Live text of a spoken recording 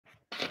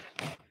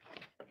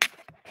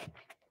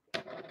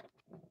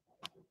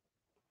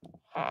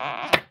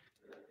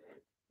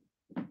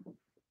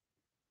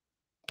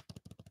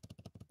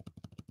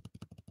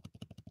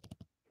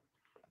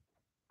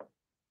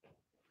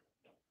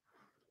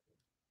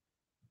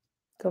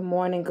Good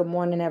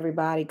morning,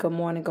 everybody. Good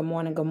morning, good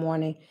morning, good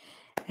morning.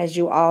 As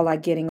you all are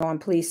getting on,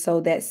 please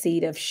sow that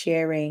seed of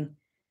sharing.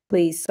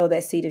 Please sow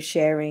that seed of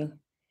sharing.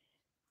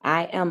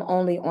 I am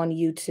only on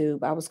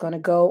YouTube. I was going to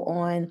go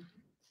on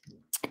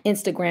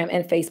Instagram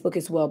and Facebook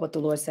as well, but the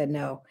Lord said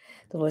no.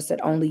 The Lord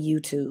said only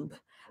YouTube,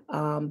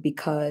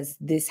 because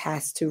this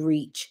has to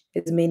reach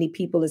as many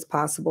people as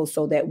possible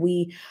so that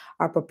we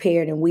are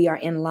prepared and we are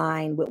in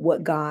line with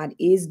what God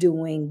is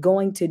doing,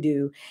 going to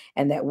do,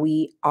 and that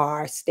we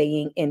are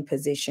staying in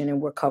position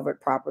and we're covered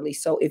properly.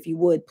 So if you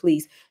would,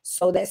 please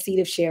sow that seed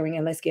of sharing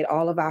and let's get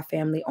all of our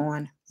family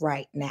on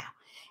right now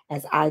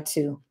as I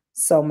too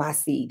sow my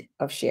seed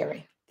of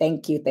sharing.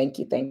 Thank you, thank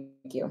you, thank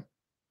you.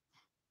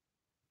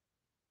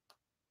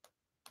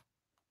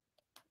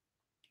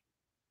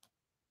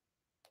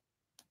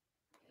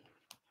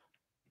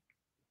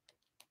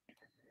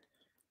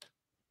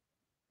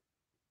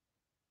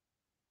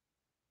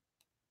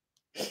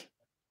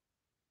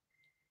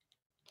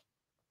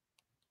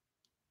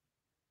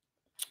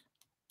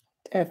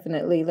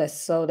 Definitely,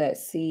 let's sow that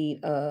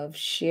seed of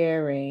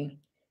sharing.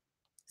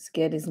 Let's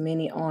get as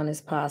many on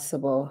as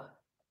possible.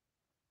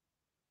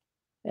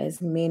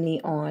 As many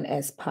on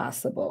as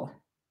possible.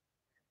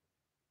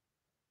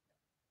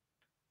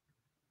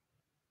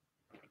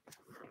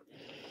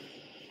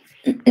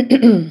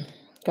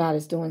 God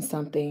is doing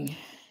something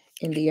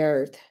in the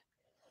earth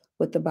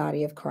with the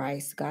body of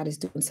Christ. God is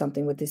doing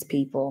something with his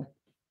people.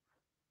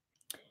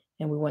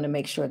 And we want to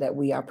make sure that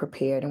we are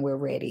prepared and we're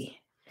ready.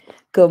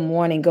 Good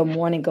morning, good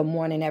morning, good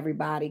morning,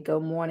 everybody.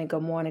 Good morning,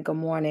 good morning, good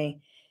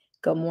morning.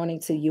 Good morning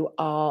to you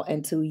all,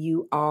 and to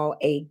you all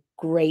a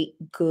great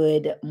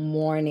good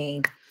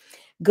morning.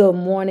 Good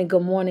morning,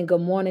 good morning,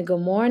 good morning,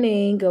 good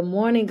morning, good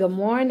morning, good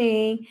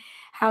morning.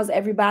 How's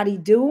everybody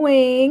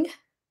doing?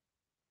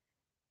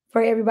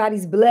 Pray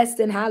everybody's blessed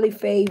and highly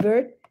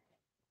favored.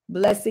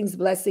 Blessings,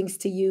 blessings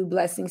to you,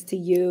 blessings to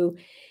you.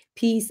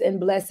 Peace and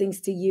blessings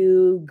to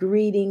you.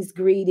 Greetings,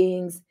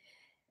 greetings,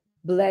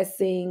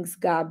 blessings.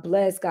 God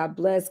bless, God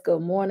bless.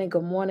 Good morning,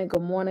 good morning,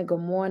 good morning, good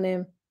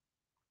morning.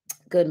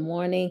 Good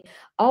morning.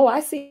 Oh,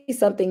 I see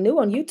something new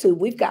on YouTube.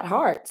 We've got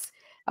hearts.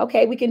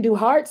 Okay, we can do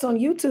hearts on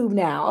YouTube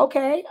now.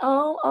 Okay.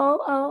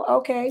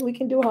 Okay. We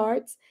can do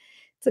hearts.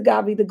 To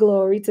God be the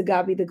glory. To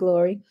God be the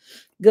glory.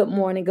 Good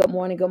morning. Good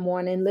morning. Good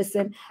morning.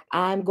 Listen,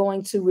 I'm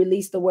going to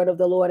release the word of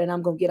the Lord and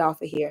I'm going to get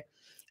off of here.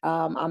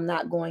 I'm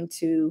not going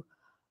to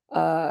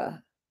uh,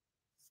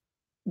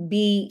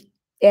 be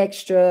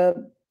extra.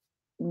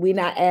 We're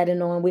not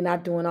adding on. We're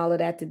not doing all of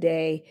that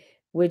today.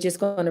 We're just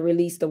going to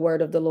release the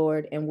word of the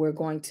Lord and we're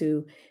going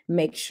to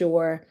make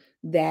sure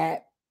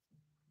that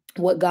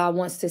what God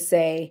wants to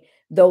say,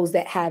 those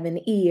that have an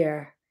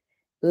ear,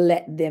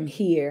 let them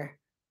hear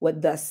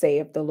what thus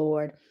saith the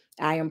Lord.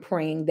 I am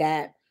praying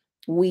that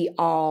we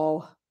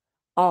all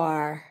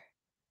are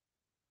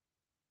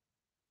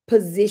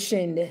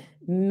positioned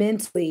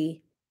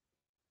mentally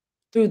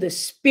through the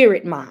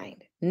spirit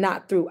mind,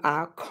 not through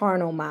our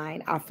carnal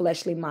mind, our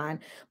fleshly mind,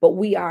 but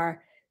we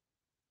are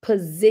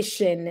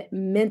positioned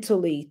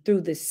mentally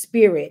through the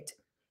spirit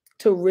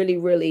to really,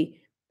 really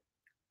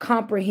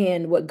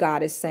comprehend what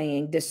God is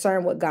saying,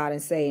 discern what God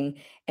is saying,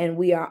 and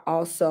we are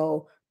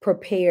also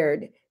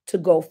prepared to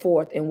go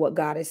forth in what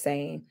God is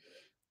saying.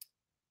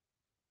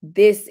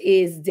 This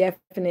is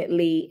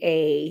definitely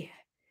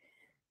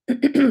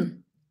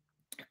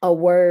a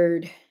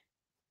word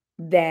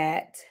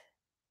that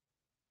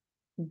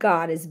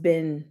God has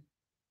been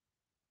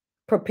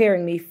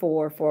preparing me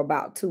for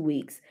about 2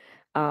 weeks.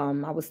 I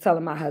was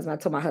telling my husband, I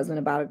told my husband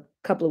about a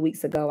couple of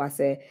weeks ago, I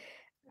said,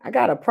 I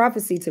got a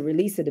prophecy to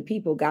release to the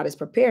people God is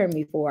preparing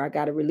me for. I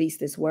got to release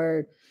this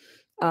word.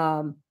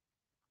 And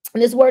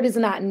this word is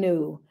not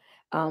new.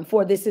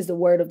 For this is the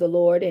word of the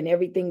Lord, and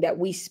everything that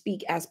we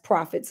speak as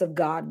prophets of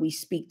God, we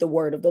speak the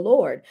word of the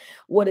Lord.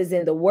 What is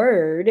in the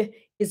word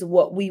is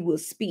what we will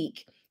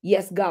speak.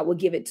 Yes, God will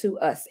give it to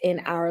us in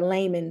our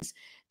layman's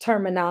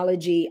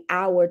terminology,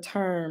 our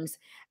terms,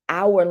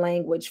 our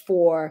language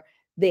for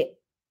the,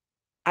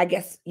 I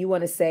guess you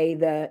want to say,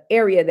 the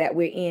area that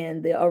we're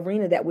in, the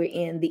arena that we're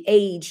in, the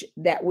age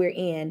that we're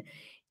in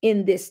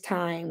this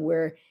time.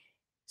 We're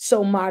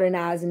so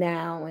modernized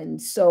now and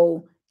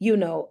so,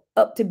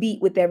 up to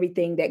beat with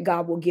everything, that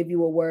God will give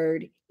you a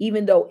word.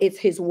 Even though it's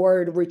his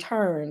word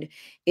returned,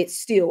 it's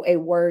still a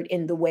word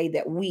in the way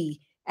that we,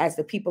 as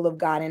the people of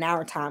God in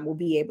our time, will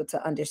be able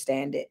to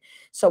understand it.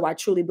 So I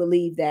truly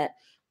believe that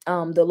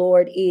the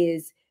Lord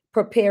is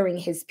preparing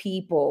his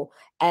people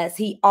as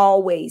he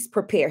always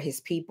prepare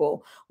his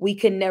people. We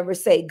can never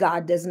say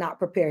God does not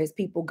prepare his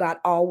people. God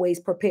always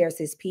prepares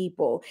his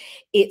people.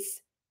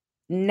 It's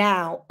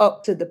now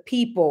up to the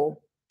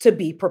people to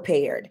be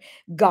prepared.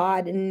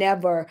 God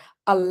never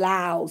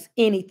allows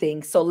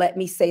anything. So let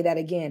me say that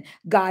again.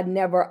 God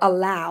never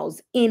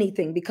allows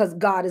anything, because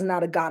God is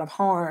not a God of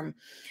harm.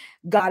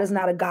 God is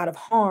not a God of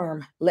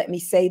harm. Let me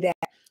say that.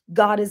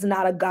 God is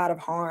not a God of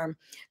harm.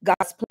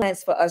 God's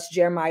plans for us,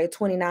 Jeremiah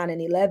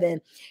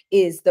 29:11,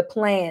 is the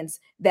plans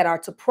that are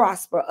to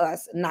prosper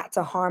us, not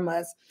to harm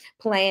us.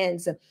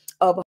 Plans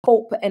of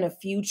hope and a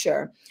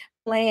future,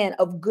 plan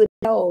of good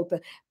health,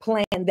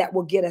 plan that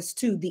will get us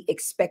to the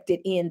expected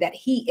end that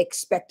he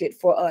expected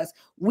for us.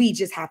 We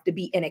just have to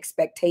be in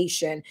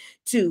expectation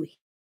to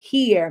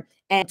hear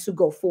and to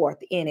go forth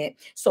in it.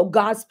 So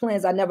God's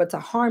plans are never to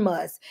harm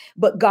us,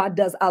 but God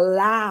does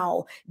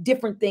allow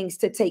different things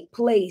to take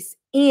place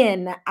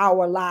in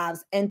our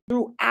lives and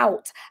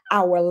throughout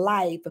our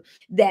life,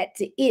 that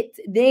it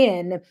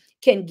then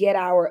can get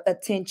our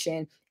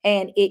attention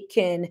and it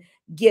can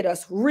get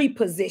us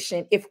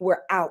repositioned if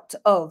we're out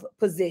of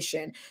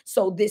position.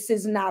 So this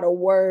is not a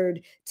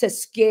word to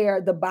scare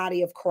the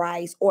body of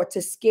Christ or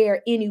to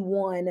scare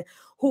anyone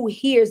who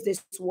hears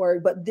this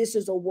word, but this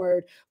is a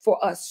word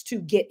for us to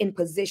get in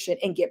position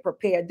and get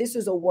prepared. This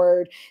is a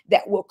word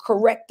that will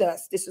correct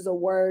us. This is a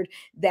word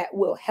that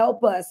will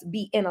help us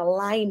be in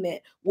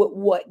alignment with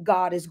what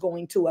God is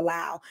going to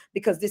allow,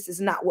 because this is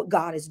not what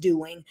God is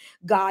doing.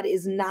 God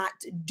is not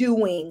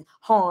doing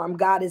harm.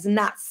 God is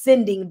not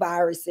sending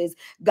viruses.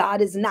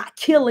 God is not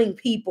killing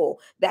people.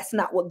 That's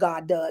not what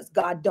God does.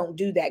 God don't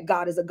do that.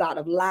 God is a God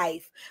of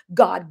life.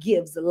 God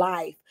gives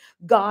life.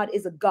 God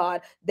is a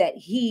God that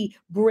he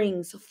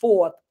brings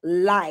forth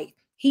life.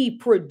 He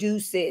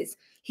produces.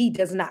 He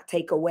does not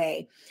take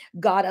away.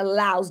 God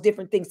allows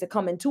different things to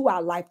come into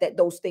our life that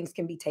those things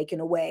can be taken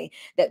away,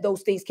 that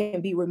those things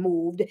can be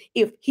removed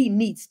if he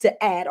needs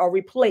to add or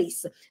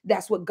replace.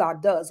 That's what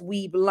God does.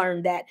 We've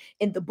learned that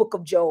in the book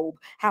of Job,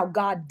 how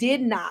God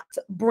did not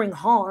bring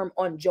harm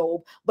on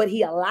Job, but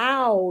he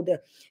allowed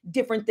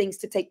different things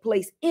to take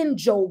place in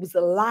Job's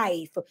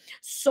life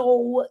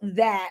so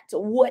that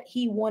what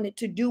he wanted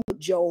to do with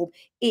Job,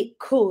 it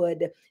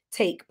could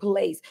take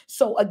place.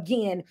 So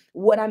again,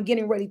 what I'm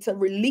getting ready to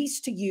release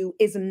to you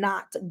is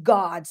not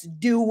God's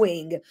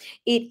doing.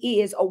 It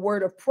is a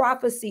word of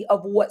prophecy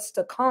of what's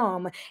to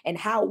come and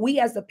how we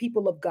as the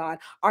people of God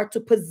are to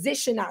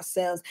position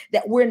ourselves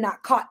that we're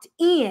not caught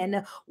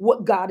in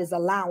what God is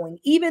allowing.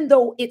 Even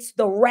though it's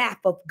the wrath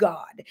of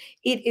God,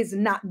 it is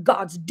not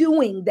God's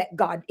doing that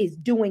God is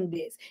doing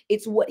this.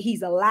 It's what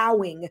he's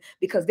allowing,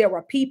 because there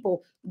are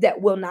people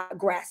that will not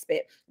grasp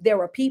it. There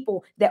are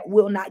people that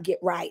will not get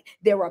right.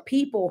 There are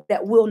people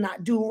that will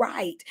not do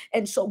right.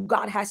 And so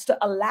God has to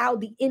allow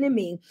the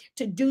enemy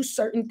to do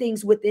certain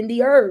things within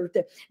the earth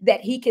that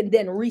he can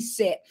then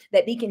reset,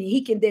 that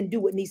he can then do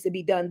what needs to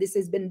be done. This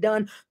has been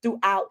done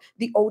throughout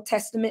the Old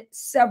Testament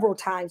several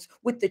times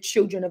with the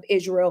children of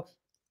Israel,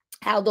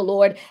 how the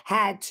Lord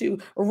had to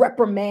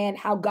reprimand,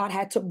 how God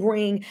had to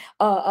bring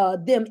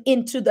them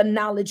into the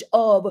knowledge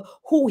of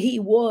who he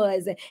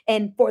was,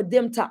 and for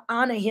them to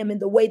honor him in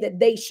the way that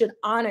they should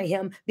honor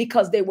him,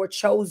 because they were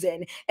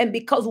chosen. And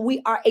because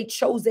we are a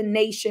chosen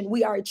nation,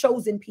 we are a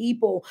chosen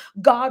people,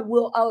 God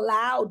will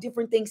allow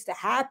different things to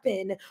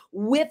happen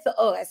with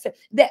us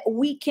that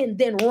we can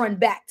then run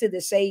back to the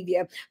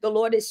Savior. The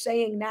Lord is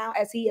saying now,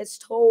 as he has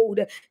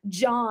told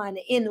John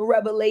in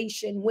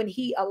Revelation, when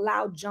he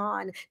allowed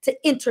John to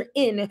enter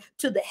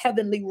into the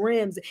heavenly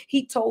realms,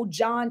 he told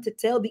John to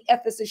tell the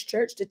Ephesus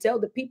church, to tell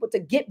the people to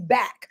get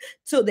back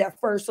to their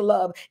first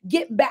love,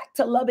 get back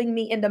to loving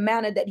me in the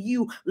manner that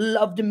you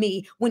loved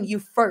me when you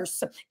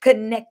first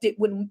connected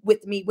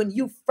with me, when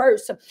you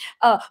first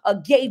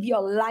gave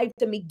your life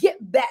to me.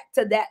 Get back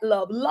to that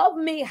love. Love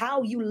me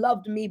how you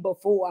loved me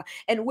before.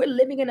 And we're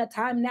living in a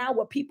time now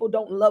where people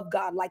don't love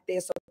God like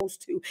they're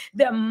supposed to.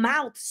 Their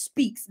mouth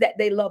speaks that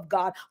they love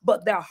God,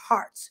 but their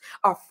hearts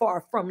are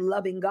far from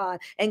loving God.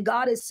 And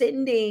God is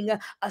sending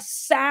a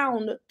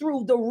sound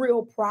through the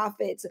real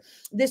prophets.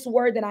 This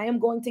word that I am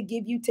going to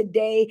give you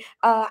today,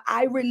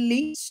 I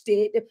released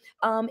it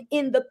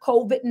in the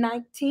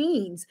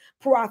COVID-19's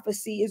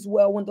prophecy as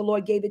well, when the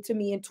Lord gave it to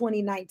me in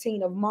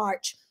 2019 of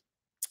March.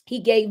 He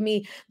gave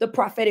me the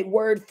prophetic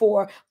word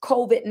for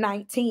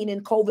COVID-19,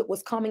 and COVID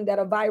was coming, that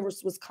a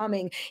virus was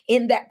coming.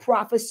 In that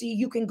prophecy,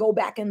 you can go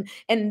back and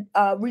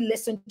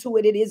re-listen to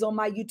it. It is on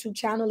my YouTube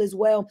channel as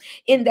well.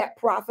 In that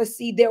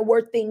prophecy, there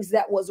were things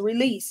that was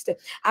released.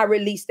 I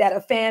released that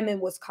a famine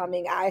was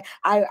coming.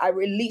 I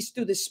released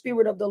through the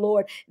Spirit of the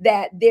Lord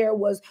that there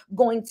was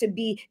going to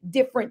be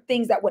different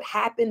things that would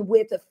happen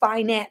with the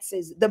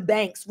finances, the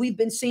banks. We've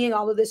been seeing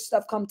all of this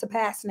stuff come to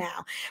pass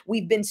now.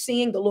 We've been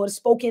seeing, the Lord has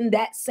spoken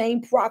that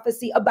same prophecy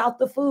about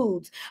the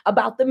foods,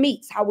 about the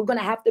meats, how we're going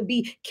to have to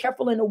be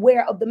careful and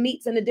aware of the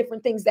meats and the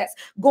different things that's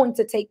going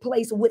to take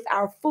place with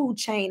our food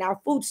chain, our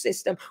food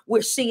system.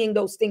 We're seeing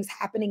those things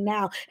happening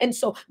now. And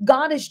so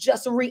God is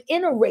just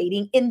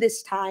reiterating in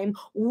this time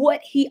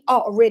what he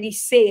already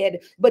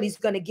said, but he's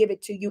going to give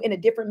it to you in a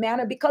different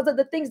manner because of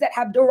the things that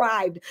have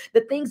derived,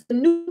 the things, the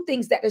new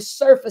things that is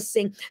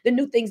surfacing, the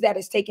new things that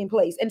is taking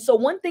place. And so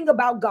one thing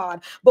about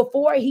God,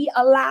 before he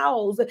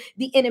allows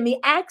the enemy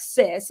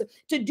access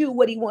to do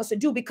what he wants to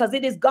do, do, because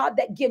it is God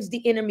that gives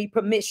the enemy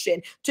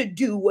permission to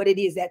do what it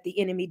is that the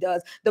enemy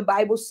does. The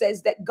Bible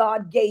says that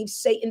God gave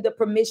Satan the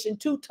permission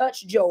to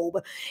touch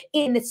Job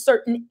in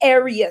certain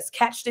areas.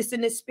 Catch this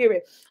in the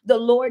spirit. The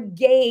Lord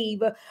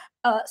gave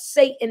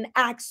Satan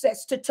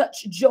access to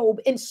touch Job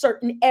in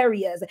certain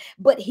areas,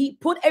 but he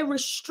put a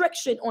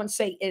restriction on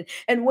Satan.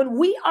 And when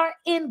we are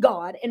in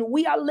God and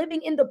we are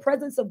living in the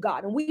presence of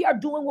God and we are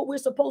doing what we're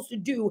supposed to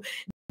do,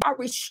 are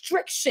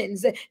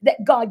restrictions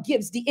that God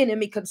gives the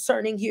enemy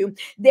concerning you.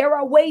 There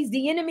are ways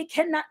the enemy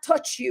cannot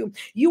touch you.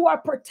 You are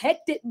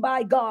protected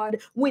by God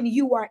when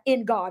you are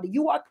in God.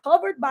 You are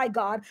covered by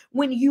God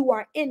when you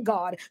are in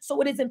God.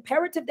 So it is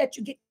imperative that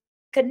you get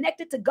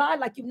connected to God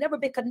like you've never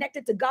been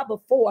connected to God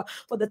before,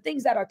 for the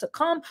things that are to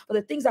come, for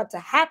the things that are to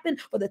happen,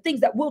 for the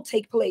things that will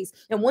take place.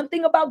 And one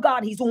thing about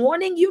God, he's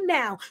warning you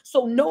now,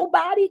 so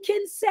nobody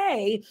can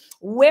say,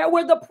 where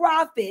were the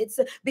prophets?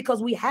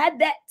 Because we had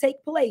that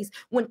take place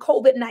when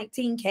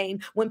COVID-19 came,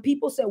 when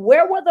people said,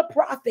 where were the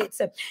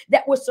prophets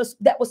that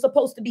were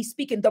supposed to be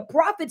speaking? The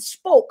prophets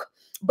spoke,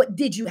 but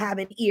did you have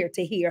an ear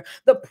to hear?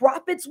 The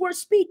prophets were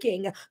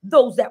speaking,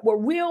 those that were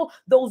real,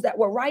 those that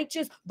were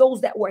righteous,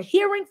 those that were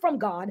hearing from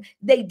God,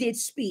 they did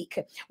speak.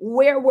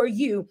 Where were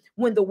you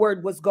when the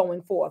word was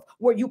going forth?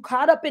 Were you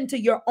caught up into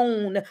your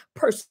own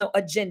personal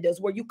agendas?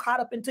 Were you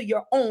caught up into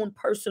your own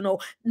personal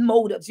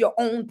motives, your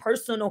own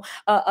personal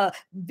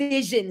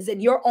visions,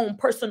 and your own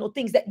personal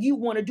things that you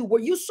want to do? Were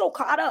you so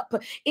caught up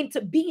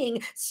into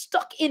being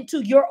stuck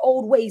into your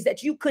old ways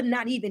that you could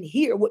not even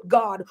hear what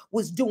God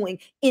was doing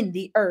in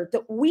the earth?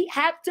 We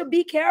have to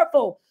be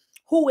careful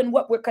who and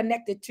what we're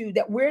connected to,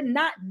 that we're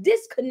not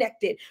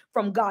disconnected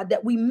from God,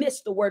 that we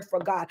miss the word for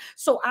God.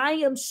 So I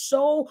am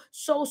so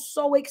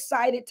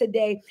excited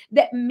today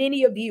that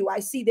many of you,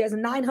 I see there's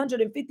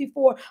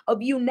 954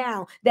 of you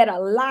now that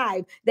are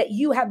live, that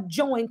you have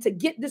joined to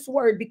get this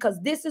word, because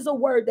this is a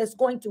word that's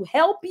going to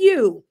help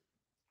you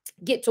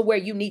get to where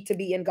you need to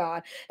be in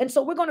God. And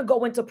so we're going to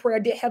go into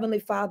prayer. Dear Heavenly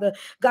Father,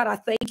 God, I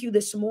thank you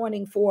this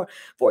morning for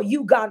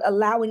you, God,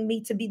 allowing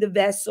me to be the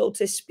vessel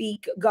to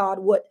speak, God,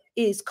 what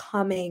is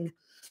coming.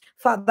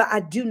 Father, I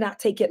do not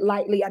take it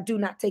lightly. I do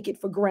not take it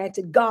for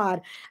granted.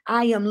 God,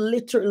 I am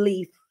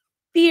literally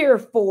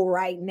fearful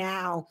right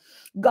now,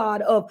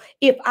 God, of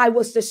if I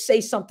was to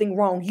say something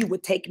wrong, you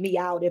would take me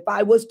out. If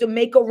I was to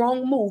make a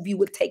wrong move, you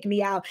would take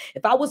me out.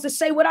 If I was to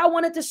say what I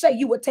wanted to say,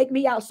 you would take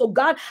me out. So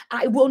God,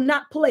 I will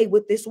not play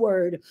with this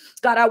word.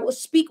 God, I will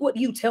speak what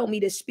you tell me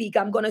to speak.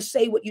 I'm going to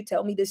say what you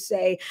tell me to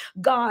say.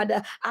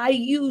 God, I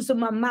use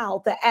my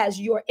mouth as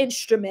your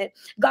instrument,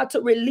 God,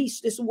 to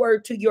release this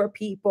word to your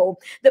people,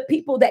 the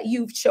people that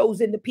you've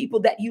chosen, the people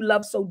that you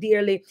love so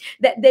dearly,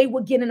 that they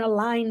would get in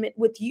alignment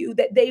with you,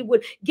 that they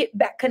would get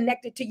back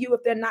connected to you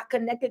if they're not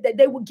connected, that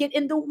they will get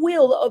in the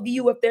will of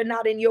you if they're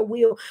not in your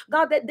will.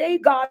 God, that they,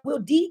 God, will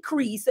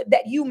decrease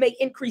that you may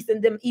increase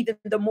in them even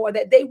the more,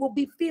 that they will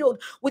be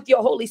filled with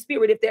your Holy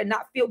Spirit if they're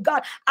not filled.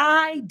 God,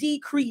 I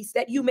decrease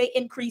that you may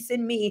increase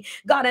in me.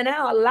 God, and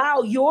I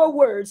allow your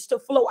words to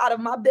flow out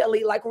of my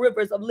belly like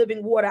rivers of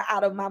living water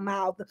out of my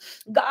mouth.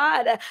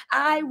 God,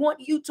 I want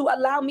you to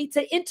allow me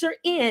to enter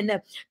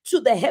in to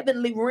the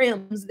heavenly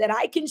realms, that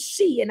I can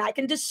see and I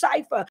can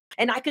decipher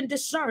and I can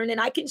discern and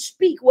I can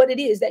speak what it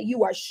is that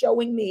you are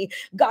showing me.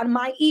 God,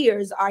 my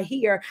ears are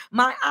here,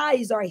 my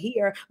eyes are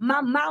here,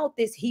 my mouth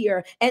is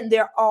here, and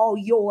they're all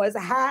yours.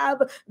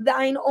 Have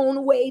thine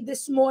own way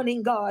this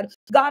morning, God.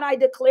 God, I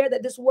declare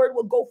that this word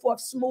will go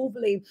forth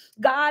smoothly.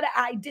 God,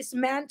 I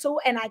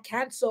dismantle and I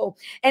cancel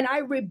and I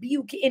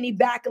rebuke any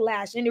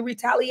backlash, any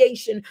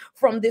retaliation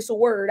from this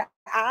word.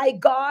 I,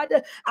 God,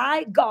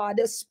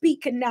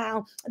 speak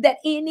now that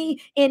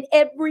any and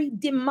every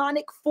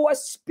demonic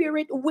force,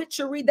 spirit,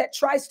 witchery that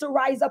tries to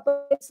rise up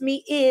against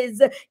me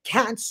is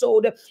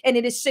canceled, and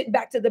it is sent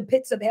back to the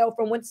pits of hell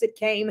from whence it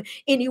came.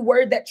 Any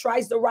word that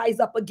tries to rise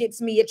up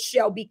against me, it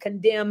shall be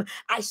condemned.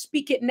 I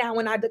speak it now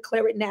and I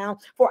declare it now,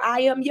 for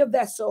I am your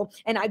vessel,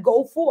 and I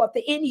go forth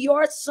in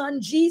your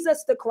Son,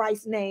 Jesus the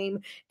Christ's name.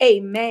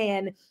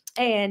 Amen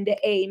and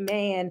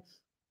amen.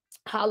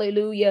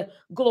 Hallelujah.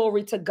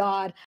 Glory to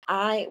God.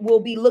 I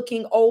will be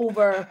looking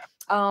over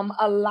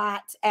a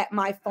lot at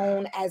my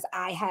phone as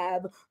I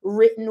have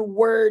written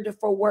word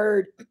for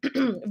word,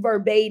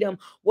 verbatim,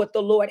 what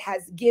the Lord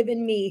has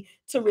given me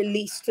to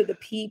release to the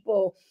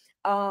people.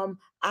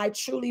 I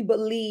truly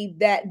believe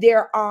that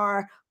there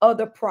are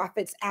other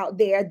prophets out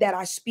there that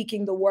are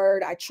speaking the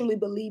word. I truly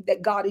believe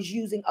that God is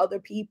using other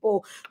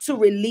people to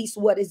release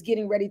what is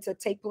getting ready to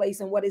take place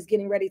and what is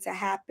getting ready to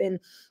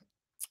happen.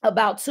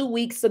 About 2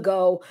 weeks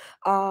ago,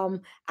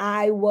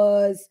 I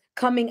was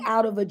coming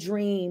out of a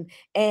dream.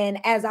 And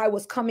as I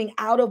was coming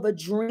out of a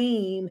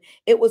dream,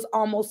 it was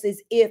almost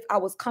as if I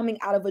was coming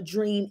out of a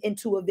dream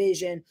into a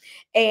vision.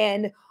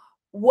 And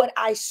what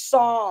I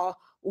saw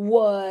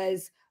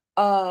was,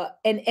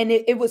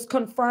 it was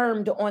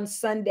confirmed on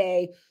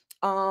Sunday.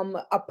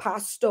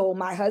 Apostle,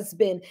 my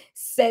husband,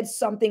 said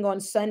something on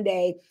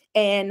Sunday,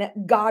 and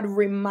God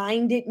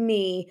reminded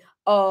me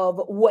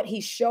of what he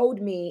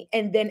showed me.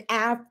 And then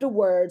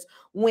afterwards,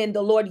 when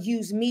the Lord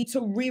used me to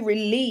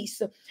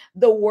re-release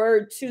the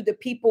word to the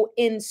people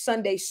in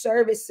Sunday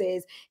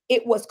services,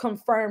 it was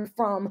confirmed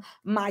from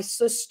my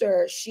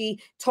sister. She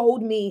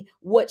told me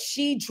what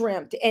she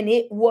dreamt, and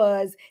it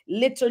was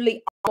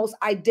literally almost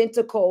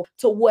identical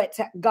to what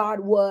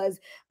God was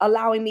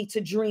allowing me to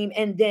dream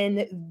and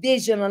then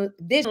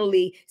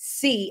visually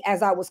see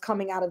as I was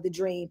coming out of the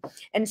dream.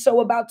 And so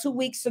about 2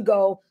 weeks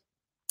ago,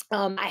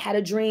 I had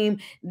a dream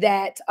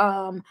that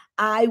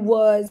I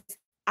was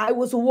I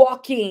was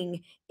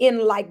walking in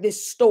like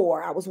this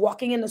store. I was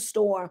walking in the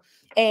store,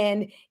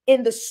 and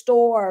in the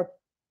store,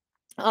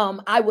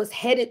 I was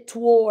headed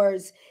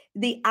towards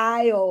the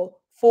aisle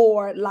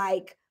for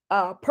like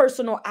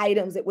personal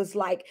items. It was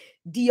like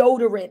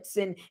deodorants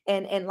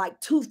and like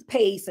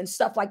toothpaste and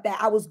stuff like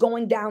that. I was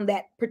going down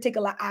that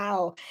particular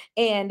aisle,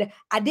 and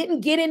I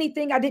didn't get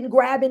anything. I didn't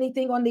grab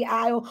anything on the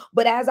aisle.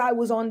 But as I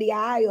was on the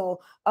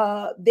aisle,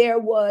 there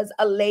was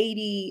a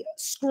lady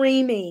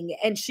screaming,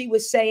 and she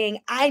was saying,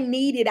 "I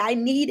need it, I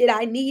need it,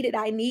 I need it,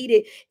 I need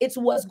it. It's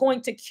what's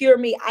going to cure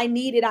me. I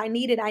need it, I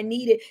need it, I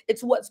need it.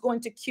 It's what's going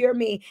to cure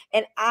me."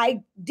 And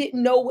I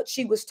didn't know what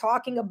she was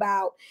talking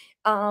about.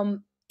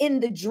 In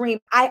the dream,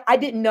 I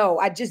didn't know.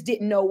 I just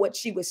didn't know what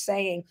she was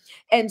saying.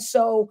 And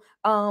so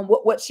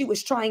what she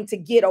was trying to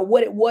get, or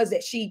what it was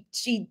that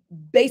she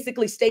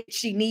basically stated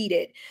she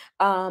needed.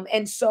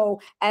 And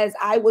so as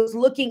I was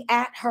looking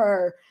at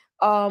her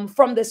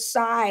from the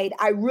side,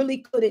 I really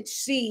couldn't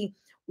see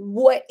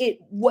what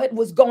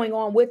was going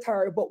on with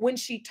her. But when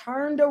she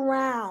turned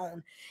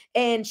around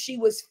and she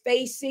was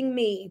facing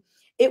me,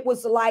 it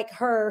was like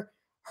her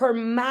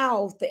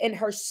mouth and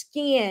her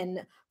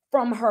skin,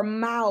 from her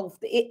mouth,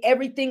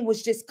 everything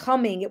was just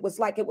coming. It was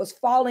like it was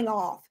falling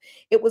off.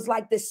 It was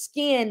like the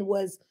skin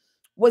was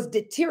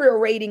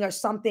deteriorating or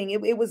something.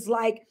 It was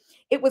like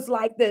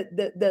the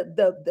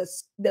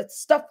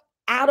stuff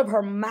out of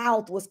her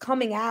mouth was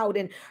coming out,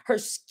 and her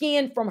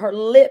skin from her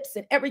lips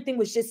and everything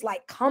was just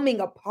like coming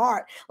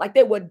apart, like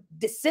they were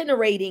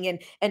disintegrating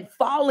and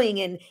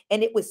falling, and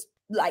it was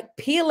like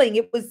peeling.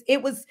 It was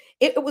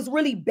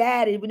really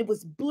bad. It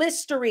was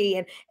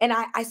blistery, and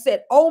I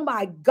said, "Oh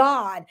my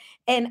God."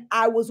 And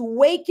I was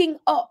waking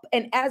up,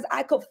 and as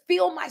I could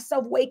feel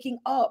myself waking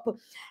up,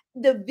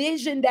 the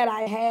vision that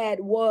I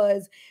had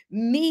was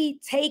me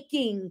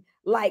taking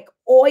like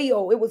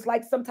oil. It was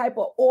like some type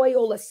of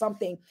oil or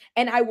something.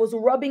 And I was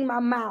rubbing my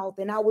mouth,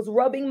 and I was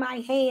rubbing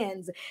my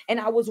hands, and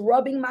I was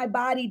rubbing my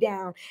body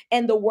down.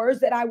 And the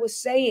words that I was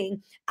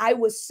saying,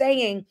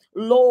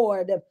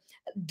 "Lord,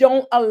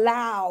 don't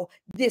allow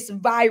this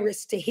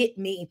virus to hit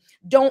me.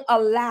 Don't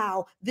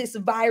allow this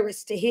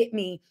virus to hit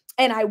me."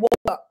 And I woke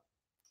up.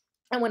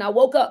 And when I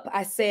woke up,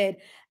 I said,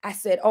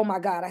 "Oh my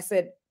God." I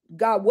said,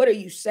 "God, what are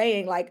you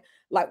saying? Like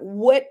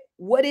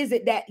what is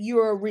it that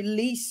you're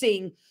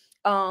releasing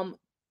um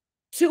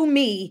to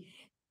me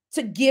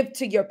to give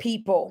to your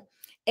people?"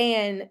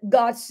 And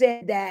God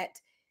said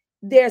that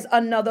there's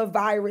another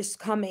virus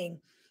coming.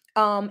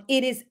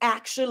 It is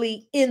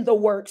actually in the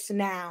works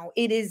now.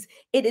 It is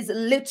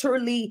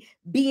literally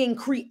being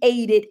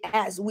created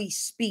as we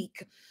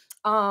speak.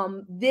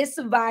 This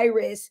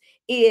virus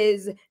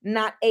is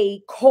not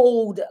a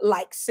cold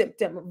like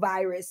symptom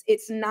virus.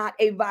 It's not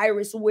a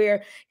virus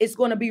where it's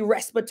going to be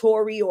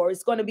respiratory, or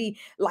it's going to be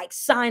like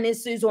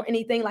sinuses or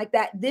anything like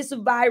that. This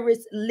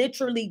virus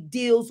literally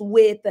deals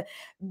with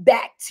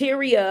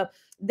bacteria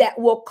that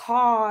will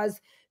cause,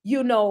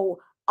 you know,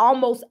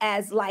 almost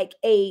as like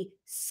a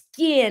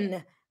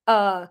skin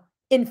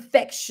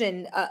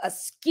infection, a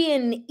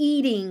skin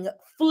eating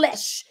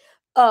flesh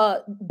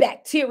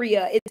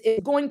bacteria.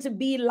 It's going to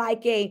be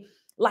like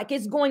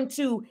it's going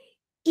to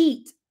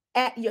eat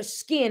at your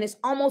skin. It's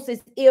almost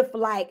as if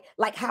like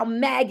how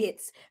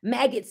maggots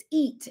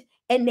eat,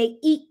 and they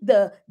eat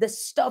the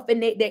stuff,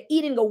 and they're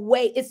eating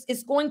away.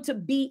 It's going to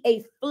be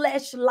a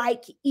flesh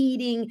like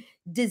eating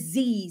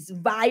disease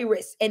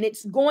virus, and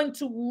it's going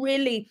to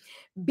really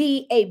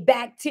be a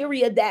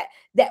bacteria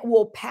that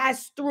will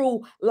pass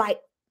through like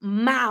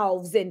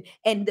mouths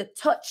and the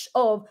touch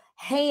of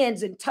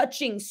hands and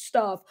touching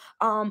stuff.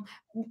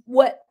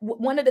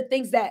 One of the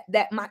things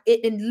that my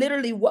it, and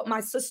literally what my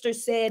sister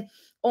said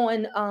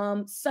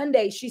on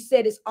Sunday, she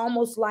said it's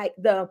almost like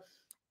the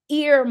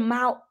ear,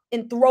 mouth,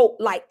 and throat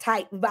like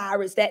type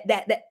virus,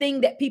 that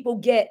thing that people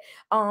get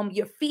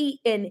your feet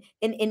and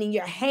in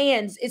your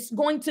hands. It's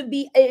going to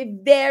be a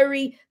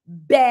very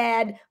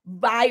bad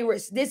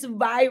virus. This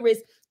virus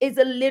is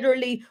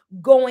literally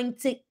going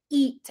to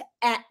eat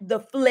at the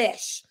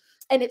flesh,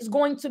 and it's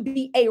going to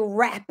be a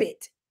rapid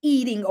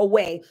eating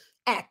away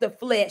at the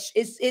flesh.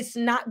 It's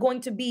not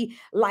going to be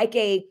like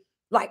a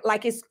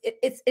like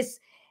it's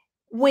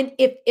when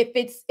if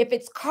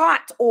it's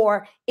caught,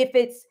 or if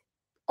it's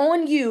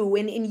on you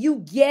and you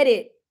get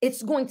it,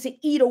 it's going to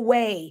eat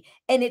away,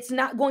 and it's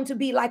not going to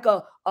be like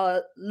a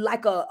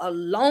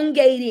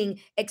elongating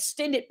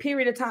extended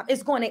period of time.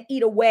 It's going to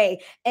eat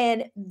away,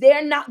 and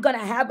they're not going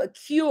to have a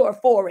cure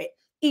for it.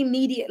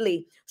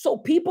 immediately. So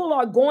people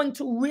are going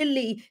to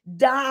really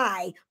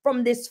die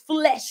from this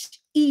flesh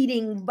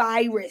eating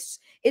virus.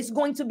 It's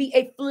going to be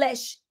a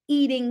flesh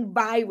eating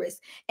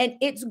virus, and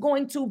it's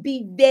going to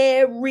be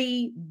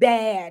very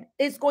bad.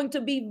 It's going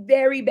to be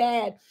very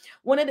bad.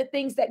 One of the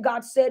things that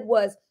God said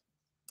was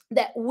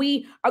that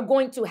we are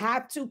going to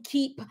have to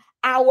keep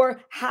our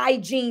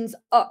hygienes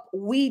up.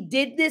 We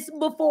did this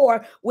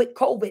before with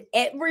COVID.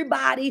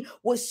 Everybody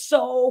was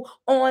so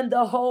on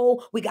the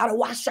whole, we got to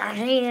wash our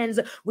hands.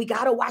 We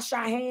got to wash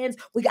our hands.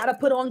 We got to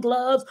put on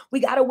gloves. We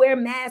got to wear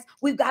masks.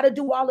 We've got to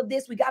do all of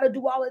this. We got to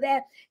do all of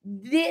that.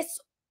 This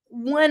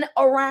one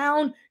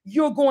around,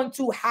 you're going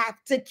to have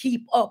to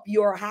keep up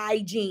your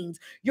hygienes.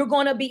 You're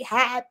going to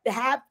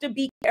have to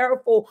be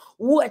careful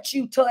what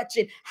you touch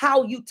and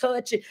how you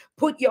touch it.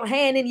 Put your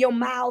hand in your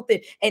mouth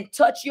and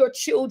touch your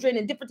children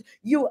and different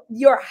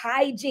your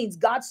hygienes.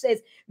 God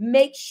says,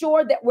 make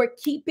sure that we're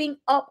keeping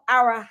up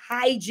our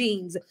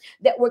hygienes,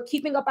 that we're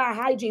keeping up our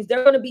hygienes.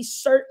 There are going to be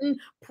certain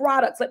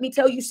products. Let me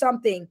tell you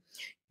something.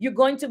 You're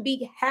going to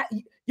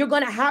you're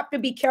going to have to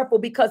be careful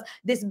because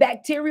this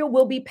bacteria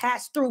will be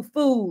passed through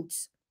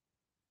foods.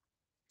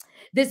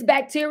 This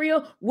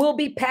bacteria will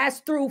be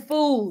passed through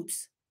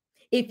foods.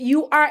 If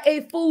you are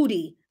a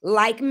foodie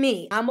like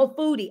me, I'm a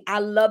foodie. I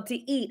love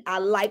to eat. I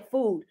like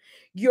food.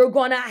 You're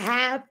going to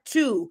have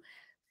to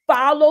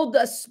follow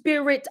the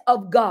Spirit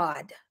of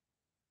God.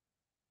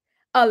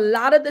 A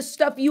lot of the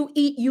stuff you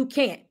eat, you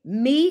can't.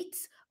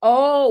 Meats,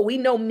 oh, we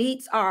know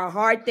meats are a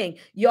hard thing.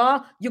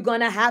 Y'all, you're going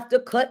to have to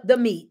cut the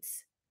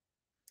meats.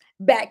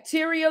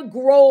 Bacteria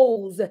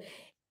grows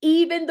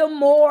even the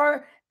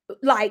more,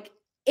 like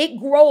it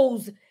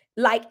grows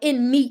like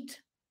in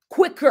meat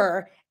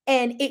quicker,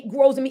 and it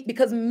grows in meat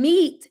because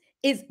meat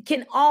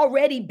can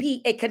already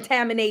be a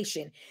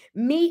contamination.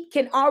 Meat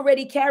can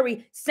already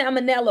carry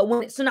salmonella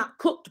when it's not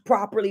cooked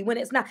properly, when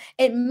it's not,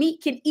 and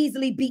meat can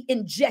easily be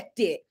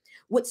injected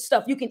with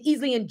stuff. You can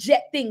easily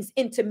inject things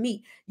into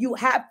meat. You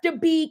have to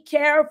be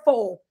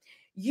careful.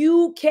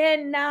 You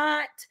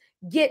cannot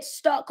get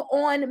stuck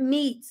on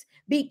meats.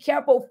 Be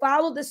careful.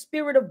 Follow the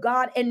Spirit of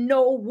God and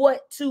know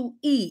what to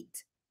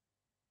eat,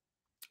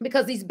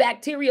 because these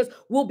bacteria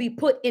will be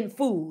put in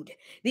food.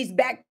 These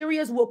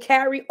bacteria will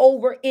carry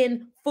over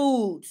in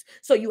foods.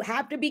 So you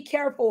have to be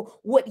careful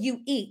what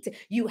you eat.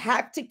 You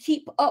have to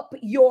keep up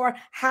your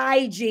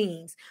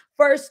hygienes.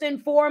 First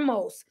and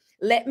foremost,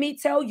 let me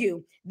tell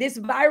you, this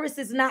virus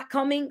is not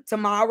coming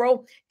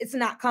tomorrow. It's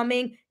not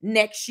coming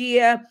next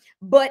year,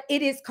 but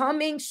it is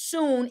coming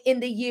soon in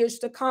the years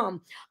to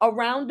come.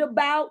 Around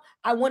about,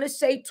 I want to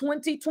say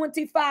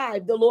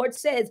 2025, the Lord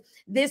says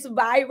this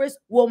virus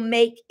will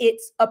make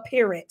its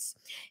appearance.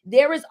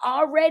 There is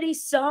already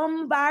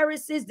some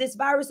viruses. This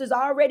virus is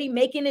already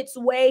making its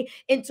way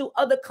into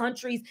other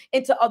countries,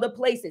 into other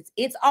places.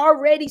 It's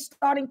already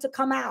starting to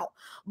come out.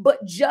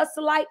 But just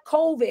like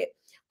COVID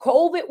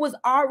was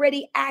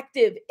already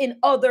active in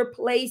other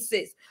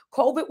places.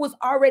 COVID was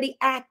already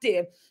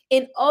active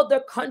in other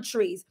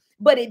countries,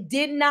 but it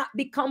did not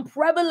become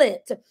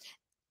prevalent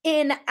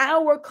in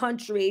our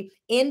country,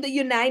 in the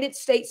United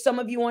States. Some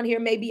of you on here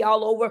may be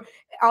all over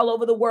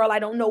the world. I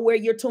don't know where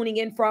you're tuning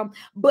in from,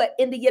 but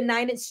in the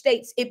United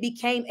States, it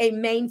became a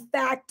main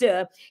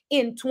factor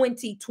in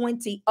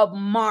 2020 of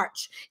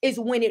March is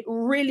when it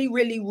really,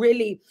 really,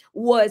 really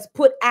was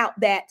put out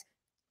that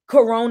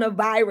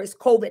coronavirus,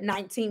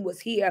 COVID-19 was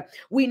here.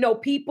 We know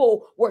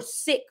people were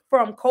sick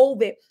from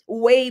COVID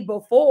way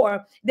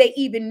before they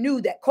even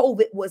knew that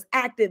COVID was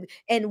active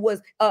and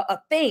was a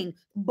thing.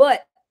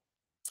 But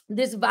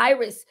this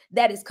virus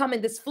that is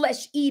coming, this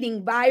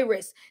flesh-eating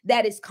virus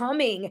that is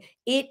coming,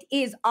 it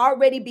is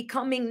already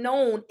becoming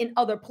known in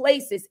other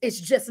places. It's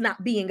just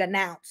not being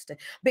announced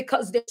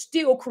because they're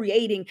still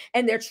creating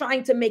and they're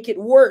trying to make it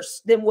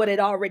worse than what it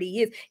already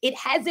is. It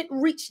hasn't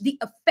reached the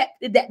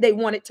effect that they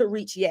want it to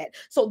reach yet.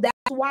 So that's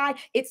why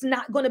it's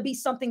not going to be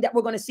something that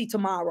we're going to see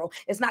tomorrow.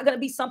 It's not going to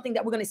be something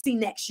that we're going to see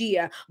next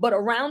year. But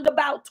around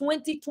about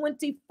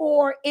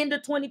 2024, into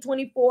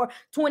 2024,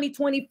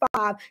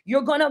 2025,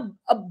 you're going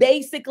to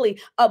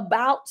basically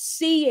about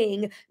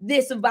seeing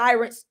this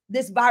virus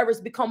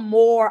become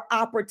more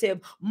operative,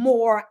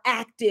 more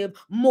active,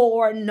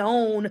 more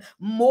known,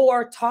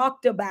 more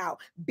talked about.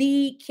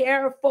 Be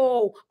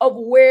careful of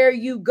where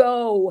you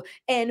go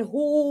and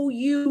who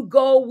you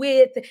go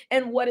with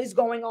and what is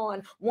going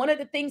on. One of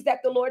the things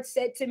that the Lord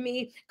said to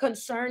me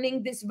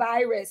concerning this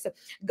virus,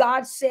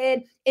 God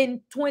said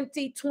in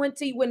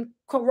 2020, when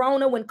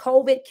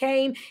COVID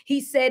came,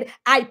 he said,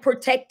 I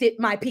protected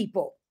my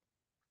people.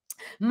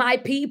 My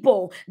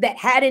people that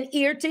had an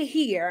ear to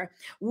hear.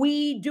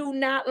 We do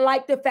not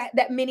like the fact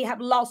that many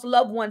have lost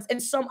loved ones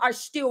and some are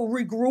still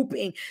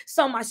regrouping.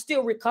 Some are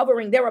still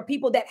recovering. There are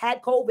people that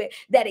had COVID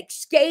that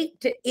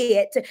escaped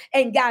it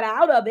and got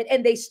out of it,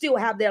 and they still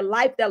have their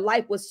life. Their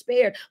life was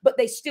spared, but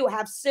they still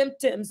have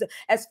symptoms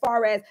as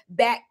far as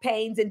back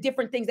pains and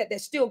different things that they're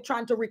still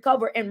trying to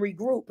recover and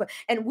regroup.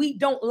 And we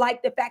don't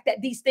like the fact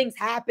that these things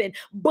happen.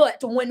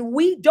 But when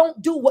we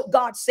don't do what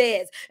God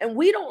says and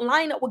we don't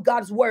line up with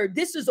God's word,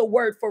 this is a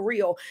word for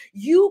real.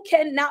 You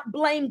cannot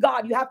blame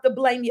God. You have to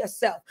blame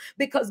yourself,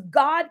 because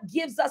God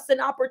gives us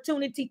an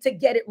opportunity to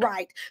get it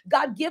right.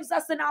 God gives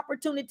us an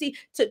opportunity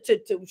to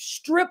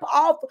strip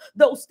off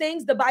those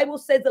things. The Bible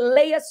says,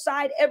 lay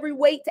aside every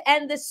weight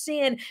and the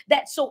sin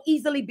that so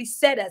easily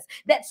beset us,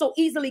 that so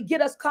easily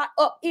get us caught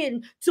up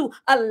into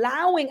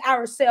allowing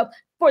ourselves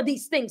for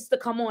these things to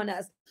come on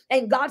us.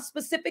 And God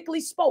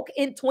specifically spoke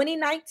in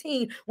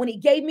 2019 when he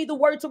gave me the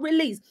word to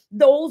release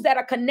those that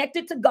are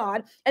connected to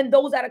God and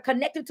those that are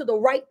connected to the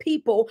right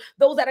people,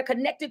 those that are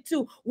connected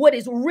to what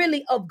is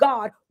really of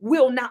God,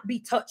 will not be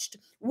touched,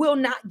 will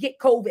not get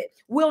COVID,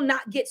 will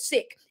not get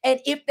sick. And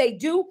if they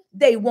do,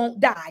 they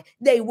won't die.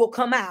 They will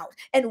come out.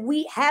 And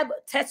we have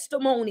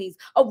testimonies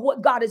of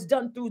what God has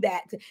done through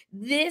that.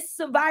 This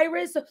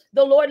virus,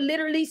 the Lord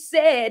literally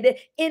said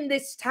in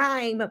this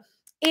time,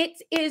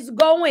 it is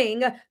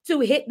going to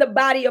hit the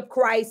body of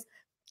Christ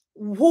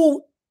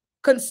who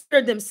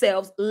consider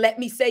themselves, let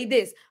me say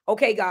this,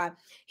 okay, God,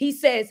 he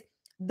says,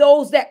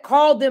 those that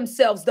call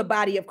themselves the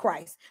body of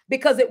Christ,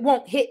 because it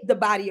won't hit the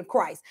body of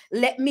Christ.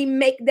 Let me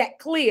make that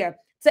clear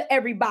to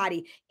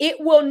everybody. It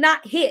will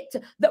not hit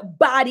the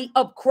body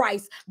of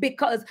Christ,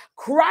 because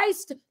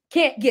Christ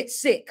can't get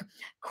sick.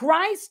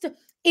 Christ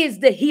is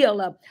the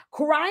healer.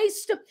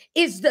 Christ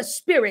is the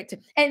spirit,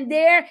 and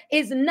there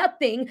is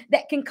nothing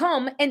that can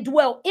come and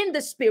dwell in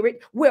the spirit,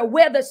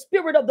 where the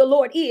spirit of the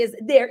Lord is,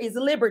 there is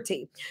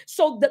liberty.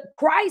 So the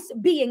Christ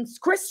being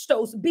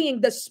Christos, being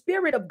the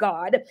spirit of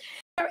God,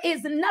 there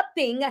is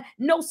nothing,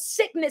 no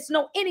sickness,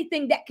 no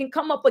anything that can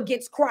come up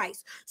against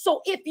Christ.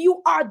 So if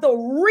you are the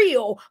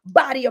real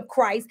body of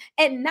Christ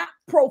and not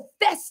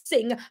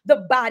professing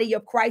the body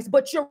of Christ,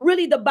 but you're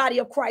really the body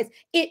of Christ,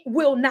 it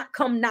will not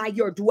come nigh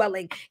your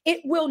dwelling.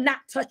 It will not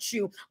touch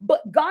you.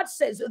 But God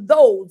says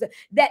those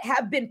that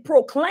have been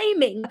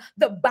proclaiming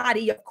the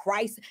body of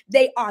Christ,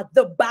 they are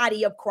the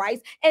body of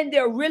Christ, and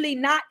they're really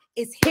not.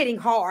 Is hitting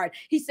hard.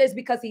 He says,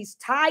 because he's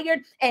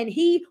tired and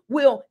he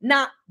will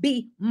not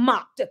be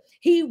mocked.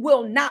 He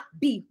will not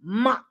be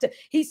mocked.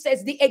 He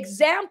says the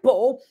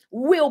example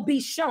will be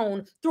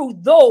shown through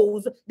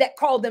those that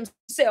call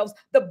themselves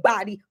the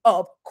body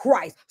of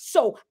Christ.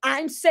 So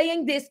I'm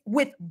saying this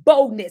with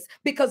boldness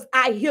because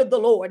I hear the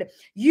Lord.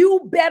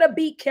 You better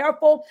be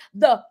careful.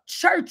 The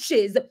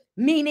churches,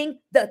 meaning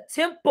the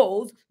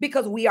temples,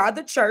 because we are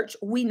the church,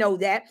 we know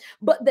that,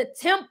 but the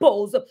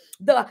temples,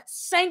 the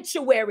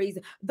sanctuaries,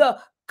 the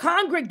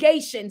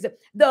congregations,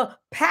 the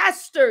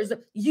pastors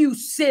you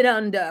sit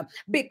under,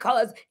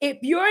 because if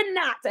you're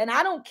not, and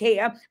I don't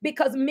care,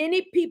 because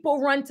many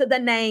people run to the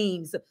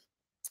names.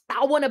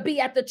 I want to be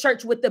at the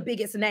church with the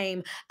biggest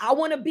name. I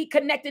want to be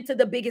connected to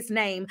the biggest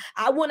name.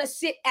 I want to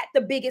sit at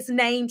the biggest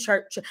name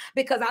church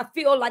because I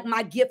feel like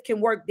my gift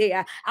can work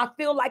there. I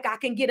feel like I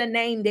can get a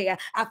name there.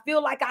 I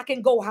feel like I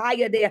can go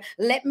higher there.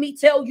 Let me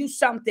tell you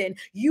something.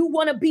 You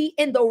want to be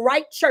in the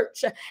right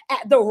church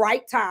at the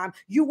right time.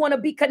 You want to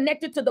be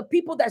connected to the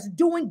people that's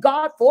doing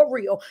God for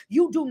real.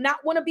 You do not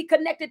want to be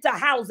connected to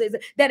houses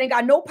that ain't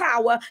got no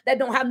power, that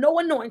don't have no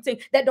anointing,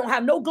 that don't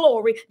have no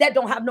glory, that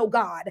don't have no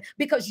God,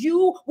 because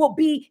you will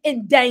be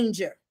in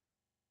danger.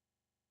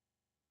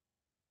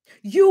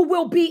 You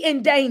will be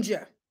in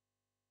danger.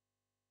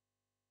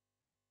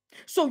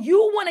 So you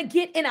want to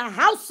get in a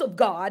house of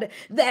God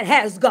that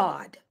has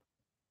God.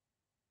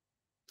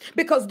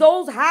 Because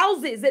those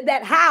houses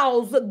that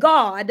house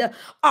God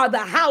are the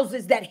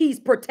houses that he's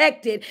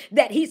protected,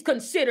 that he's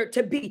considered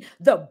to be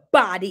the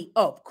body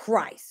of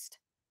Christ.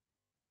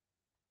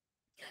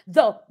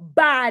 The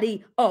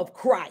body of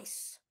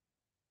Christ.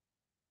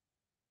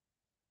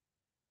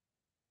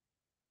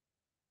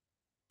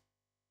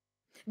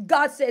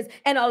 God says,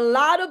 and a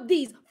lot of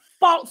these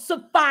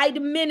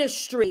falsified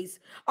ministries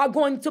are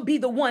going to be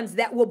the ones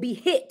that will be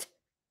hit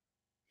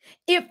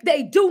if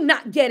they do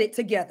not get it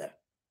together.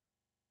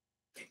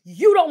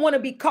 You don't want to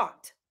be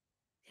caught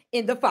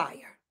in the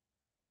fire.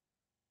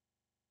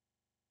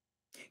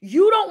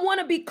 You don't want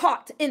to be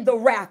caught in the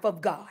wrath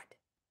of God.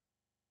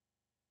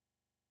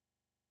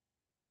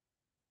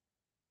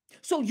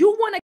 So you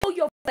want to kill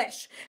your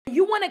flesh,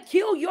 you want to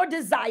kill your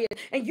desires,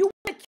 and you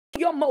want to kill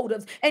your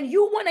motives, and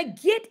you want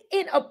to get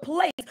in a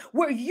place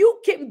where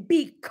you can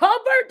be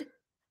covered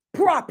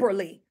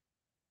properly,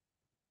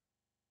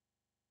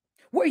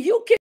 where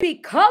you can be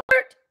covered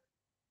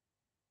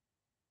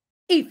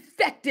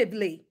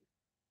effectively.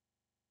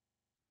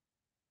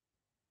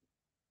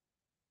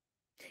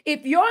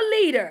 If your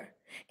leader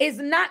is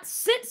not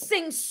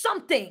sensing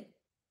something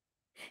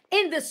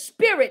in the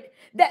spirit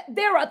that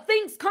there are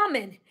things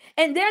coming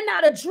and they're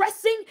not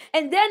addressing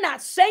and they're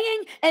not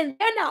saying and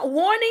they're not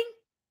warning,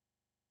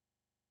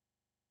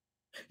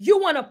 you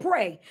want to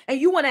pray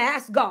and you want to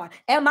ask God,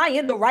 am I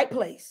in the right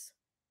place?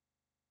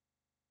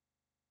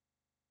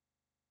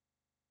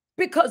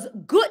 Because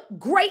good,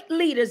 great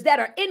leaders that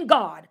are in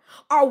God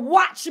are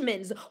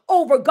watchmen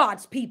over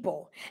God's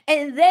people.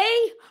 And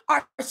they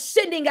are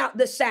sending out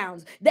the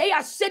sounds. They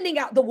are sending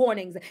out the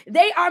warnings.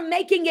 They are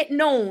making it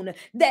known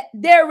that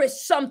there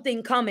is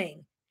something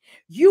coming.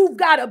 You've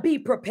got to be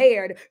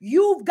prepared.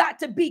 You've got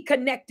to be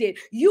connected.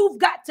 You've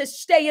got to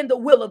stay in the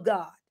will of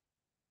God.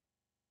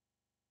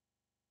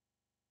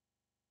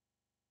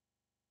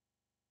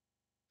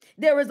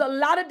 There is a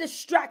lot of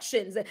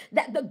distractions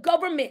that the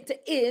government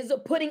is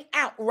putting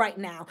out right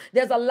now.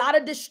 There's a lot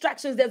of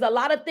distractions. There's a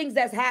lot of things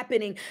that's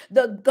happening.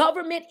 The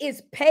government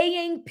is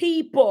paying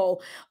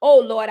people. Oh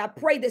Lord, I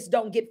pray this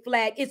don't get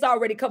flagged. It's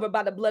already covered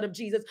by the blood of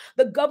Jesus.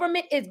 The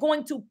government is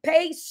going to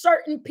pay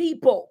certain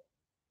people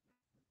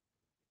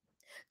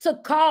to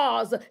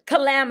cause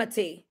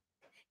calamity,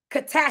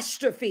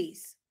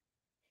 catastrophes.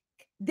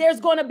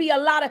 There's going to be a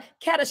lot of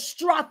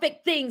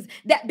catastrophic things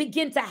that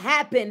begin to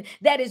happen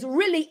that is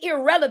really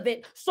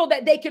irrelevant so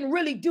that they can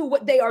really do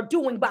what they are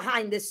doing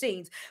behind the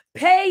scenes.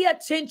 Pay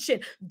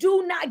attention.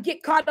 Do not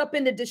get caught up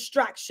in the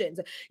distractions.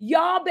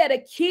 Y'all better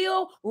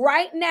kill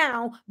right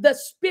now the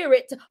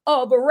spirit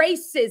of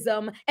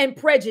racism and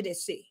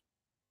prejudice.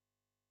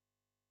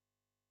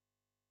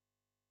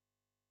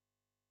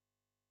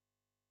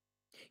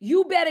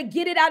 You better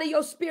get it out of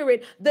your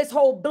spirit, this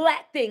whole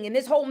black thing and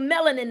this whole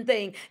melanin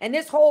thing and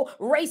this whole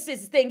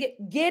racist thing.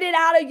 Get it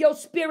out of your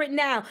spirit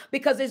now,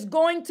 because it's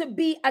going to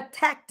be a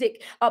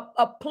tactic,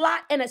 a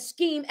plot and a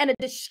scheme and a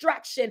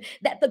distraction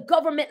that the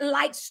government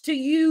likes to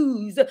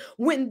use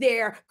when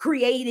they're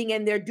creating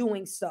and they're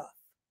doing stuff.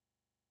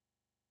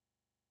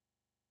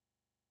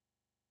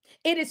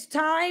 It is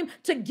time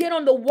to get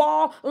on the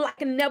wall like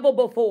never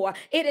before.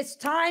 It is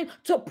time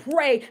to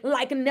pray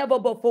like never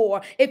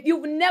before. If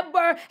you've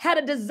never had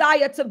a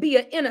desire to be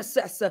an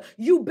intercessor,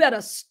 you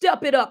better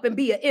step it up and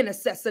be an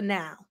intercessor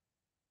now.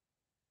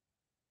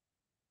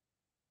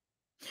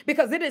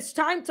 Because it is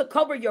time to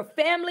cover your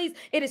families.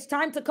 It is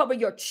time to cover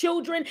your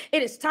children.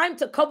 It is time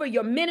to cover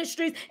your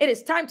ministries. It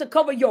is time to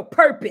cover your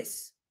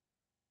purpose.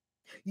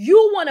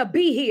 You want to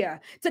be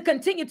here to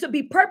continue to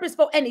be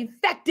purposeful and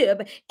effective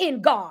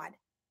in God.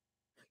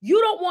 You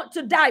don't want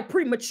to die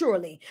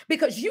prematurely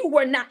because you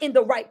were not in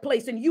the right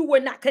place and you were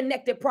not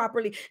connected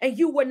properly and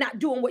you were not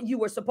doing what you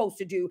were supposed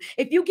to do.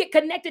 If you get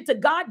connected to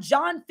God,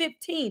 John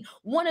 15,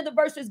 one of the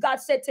verses God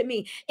said to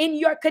me, in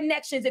your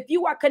connections, if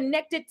you are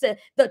connected to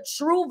the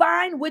true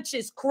vine, which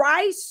is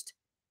Christ,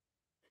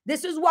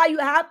 this is why you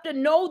have to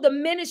know the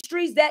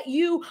ministries that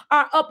you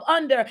are up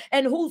under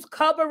and who's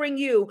covering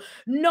you.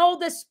 Know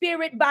the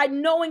Spirit by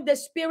knowing the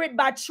Spirit,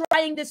 by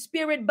trying the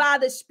Spirit by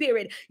the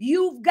Spirit.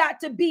 You've got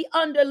to be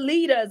under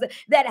leaders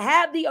that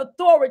have the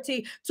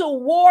authority to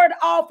ward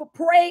off,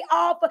 pray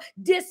off,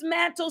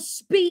 dismantle,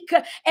 speak,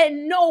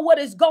 and know what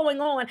is going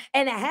on,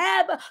 and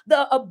have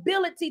the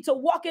ability to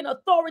walk in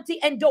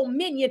authority and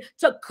dominion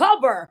to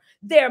cover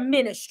their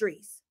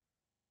ministries.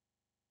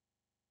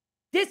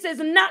 This is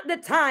not the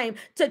time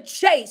to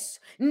chase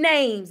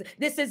names.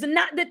 This is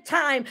not the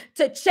time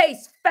to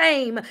chase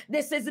fame.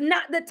 This is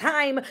not the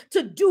time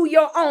to do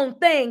your own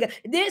thing.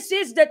 This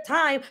is the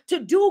time to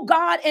do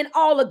God and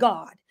all of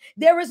God.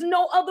 There is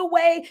no other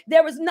way.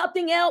 There is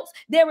nothing else.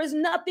 There is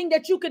nothing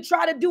that you could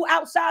try to do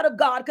outside of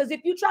God. Because if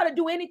you try to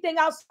do anything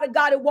outside of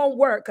God, it won't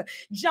work.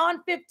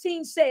 John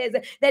 15 says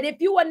that if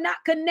you are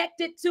not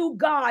connected to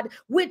God,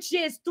 which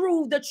is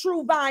through the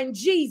true vine,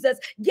 Jesus,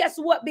 guess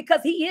what? Because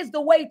he is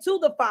the way to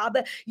the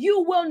Father,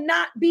 you will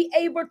not be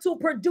able to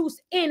produce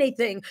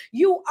anything.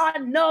 You are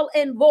null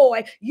and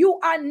void. You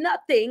are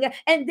nothing.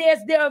 And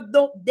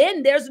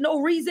then there's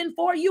no reason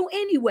for you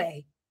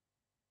anyway.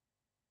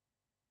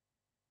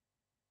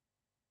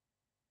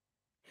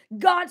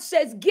 God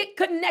says, get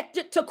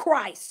connected to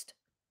Christ.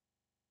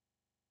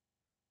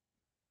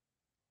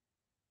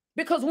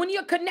 Because when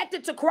you're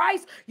connected to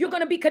Christ, you're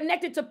going to be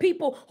connected to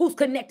people who's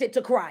connected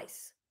to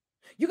Christ.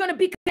 You're going to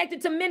be connected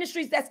to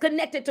ministries that's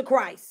connected to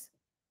Christ.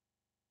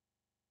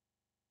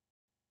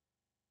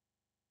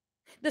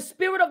 The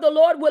Spirit of the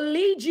Lord will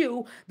lead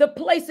you the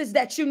places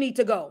that you need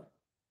to go.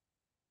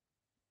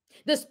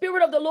 The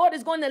Spirit of the Lord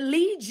is going to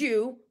lead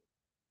you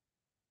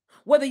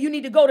whether you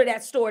need to go to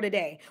that store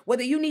today,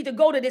 whether you need to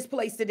go to this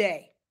place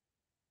today.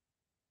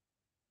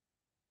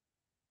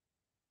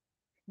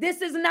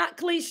 This is not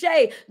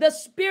cliche. The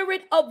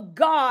Spirit of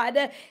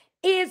God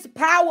is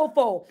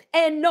powerful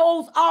and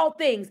knows all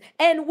things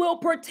and will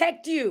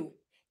protect you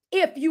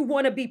if you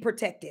want to be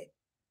protected.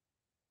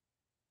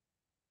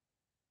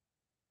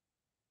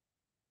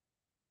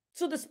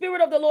 So the Spirit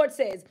of the Lord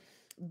says,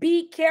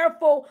 be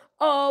careful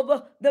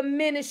of the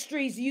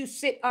ministries you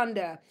sit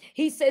under.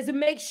 He says,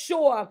 make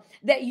sure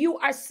that you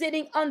are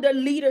sitting under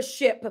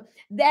leadership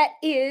that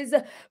is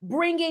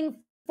bringing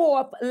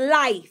forth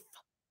life,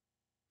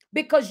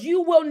 because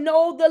you will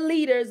know the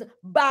leaders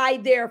by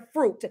their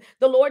fruit.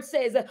 The Lord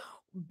says,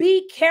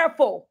 be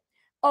careful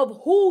of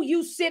who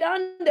you sit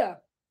under.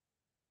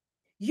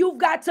 You've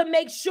got to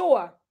make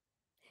sure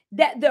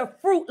that their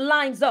fruit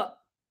lines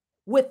up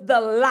with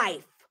the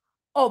life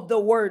of the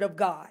Word of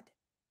God.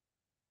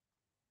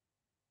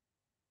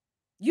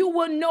 You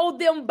will know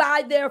them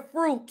by their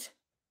fruit.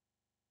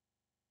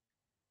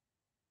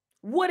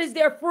 What is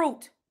their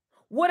fruit?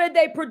 What are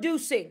they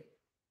producing?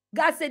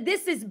 God said,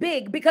 this is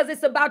big because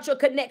it's about your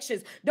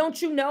connections.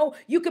 Don't you know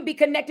you could be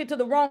connected to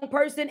the wrong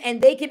person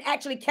and they can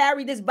actually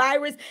carry this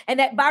virus and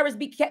that virus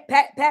be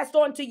passed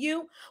on to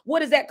you?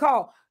 What is that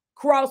called?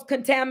 Cross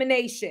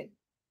contamination.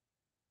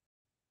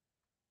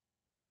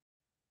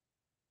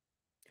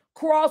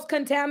 Cross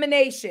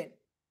contamination.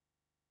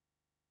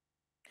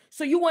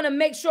 So you want to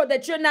make sure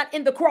that you're not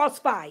in the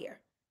crossfire,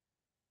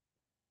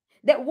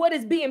 that what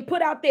is being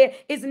put out there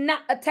is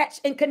not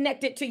attached and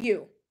connected to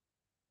you.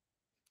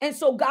 And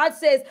so God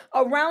says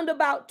around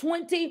about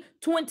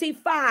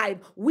 2025,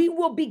 we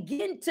will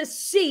begin to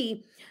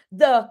see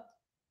the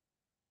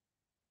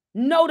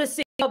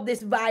noticing of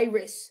this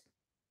virus.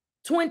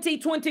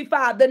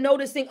 2025, the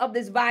noticing of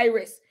this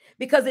virus,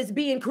 because it's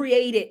being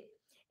created.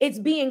 It's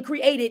being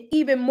created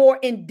even more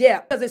in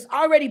depth because it's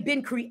already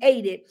been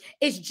created.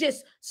 It's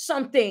just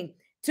something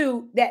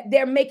to that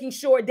they're making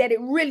sure that it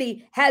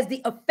really has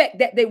the effect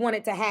that they want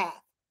it to have.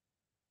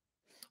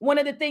 One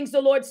of the things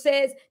the Lord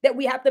says that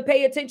we have to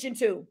pay attention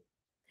to,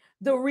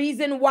 the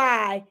reason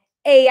why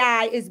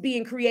AI is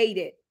being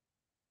created.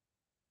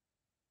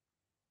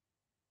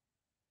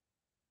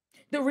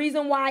 The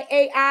reason why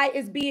AI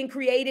is being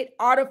created,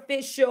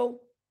 artificial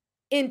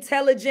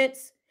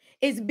intelligence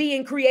is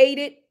being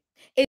created,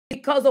 is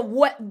because of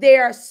what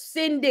they're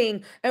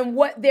sending and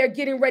what they're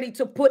getting ready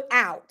to put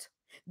out.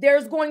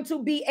 There's going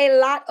to be a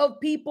lot of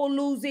people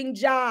losing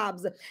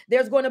jobs.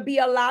 There's going to be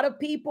a lot of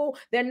people,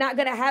 they're not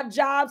going to have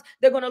jobs.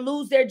 They're going to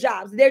lose their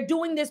jobs. They're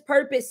doing this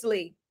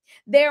purposely.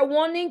 They're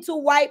wanting to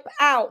wipe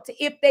out,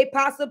 if they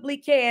possibly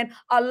can,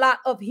 a lot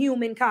of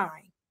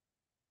humankind.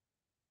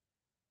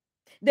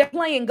 They're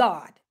playing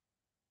God.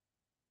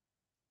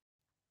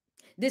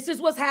 This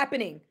is what's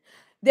happening.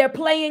 They're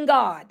playing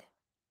God.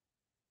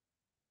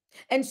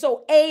 And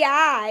so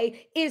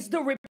AI is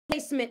the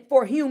replacement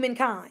for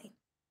humankind.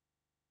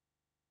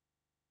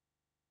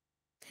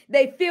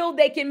 They feel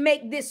they can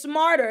make this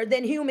smarter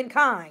than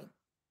humankind.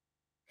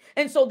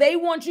 And so they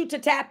want you to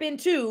tap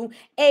into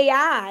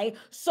AI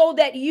so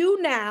that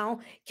you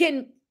now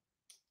can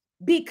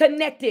be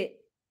connected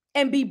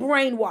and be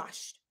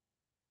brainwashed.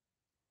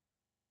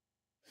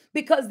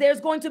 Because there's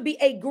going to be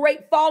a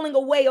great falling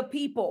away of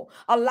people.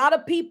 A lot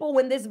of people,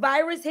 when this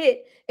virus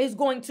hit, is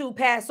going to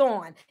pass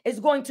on.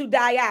 It's going to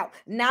die out.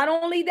 Not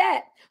only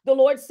that, the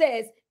Lord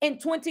says in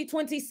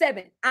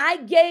 2027, I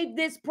gave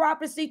this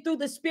prophecy through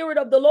the Spirit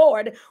of the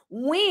Lord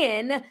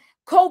when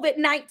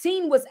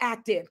COVID-19 was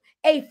active.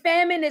 A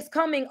famine is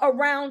coming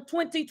around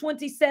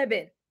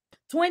 2027.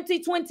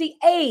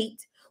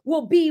 2028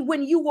 will be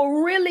when you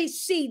will really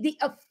see the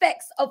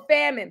effects of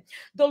famine.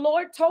 The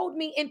Lord told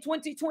me in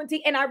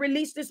 2020, and I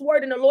released this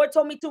word, and the Lord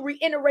told me to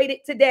reiterate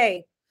it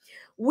today.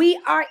 We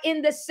are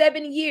in the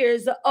 7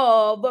 years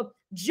of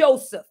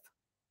Joseph.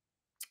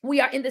 We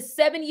are in the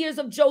 7 years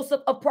of Joseph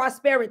of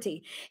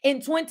prosperity.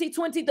 In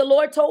 2020, the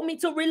Lord told me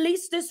to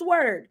release this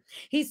word.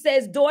 He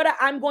says, daughter,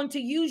 I'm going to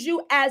use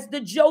you as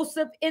the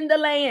Joseph in the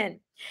land.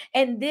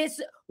 And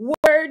this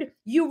word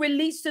you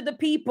release to the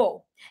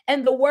people.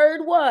 And the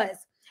word was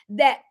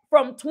that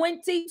from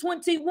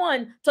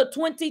 2021 to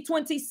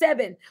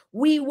 2027,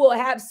 we will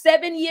have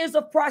 7 years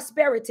of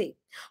prosperity.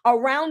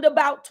 Around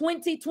about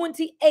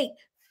 2028,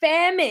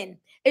 famine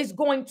is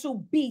going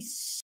to be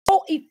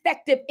so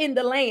effective in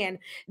the land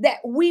that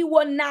we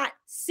will not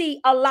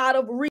see a lot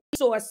of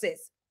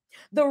resources.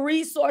 The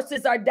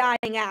resources are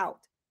dying out.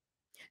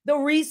 The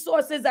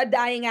resources are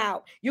dying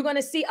out. You're going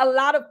to see a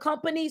lot of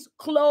companies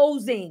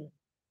closing.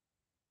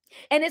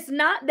 And it's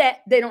not that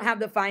they don't have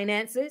the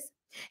finances.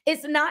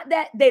 It's not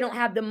that they don't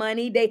have the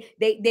money.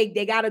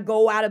 They got to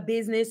go out of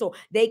business, or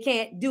they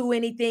can't do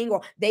anything,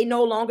 or they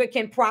no longer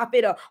can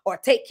profit or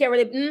take care of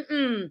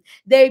it.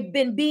 They've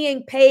been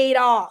being paid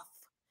off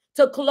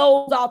to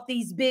close off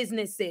these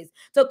businesses,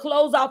 to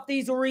close off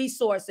these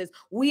resources.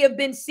 We have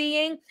been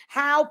seeing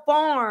how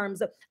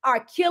farms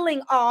are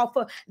killing off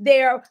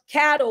their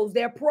cattle,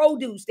 their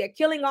produce. They're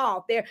killing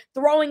off, they're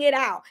throwing it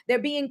out. They're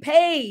being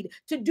paid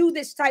to do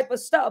this type of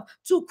stuff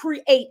to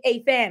create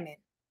a famine.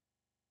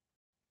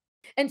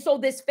 And so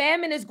this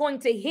famine is going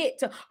to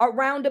hit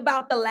around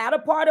about the latter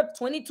part of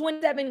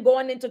 2027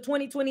 going into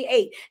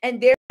 2028.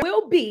 And there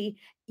will be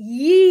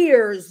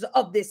years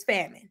of this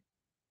famine.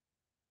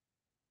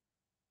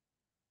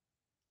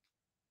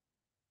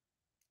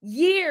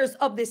 Years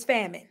of this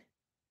famine.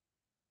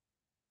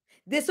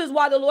 This is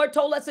why the Lord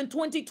told us in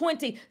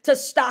 2020 to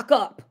stock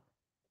up.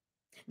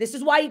 This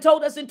is why he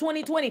told us in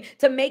 2020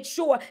 to make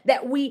sure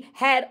that we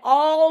had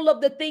all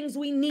of the things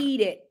we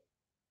needed.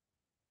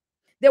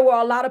 There were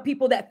a lot of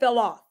people that fell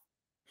off.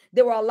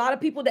 There were a lot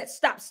of people that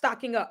stopped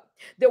stocking up.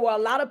 There were a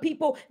lot of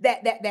people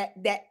that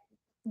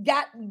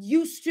got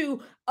used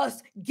to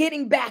us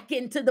getting back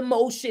into the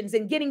motions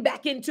and getting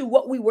back into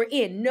what we were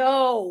in.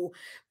 No,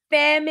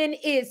 famine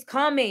is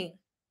coming.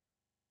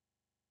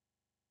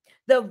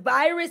 The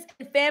virus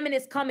and famine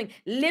is coming.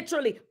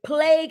 Literally,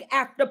 plague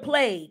after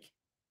plague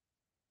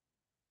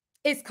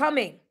is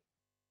coming.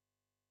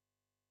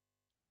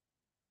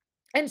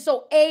 And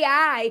so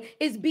AI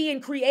is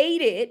being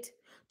created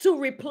to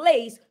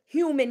replace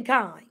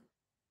humankind.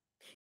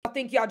 I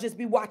think y'all just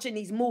be watching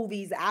these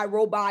movies, I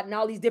Robot and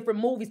all these different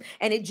movies,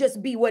 and it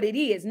just be what it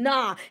is.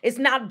 Nah, it's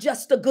not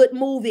just a good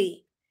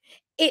movie.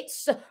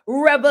 It's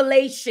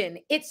revelation.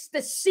 It's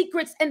the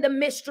secrets and the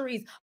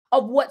mysteries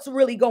of what's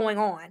really going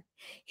on.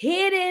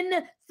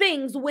 Hidden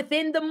things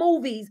within the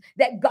movies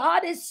that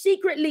God is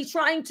secretly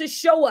trying to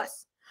show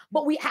us.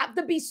 But we have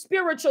to be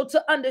spiritual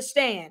to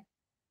understand.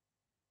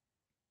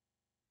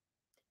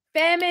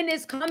 Famine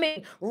is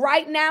coming.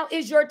 Right now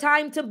is your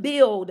time to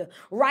build.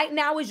 Right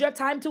now is your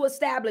time to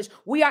establish.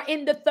 We are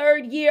in the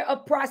third year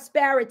of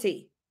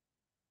prosperity.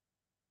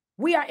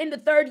 We are in the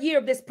third year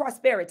of this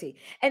prosperity.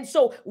 And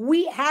so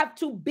we have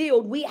to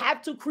build, we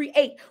have to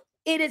create.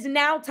 It is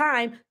now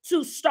time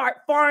to start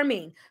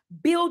farming,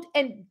 build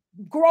and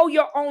grow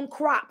your own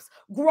crops,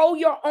 grow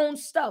your own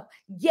stuff,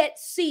 get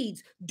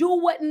seeds, do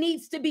what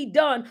needs to be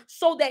done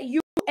so that you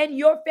and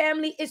your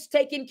family is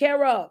taken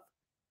care of.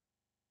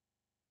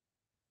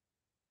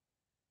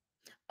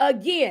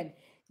 Again,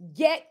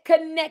 get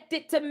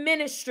connected to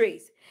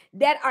ministries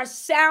that are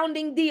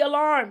sounding the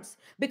alarms,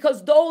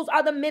 because those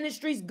are the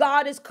ministries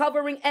God is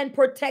covering and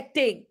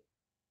protecting.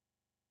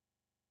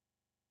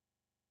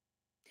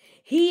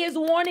 He is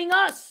warning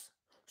us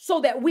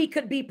so that we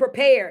could be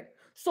prepared,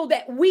 so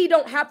that we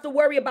don't have to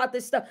worry about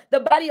this stuff.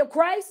 The body of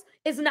Christ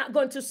is not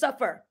going to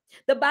suffer.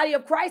 The body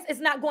of Christ is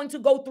not going to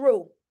go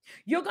through.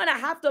 You're going to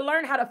have to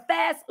learn how to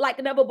fast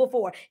like never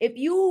before. If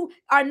you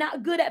are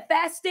not good at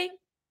fasting,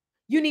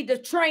 you need to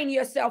train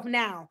yourself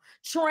now.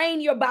 Train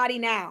your body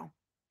now.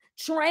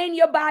 Train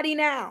your body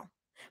now,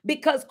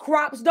 because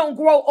crops don't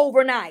grow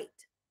overnight.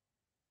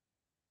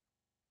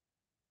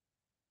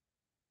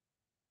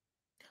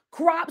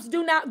 Crops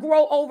do not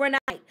grow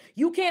overnight.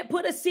 You can't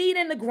put a seed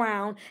in the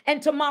ground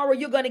and tomorrow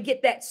you're going to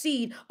get that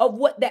seed of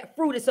what that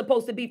fruit is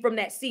supposed to be from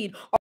that seed,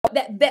 or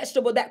that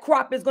vegetable, that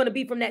crop is going to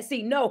be from that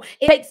seed. No,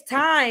 it takes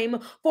time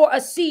for a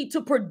seed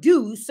to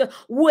produce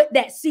what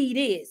that seed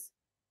is.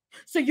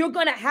 So you're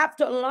going to have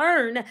to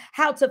learn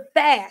how to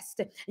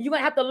fast. You're going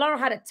to have to learn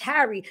how to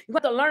tarry.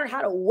 You're going to learn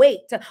how to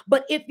wait.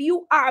 But if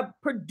you are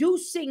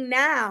producing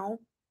now,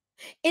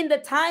 in the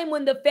time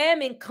when the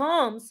famine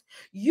comes,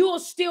 you'll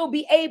still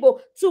be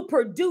able to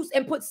produce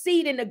and put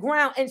seed in the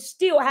ground and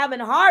still have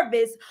an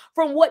harvest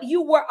from what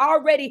you were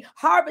already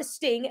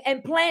harvesting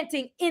and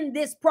planting in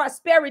this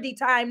prosperity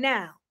time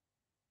now.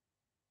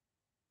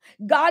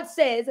 God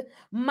says,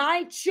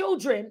 my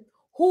children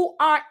who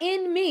are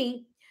in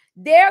me,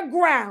 their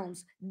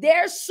grounds,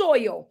 their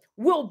soil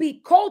will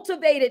be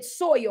cultivated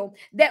soil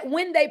that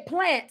when they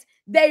plant,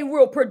 they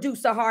will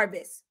produce a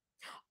harvest.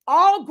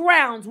 All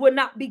grounds will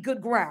not be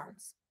good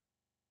grounds.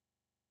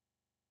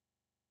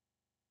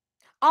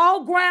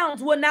 All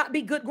grounds will not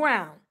be good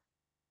ground.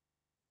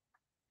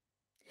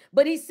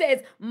 But he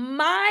says,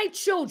 my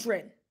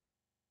children,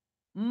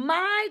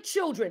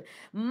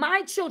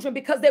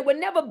 because they would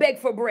never beg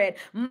for bread.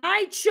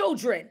 My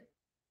children,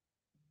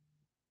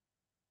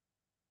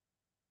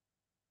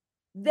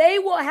 they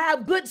will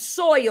have good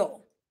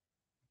soil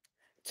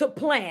to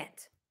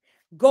plant.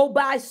 Go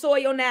buy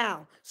soil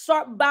now.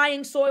 Start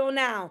buying soil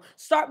now.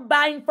 Start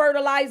buying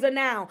fertilizer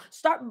now.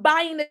 Start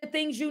buying the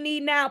things you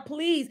need now.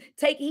 Please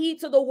take heed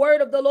to the word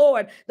of the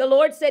Lord. The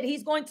Lord said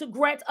he's going to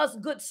grant us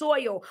good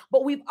soil,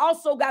 but we've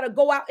also got to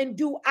go out and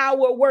do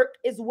our work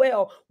as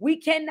well. We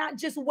cannot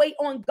just wait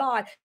on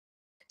God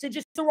to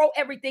just throw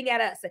everything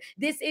at us.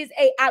 This is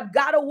I've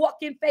got to walk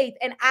in faith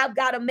and I've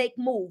got to make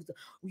moves.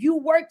 You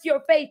work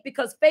your faith,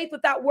 because faith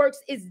without works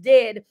is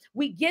dead.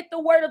 We get the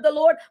word of the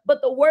Lord, but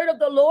the word of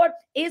the Lord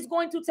is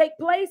going to take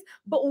place.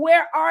 But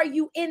where are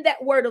you in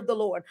that word of the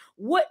Lord?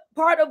 What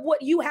part of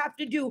what you have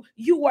to do,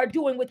 you are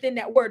doing within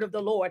that word of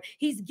the Lord?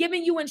 He's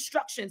giving you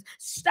instructions.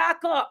 Stock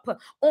up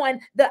on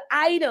the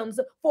items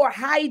for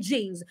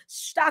hygienes.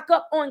 Stock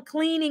up on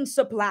cleaning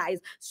supplies.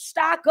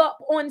 Stock up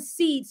on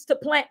seeds to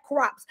plant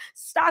crops.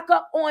 Stock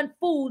up on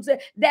foods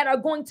that are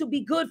going to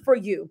be good for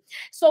you,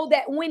 so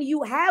that when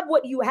you have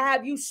what you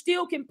have, you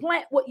still can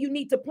plant what you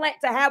need to plant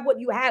to have what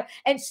you have,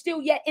 and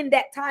still yet in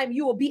that time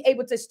you will be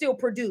able to still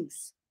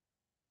produce.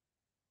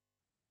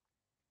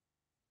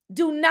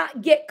 Do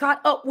not get caught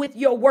up with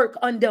your work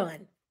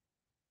undone.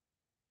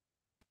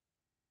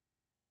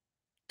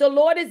 The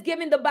Lord is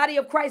giving the body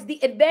of Christ the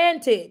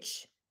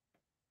advantage,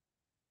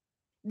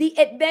 the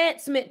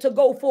advancement to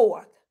go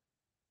forth.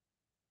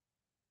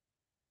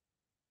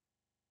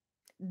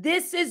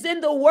 This is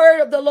in the word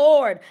of the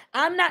Lord.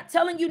 I'm not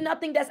telling you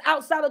nothing that's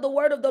outside of the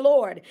word of the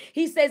Lord.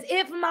 He says,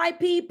 if my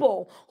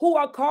people who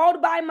are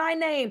called by my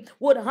name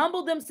would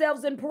humble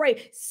themselves and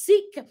pray,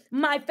 seek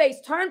my face,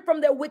 turn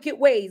from their wicked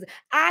ways,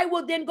 I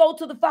will then go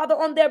to the Father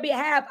on their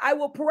behalf. I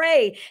will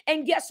pray.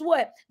 And guess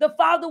what? The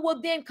Father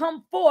will then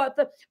come forth,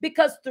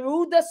 because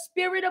through the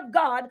Spirit of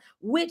God,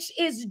 which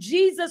is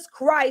Jesus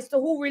Christ,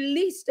 who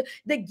released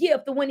the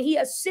gift when he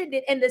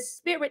ascended and the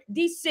Spirit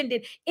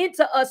descended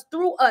into us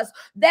through us,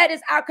 that is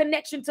our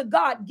connection to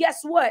God,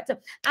 guess what?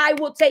 I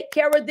will take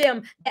care of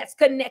them that's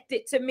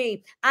connected to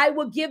me. I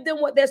will give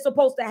them what they're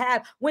supposed to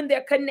have when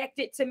they're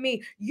connected to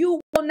me. You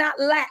will not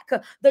lack.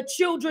 The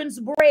children's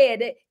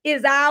bread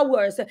is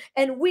ours,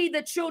 and we,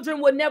 the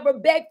children, will never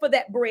beg for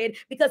that bread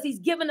because he's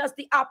given us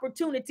the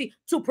opportunity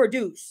to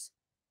produce.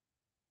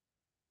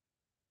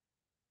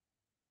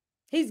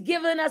 He's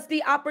given us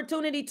the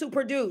opportunity to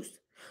produce.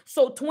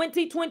 So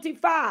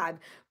 2025,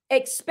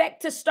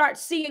 expect to start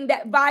seeing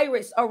that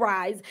virus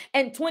arise.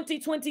 And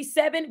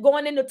 2027,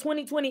 going into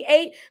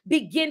 2028,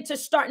 begin to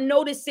start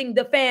noticing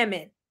the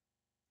famine.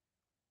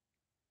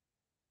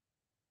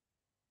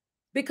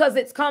 Because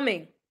it's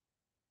coming.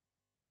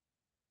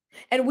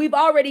 And we've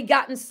already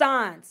gotten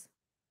signs.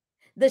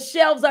 The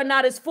shelves are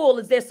not as full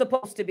as they're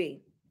supposed to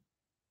be.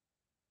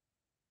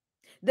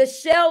 The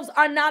shelves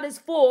are not as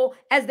full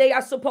as they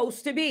are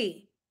supposed to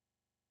be.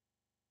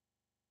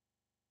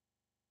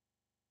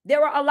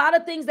 There are a lot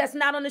of things that's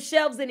not on the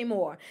shelves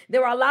anymore.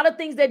 There are a lot of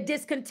things they're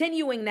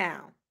discontinuing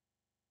now.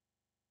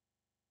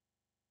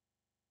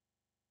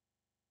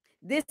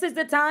 This is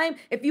the time,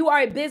 if you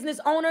are a business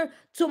owner,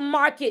 to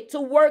market,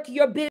 to work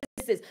your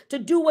businesses, to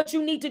do what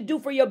you need to do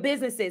for your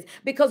businesses.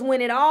 Because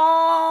when it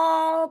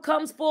all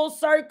comes full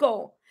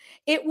circle,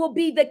 it will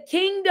be the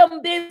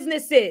kingdom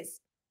businesses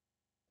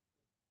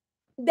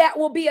that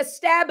will be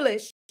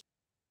established,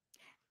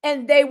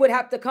 and they would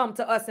have to come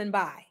to us and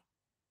buy.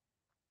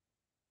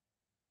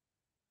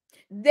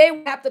 They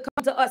would have to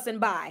come to us and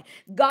buy.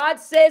 God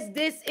says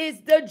this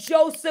is the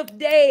Joseph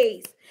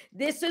days.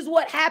 This is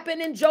what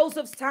happened in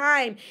Joseph's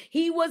time.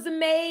 He was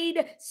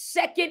made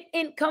second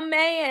in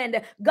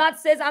command. God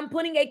says, I'm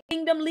putting a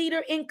kingdom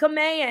leader in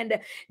command,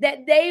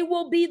 that they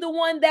will be the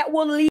one that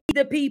will lead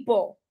the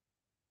people.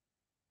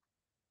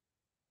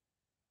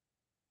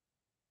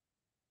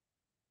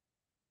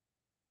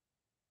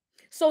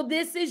 So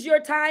this is your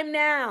time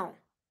now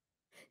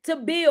to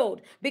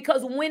build,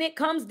 because when it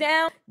comes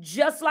down,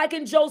 just like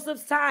in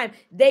Joseph's time,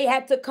 they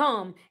had to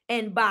come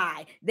and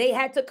buy. They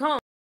had to come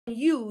and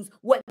use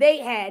what they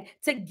had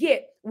to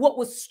get what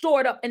was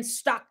stored up and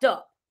stocked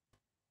up.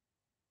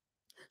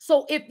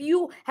 So if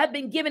you have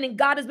been given and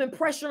God has been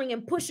pressuring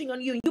and pushing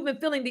on you, and you've been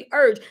feeling the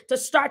urge to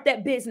start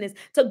that business,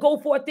 to go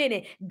forth in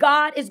it,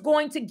 God is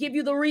going to give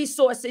you the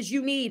resources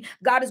you need.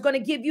 God is going to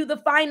give you the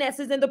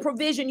finances and the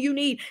provision you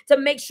need to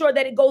make sure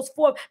that it goes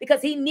forth,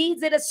 because he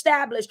needs it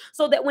established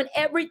so that when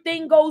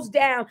everything goes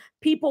down,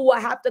 people will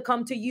have to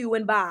come to you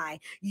and buy.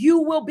 You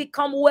will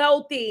become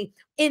wealthy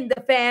in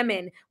the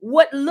famine.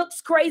 What looks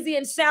crazy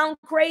and sound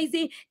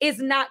crazy is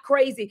not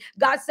crazy.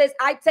 God says,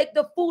 I take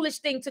the foolish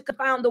thing to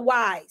confound the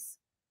wise.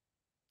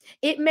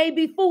 It may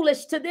be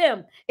foolish to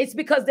them. It's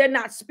because they're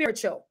not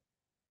spiritual.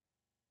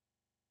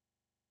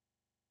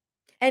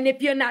 And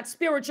if you're not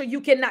spiritual, you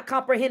cannot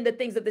comprehend the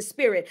things of the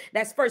spirit.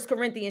 That's 1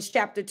 Corinthians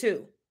chapter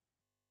 2.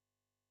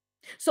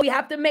 So we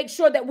have to make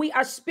sure that we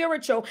are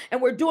spiritual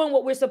and we're doing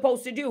what we're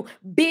supposed to do.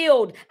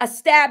 Build,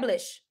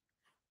 establish,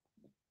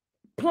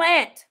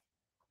 plant,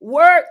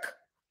 work,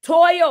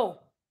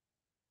 toil,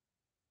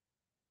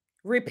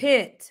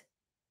 repent,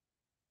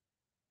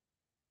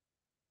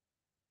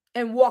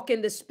 and walk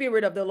in the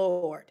spirit of the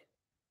Lord.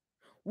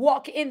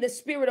 Walk in the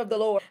spirit of the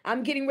Lord.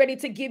 I'm getting ready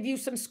to give you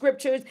some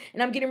scriptures,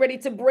 and I'm getting ready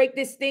to break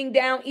this thing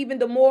down even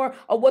the more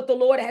of what the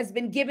Lord has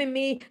been giving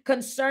me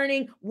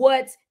concerning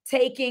what's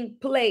taking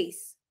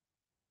place.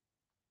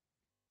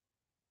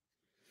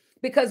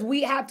 Because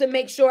we have to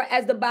make sure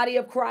as the body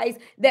of Christ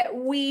that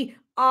we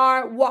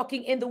are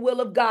walking in the will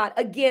of God.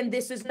 Again,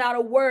 this is not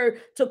a word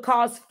to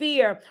cause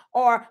fear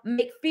or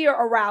make fear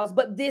arouse,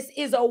 but this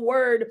is a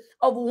word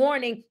of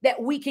warning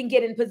that we can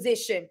get in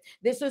position.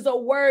 This is a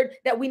word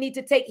that we need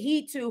to take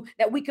heed to,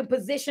 that we can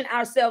position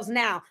ourselves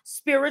now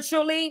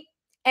spiritually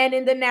and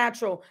in the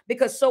natural,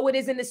 because so it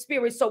is in the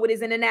spirit, so it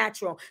is in the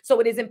natural.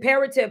 So it is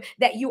imperative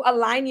that you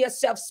align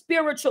yourself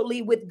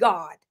spiritually with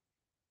God.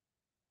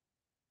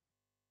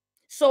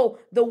 So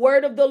the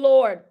word of the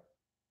Lord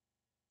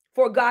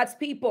for God's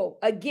people,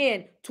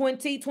 again,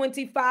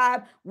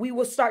 2025, we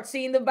will start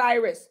seeing the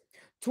virus.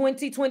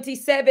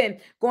 2027,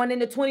 going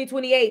into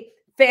 2028,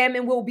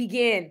 famine will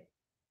begin.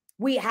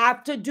 We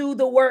have to do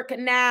the work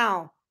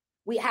now.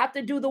 We have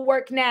to do the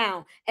work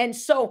now. And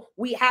so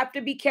we have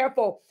to be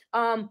careful.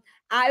 This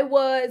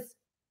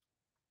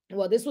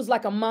was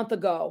like a month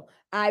ago.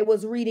 I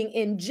was reading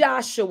in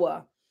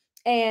Joshua,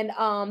 and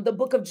the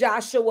book of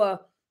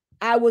Joshua,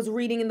 I was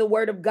reading in the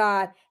word of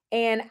God,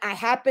 and I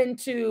happened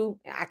to,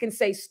 I can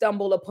say,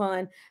 stumble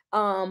upon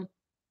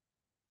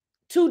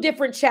two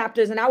different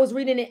chapters, and I was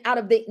reading it out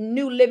of the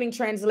New Living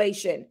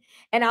Translation.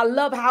 And I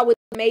love how it's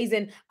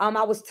amazing.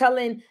 I was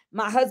telling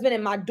my husband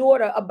and my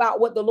daughter about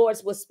what the Lord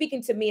was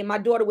speaking to me, and my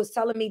daughter was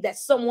telling me that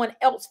someone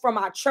else from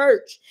our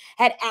church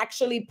had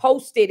actually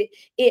posted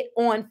it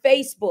on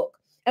Facebook,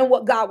 and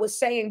what God was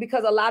saying,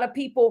 because a lot of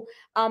people,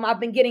 I've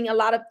been getting a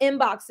lot of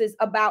inboxes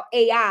about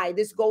AI.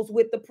 This goes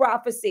with the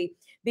prophecy,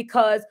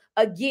 because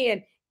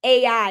again,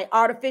 AI,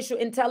 artificial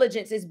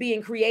intelligence, is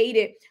being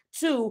created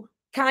to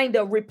kind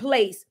of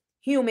replace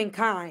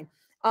humankind.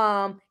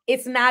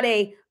 It's not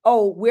a,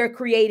 oh, we're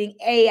creating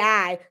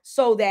AI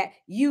so that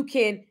you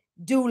can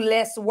do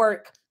less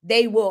work.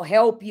 They will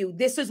help you.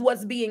 This is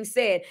what's being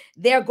said.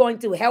 They're going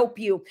to help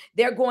you.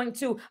 They're going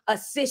to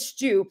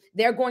assist you.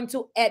 They're going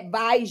to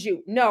advise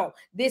you. No,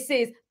 this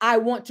is, I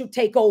want to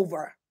take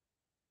over.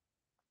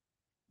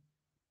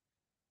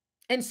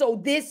 And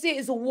so this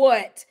is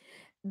what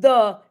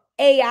the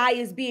AI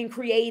is being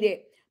created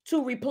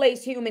to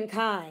replace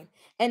humankind.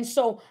 And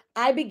so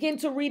I begin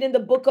to read in the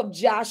book of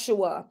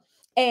Joshua,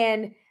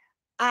 and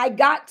I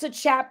got to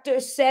chapter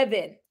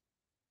 7.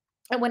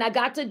 And when I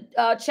got to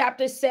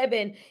chapter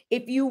 7,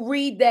 if you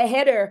read the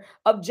header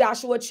of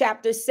Joshua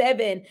chapter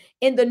 7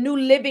 in the New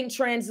Living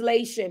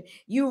Translation,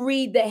 you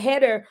read the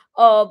header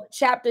of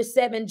chapter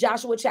 7,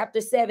 Joshua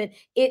chapter 7,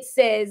 it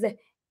says,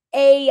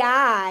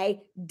 AI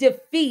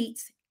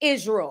defeats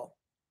Israel,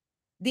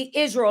 the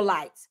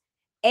Israelites.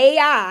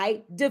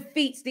 AI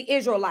defeats the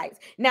Israelites.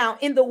 Now,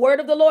 in the word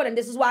of the Lord, and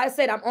this is why I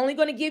said I'm only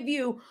going to give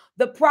you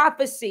the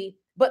prophecy,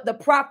 but the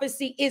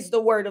prophecy is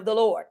the word of the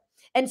Lord.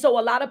 And so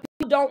a lot of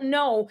people don't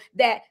know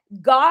that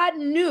God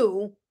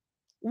knew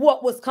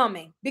what was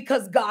coming,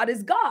 because God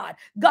is God.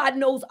 God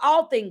knows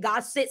all things.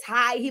 God sits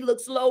high, he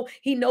looks low,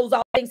 he knows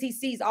all things, he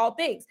sees all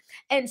things.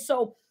 And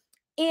so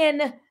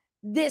in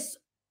this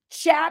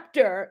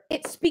chapter,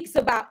 it speaks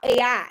about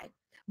AI,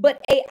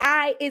 but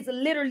AI is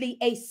literally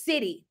a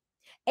city.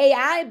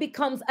 AI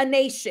becomes a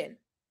nation,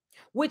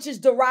 which is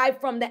derived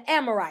from the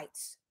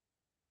Amorites.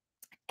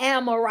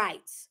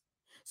 Amorites.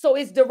 So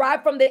it's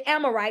derived from the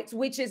Amorites,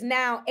 which is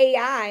now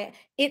AI.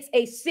 It's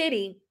a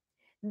city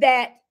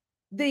that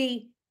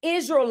the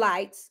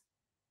Israelites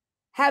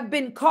have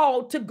been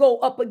called to go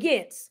up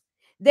against.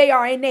 They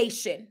are a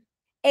nation.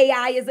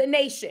 AI is a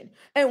nation.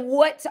 And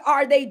what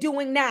are they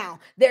doing now?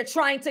 They're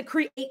trying to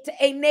create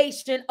a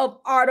nation of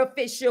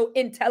artificial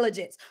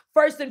intelligence.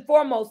 First and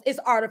foremost, it's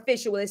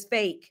artificial, it's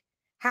fake.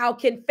 How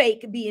can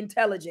fake be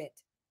intelligent?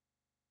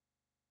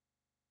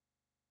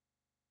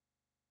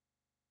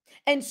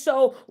 And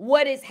so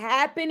what is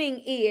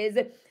happening is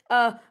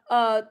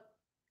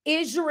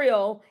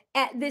Israel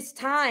at this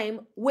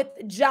time, with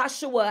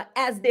Joshua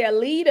as their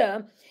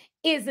leader,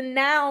 is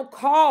now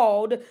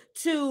called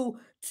to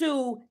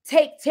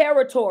take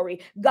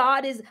territory.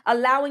 God is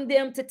allowing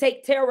them to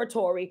take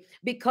territory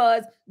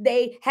because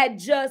they had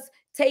just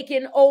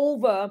taken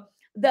over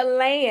the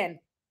land,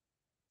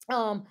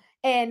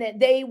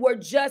 and they were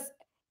just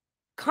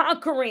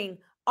conquering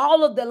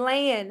all of the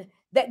land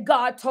that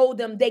God told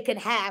them they could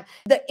have.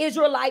 The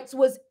Israelites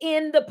was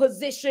in the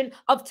position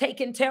of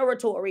taking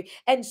territory.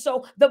 And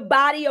so the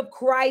body of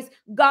Christ,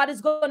 God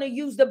is going to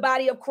use the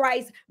body of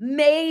Christ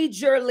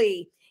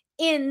majorly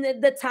in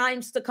the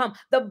times to come.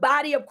 The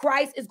body of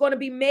Christ is going to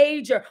be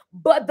major,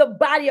 but the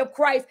body of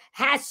Christ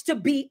has to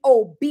be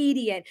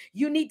obedient.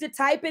 You need to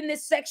type in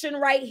this section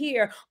right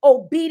here: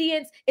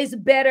 obedience is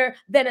better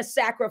than a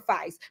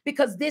sacrifice,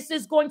 because this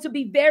is going to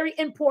be very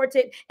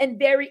important and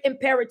very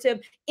imperative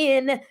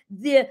in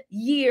the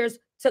years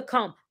to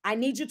come. I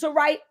need you to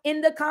write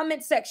in the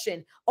comment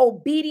section: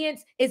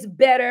 obedience is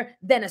better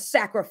than a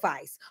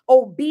sacrifice.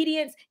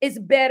 Obedience is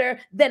better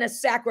than a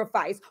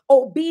sacrifice.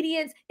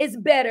 Obedience is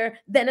better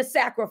than a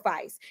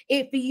sacrifice.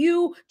 If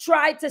you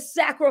try to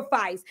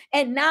sacrifice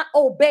and not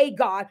obey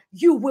God,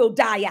 you will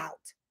die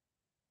out.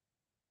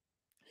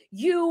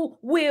 You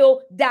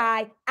will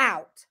die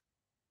out.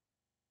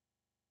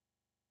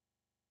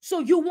 So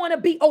you want to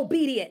be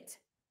obedient.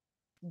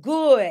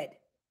 Good.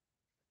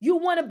 You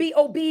want to be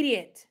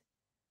obedient.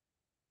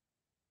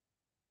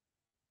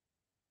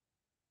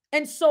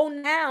 And so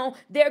now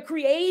they're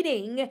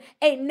creating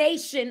a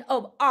nation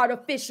of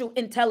artificial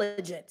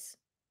intelligence.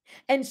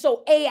 And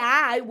so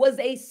AI was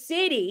a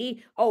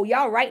city. Oh,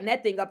 y'all writing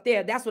that thing up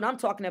there. That's what I'm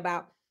talking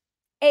about.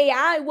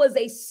 AI was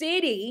a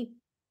city.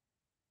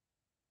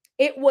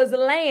 It was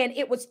land.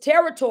 It was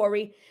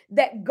territory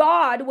that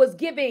God was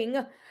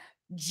giving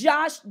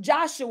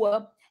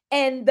Joshua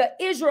and the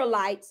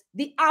Israelites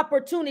the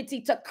opportunity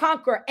to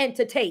conquer and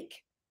to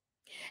take.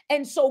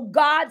 And so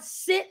God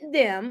sent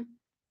them.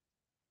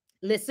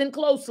 Listen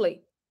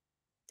closely.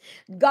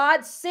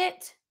 God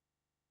sent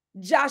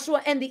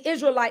Joshua and the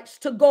Israelites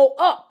to go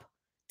up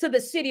to the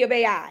city of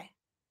AI.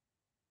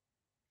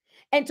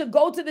 And to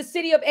go to the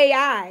city of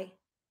AI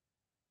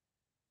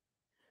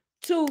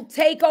to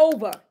take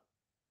over.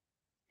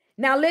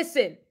 Now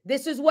listen,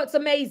 this is what's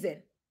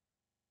amazing.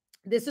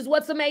 This is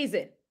what's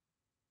amazing.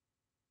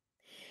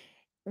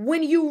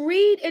 When you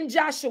read in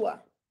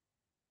Joshua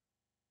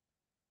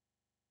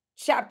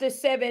chapter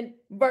 7,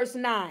 verse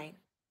 9,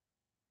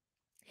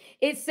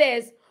 it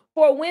says,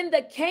 "For when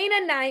the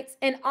Canaanites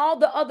and all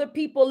the other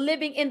people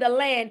living in the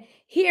land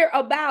hear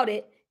about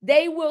it,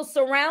 they will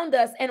surround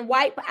us and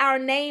wipe our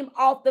name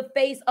off the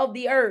face of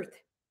the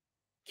earth."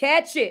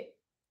 Catch it.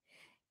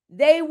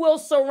 They will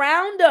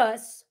surround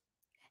us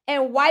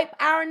and wipe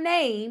our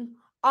name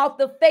off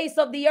the face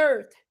of the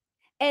earth.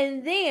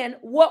 And then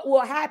what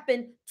will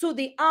happen to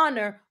the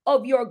honor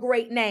of your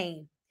great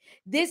name?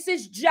 This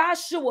is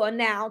Joshua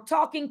now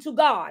talking to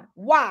God.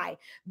 Why?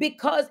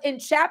 Because in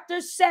chapter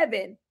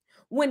 7,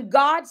 when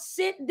God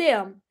sent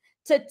them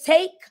to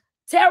take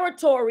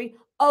territory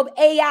of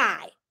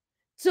AI,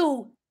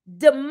 to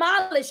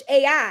demolish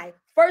AI.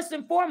 First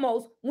and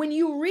foremost, when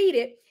you read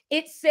it,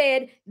 it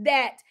said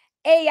that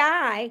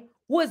AI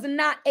was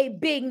not a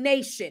big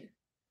nation.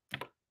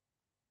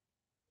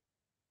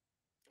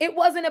 It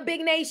wasn't a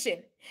big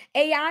nation.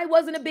 AI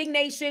wasn't a big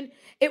nation.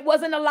 It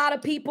wasn't a lot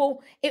of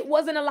people. It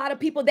wasn't a lot of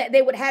people that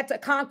they would have to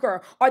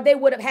conquer or they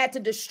would have had to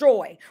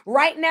destroy.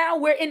 Right now,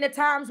 we're in the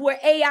times where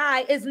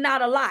AI is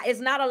not a lot. It's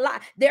not a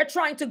lot. They're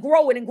trying to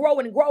grow it and grow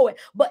it and grow it.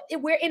 But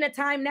we're in a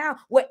time now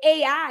where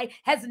AI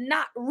has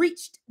not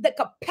reached the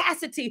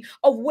capacity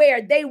of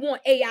where they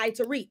want AI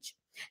to reach.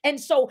 And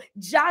so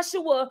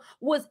Joshua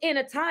was in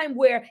a time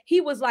where he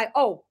was like,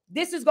 oh,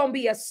 this is going to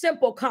be a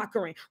simple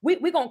conquering. We're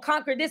going to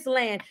conquer this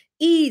land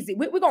easy.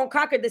 We're going to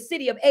conquer the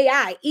city of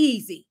AI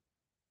easy.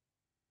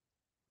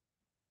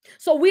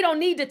 So we don't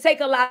need to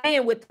take a lot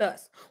in with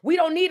us. We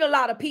don't need a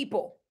lot of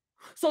people.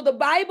 So the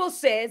Bible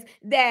says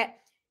that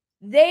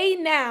they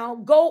now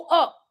go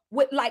up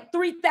with like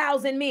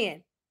 3,000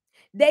 men.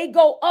 They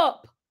go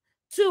up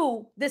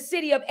to the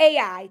city of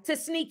AI to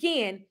sneak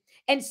in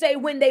and say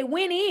when they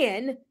went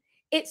in,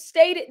 it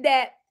stated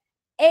that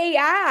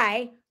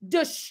AI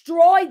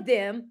destroyed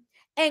them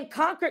and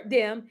conquered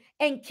them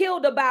and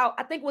killed about,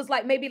 I think it was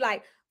like maybe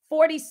like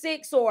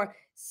 46 or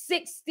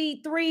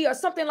 63 or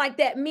something like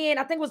that men.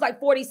 I think it was like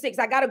 46.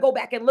 I got to go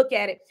back and look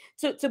at it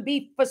to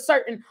be for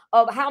certain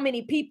of how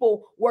many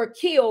people were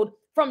killed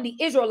from the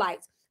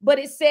Israelites. But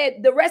it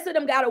said the rest of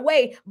them got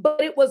away,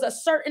 but it was a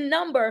certain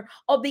number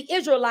of the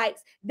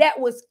Israelites that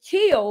was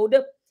killed,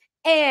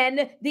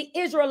 and the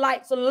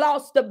Israelites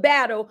lost the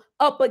battle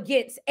up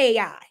against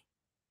AI.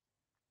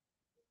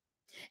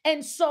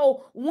 And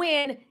so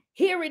when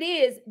here it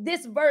is,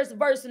 this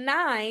verse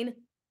 9,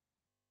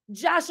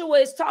 Joshua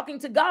is talking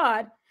to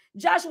God.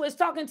 Joshua is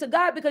talking to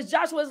God because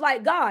Joshua is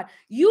like, God,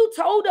 you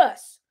told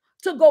us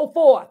to go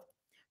forth.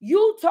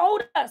 You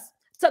told us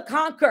to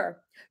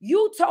conquer.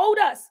 You told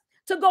us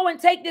to go and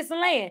take this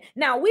land.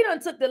 Now, we done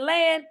took the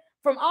land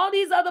from all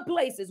these other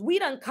places. We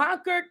done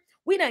conquered.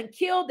 We done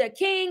killed their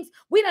kings.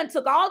 We done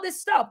took all this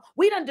stuff.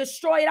 We done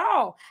destroyed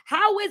all.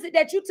 How is it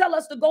that you tell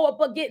us to go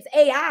up against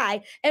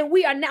AI and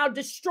we are now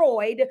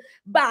destroyed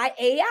by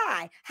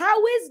AI?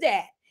 How is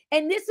that?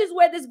 And this is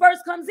where this verse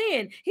comes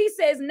in. He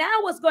says,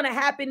 now what's going to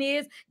happen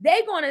is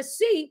they're going to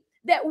see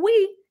that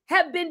we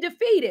have been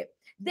defeated.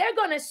 They're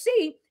going to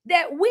see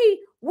that we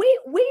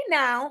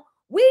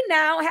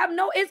now have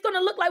no, it's going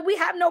to look like we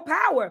have no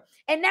power.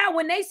 And now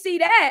when they see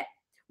that,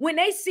 when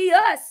they see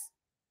us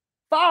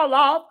fall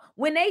off,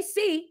 when they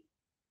see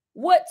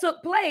what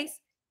took place,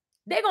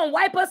 they're going to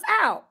wipe us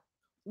out.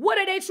 What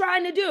are they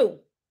trying to do?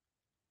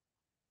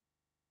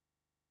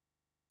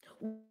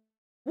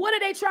 What are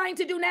they trying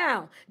to do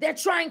now? They're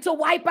trying to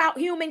wipe out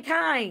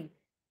humankind.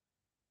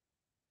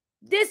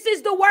 This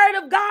is the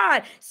word of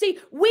God. See,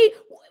 when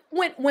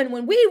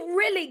we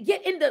really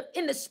get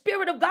in the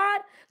spirit of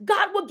God,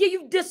 God will give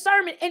you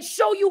discernment and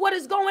show you what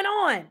is going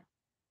on.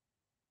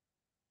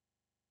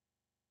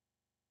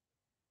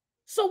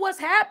 So what's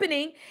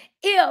happening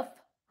if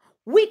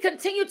we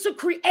continue to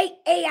create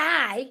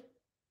AI?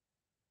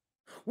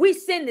 We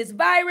send this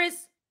virus,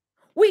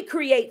 we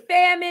create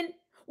famine,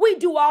 we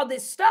do all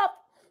this stuff,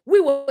 we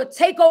will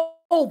take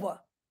over.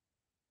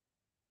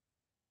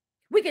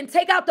 We can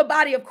take out the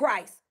body of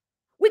Christ.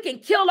 We can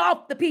kill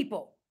off the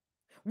people.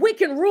 We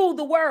can rule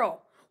the world.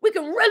 We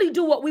can really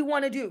do what we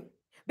want to do.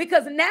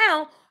 Because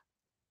now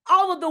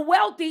all of the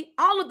wealthy,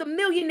 all of the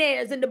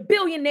millionaires and the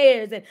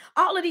billionaires and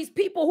all of these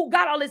people who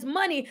got all this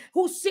money,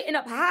 who's sitting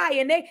up high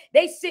and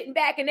they sitting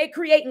back and they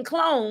creating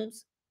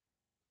clones.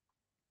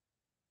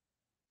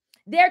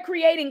 They're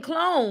creating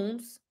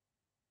clones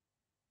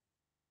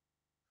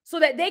so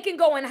that they can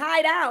go and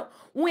hide out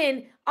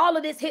when all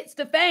of this hits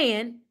the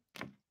fan,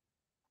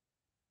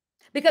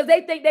 because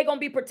they think they're going to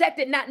be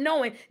protected, not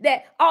knowing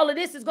that all of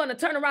this is going to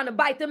turn around and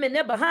bite them in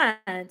their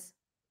behinds.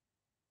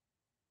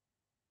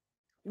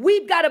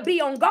 We've got to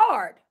be on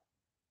guard.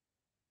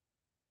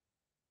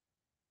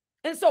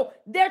 And so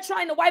they're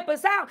trying to wipe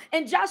us out.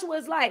 And Joshua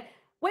is like,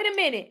 wait a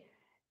minute.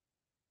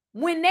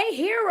 When they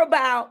hear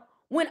about,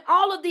 when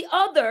all of the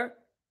other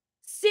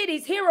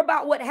cities hear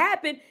about what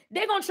happened,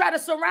 they're going to try to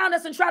surround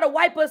us and try to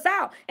wipe us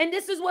out. And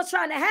this is what's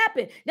trying to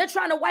happen. They're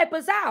trying to wipe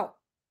us out.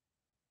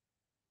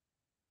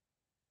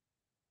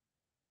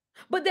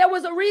 But there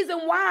was a reason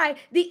why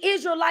the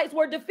Israelites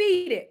were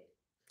defeated.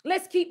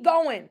 Let's keep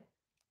going.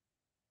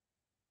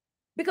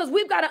 Because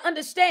we've got to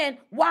understand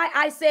why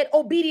I said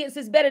obedience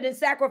is better than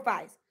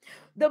sacrifice.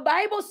 The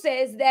Bible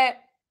says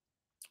that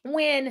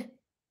when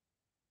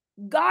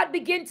God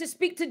began to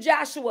speak to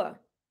Joshua,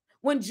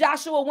 when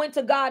Joshua went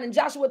to God and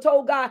Joshua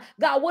told God,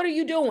 God, what are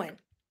you doing?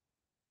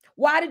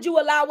 Why did you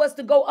allow us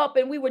to go up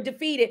and we were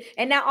defeated?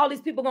 And now all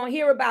these people are going to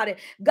hear about it.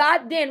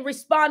 God then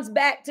responds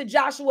back to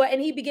Joshua and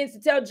he begins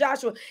to tell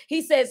Joshua,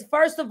 he says,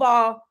 first of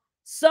all,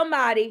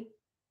 somebody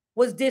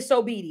was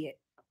disobedient.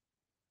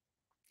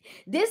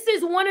 This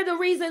is one of the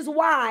reasons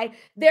why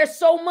there's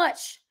so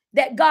much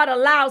that God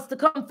allows to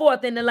come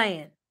forth in the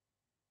land,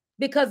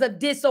 because of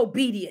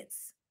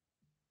disobedience.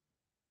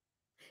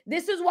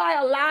 This is why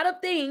a lot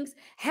of things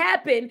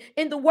happen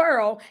in the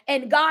world,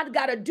 and God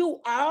got to do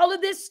all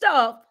of this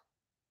stuff.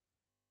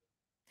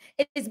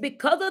 It is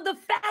because of the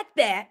fact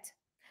that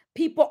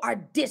people are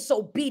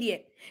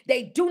disobedient.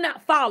 They do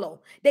not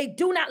follow. They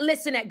do not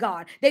listen at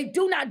God. They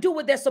do not do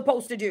what they're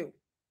supposed to do.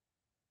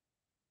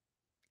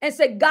 And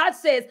so God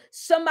says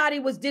somebody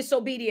was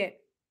disobedient.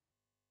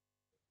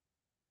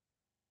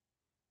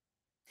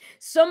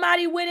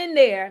 Somebody went in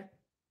there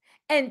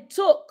and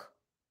took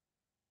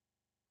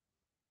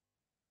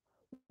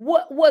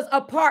what was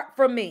apart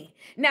from me.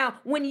 Now,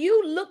 when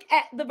you look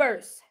at the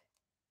verse,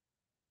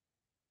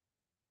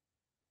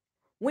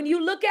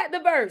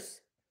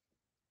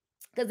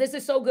 because this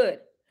is so good.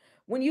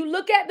 When you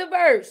look at the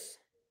verse,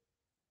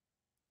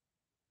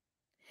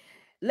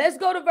 let's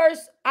go to verse,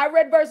 I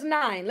read verse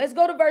 9. Let's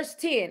go to verse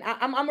 10.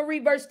 I'm going to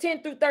read verse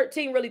 10 through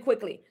 13 really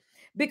quickly,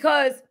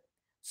 because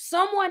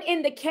someone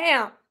in the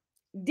camp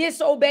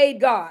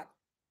disobeyed God.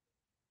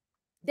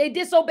 They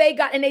disobeyed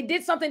God and they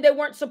did something they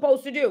weren't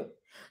supposed to do.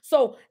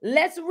 So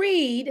let's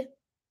read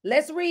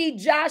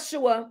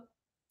Joshua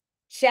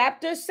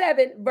chapter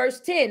 7, verse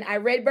 10. I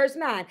read verse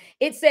 9.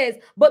 It says,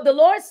 but the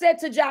Lord said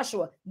to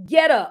Joshua,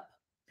 get up.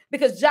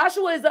 Because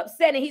Joshua is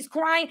upset and he's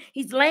crying.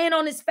 He's laying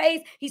on his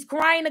face. He's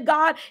crying to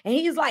God. And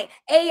he's like,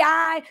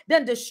 AI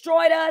done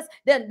destroyed us,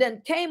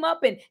 done came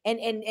up and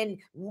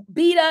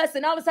beat us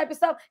and all this type of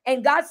stuff.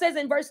 And God says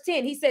in verse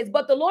 10, he says,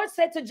 but the Lord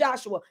said to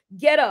Joshua,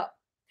 get up.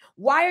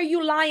 Why are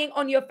you lying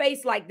on your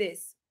face like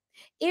this?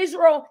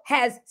 Israel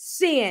has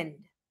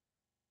sinned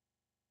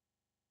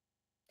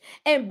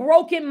and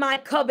broken my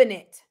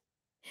covenant.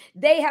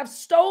 They have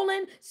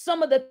stolen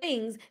some of the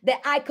things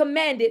that I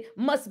commanded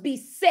must be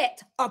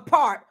set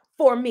apart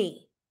for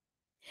me.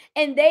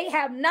 And they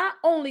have not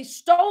only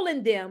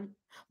stolen them,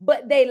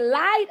 but they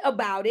lied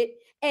about it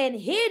and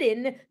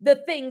hidden the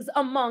things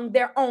among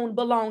their own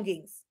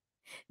belongings.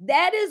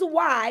 That is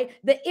why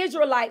the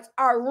Israelites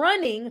are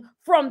running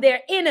from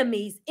their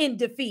enemies in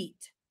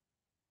defeat.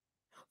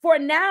 For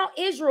now,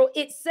 Israel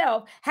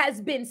itself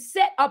has been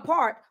set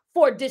apart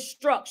for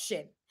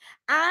destruction.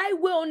 I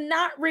will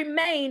not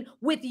remain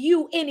with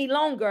you any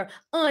longer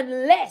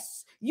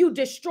unless you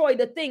destroy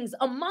the things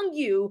among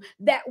you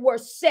that were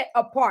set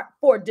apart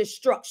for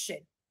destruction.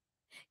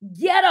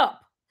 Get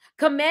up,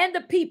 command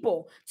the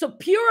people to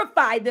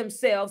purify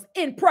themselves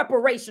in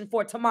preparation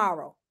for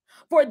tomorrow.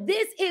 For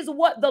this is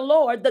what the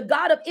Lord, the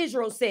God of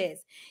Israel,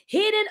 says.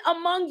 Hidden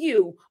among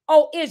you,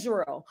 O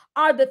Israel,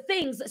 are the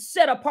things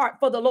set apart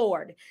for the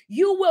Lord.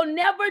 You will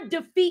never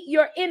defeat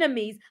your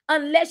enemies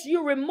unless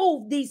you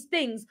remove these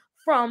things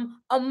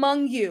from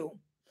among you.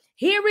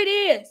 Here it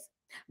is.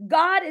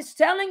 God is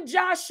telling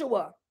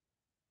Joshua,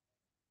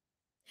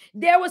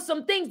 there were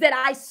some things that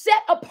I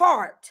set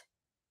apart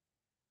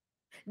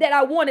that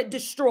I wanted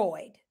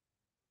destroyed.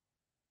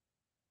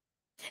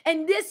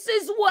 And this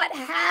is what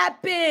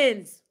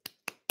happens.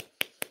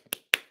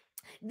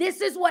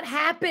 This is what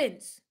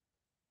happens.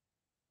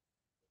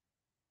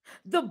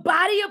 The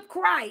body of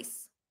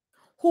Christ,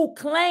 who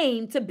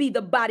claim to be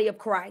the body of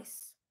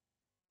Christ,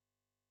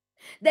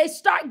 they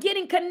start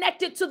getting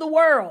connected to the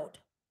world.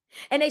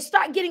 And they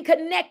start getting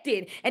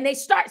connected and they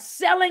start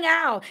selling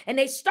out and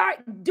they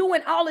start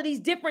doing all of these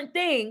different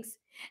things.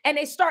 And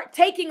they start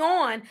taking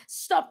on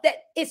stuff that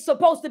is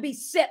supposed to be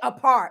set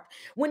apart.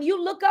 When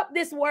you look up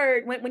this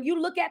word, when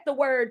you look at the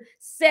word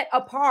set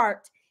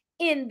apart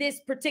in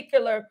this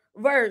particular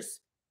verse,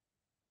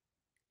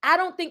 I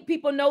don't think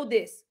people know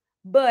this,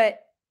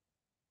 but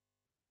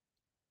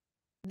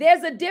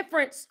there's a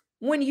difference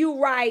when you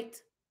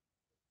write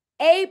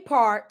a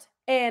part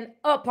and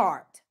a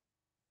part.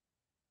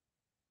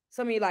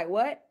 Some of you like,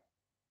 what?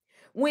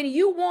 When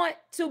you want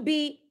to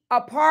be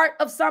a part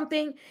of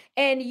something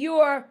and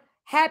you're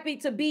happy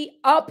to be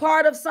a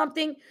part of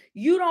something,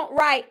 you don't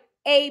write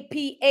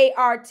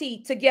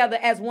A-P-A-R-T together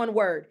as one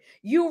word.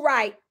 You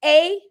write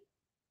A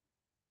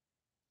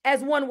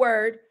as one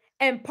word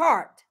and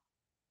part,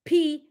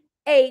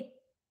 P-A-R-T,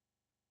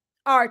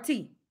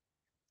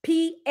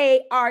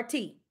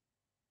 P-A-R-T.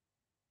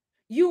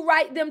 You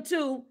write them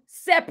two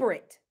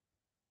separate.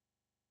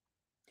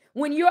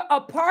 When you're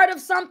a part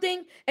of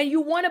something and you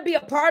want to be a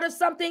part of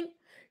something,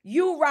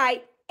 you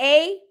write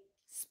A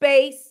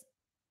space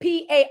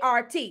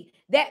P-A-R-T.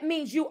 That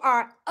means you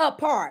are a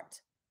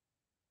part.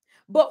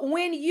 But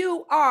when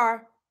you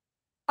are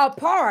a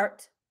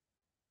part,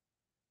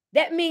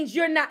 that means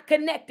you're not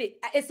connected.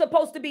 It's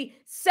supposed to be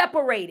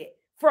separated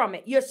from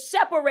it. You're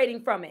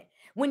separating from it.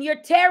 When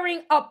you're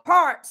tearing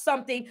apart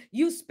something,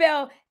 you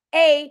spell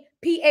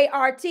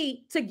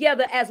A-P-A-R-T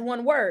together as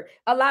one word.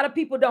 A lot of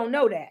people don't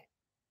know that.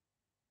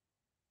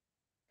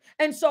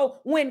 And so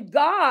when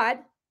God,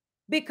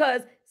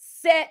 because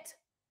set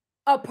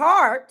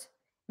apart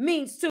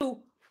means to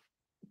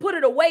put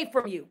it away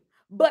from you,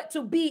 but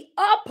to be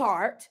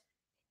apart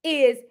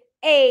is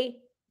A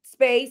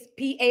space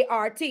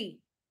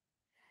P-A-R-T.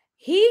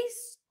 He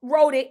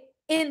wrote it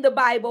in the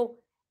Bible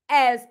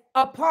as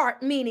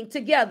apart, meaning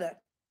together.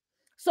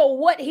 So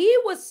what he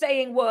was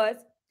saying was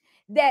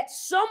that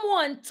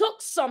someone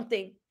took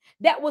something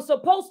that was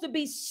supposed to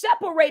be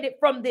separated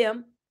from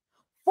them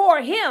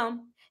for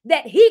him,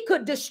 that he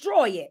could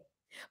destroy it.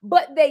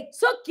 But they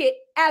took it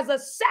as a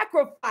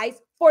sacrifice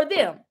for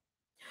them.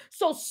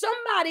 So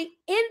somebody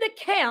in the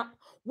camp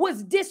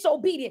was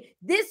disobedient.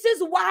 This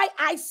is why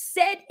I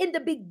said in the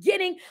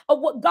beginning of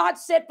what God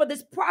said for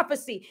this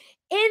prophecy.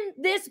 In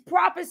this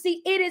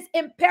prophecy, it is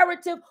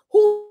imperative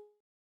who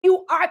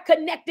you are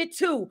connected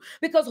to,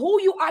 because who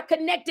you are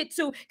connected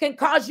to can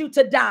cause you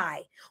to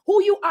die.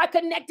 Who you are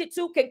connected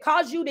to can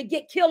cause you to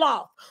get killed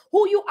off.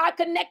 Who you are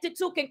connected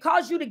to can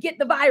cause you to get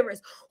the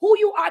virus. Who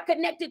you are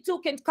connected to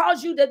can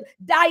cause you to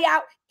die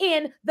out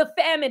in the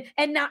famine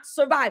and not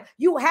survive.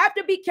 You have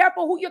to be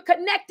careful who you're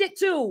connected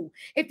to.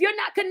 If you're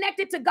not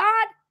connected to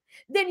God,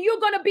 then you're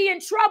going to be in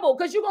trouble,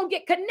 because you're going to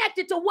get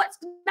connected to what's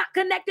not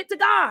connected to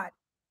God.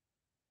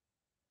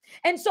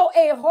 And so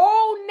a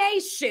whole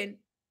nation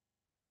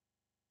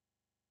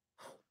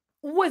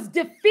was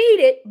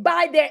defeated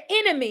by their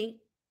enemy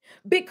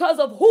because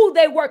of who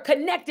they were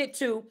connected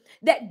to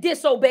that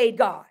disobeyed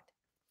God.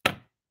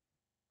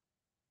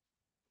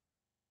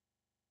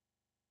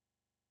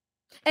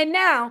 And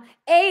now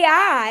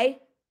AI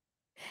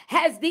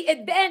has the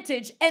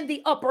advantage and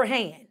the upper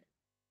hand.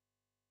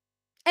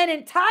 An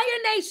entire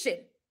nation,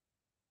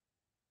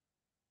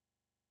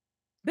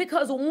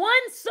 because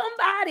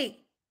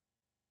somebody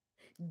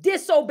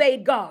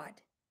disobeyed God,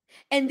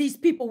 and these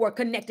people were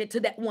connected to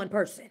that one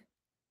person.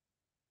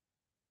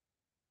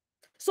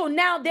 So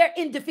now they're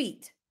in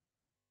defeat.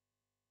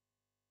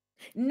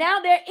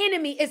 Now their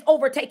enemy is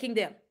overtaking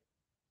them.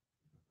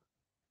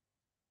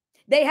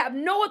 They have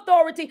no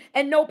authority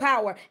and no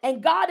power.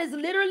 And God is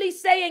literally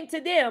saying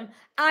to them,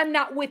 I'm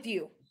not with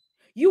you.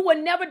 You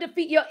will never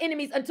defeat your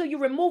enemies until you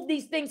remove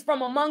these things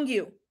from among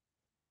you.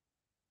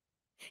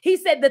 He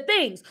said the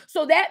things.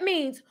 So that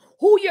means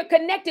who you're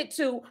connected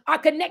to are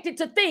connected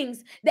to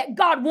things that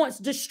God wants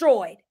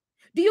destroyed.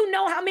 Do you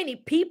know how many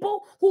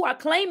people who are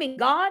claiming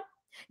God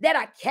that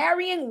are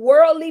carrying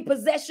worldly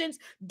possessions,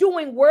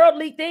 doing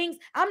worldly things?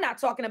 I'm not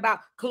talking about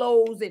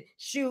clothes and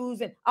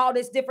shoes and all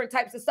this different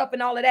types of stuff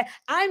and all of that.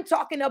 I'm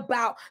talking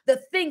about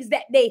the things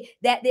that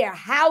they're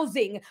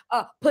housing,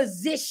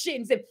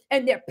 positions,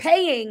 and they're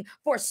paying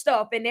for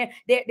stuff, and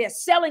they're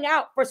selling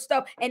out for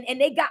stuff, and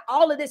they got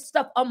all of this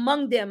stuff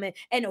among them,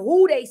 and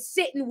who they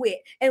sitting with,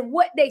 and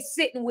what they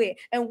sitting with,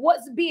 and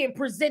what's being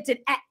presented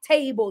at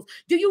tables.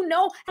 Do you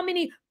know how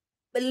many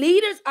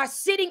leaders are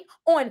sitting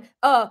on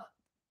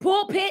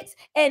pulpits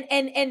and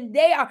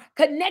they are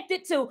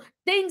connected to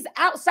things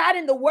outside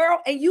in the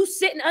world, and you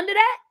sitting under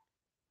that?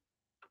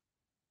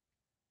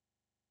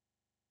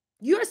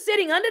 You're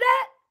sitting under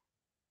that?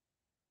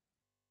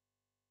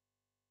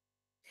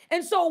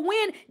 And so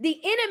when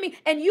the enemy,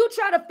 and you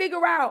try to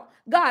figure out,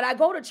 God, I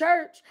go to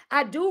church,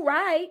 I do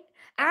right,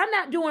 I'm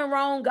not doing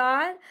wrong,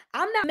 God,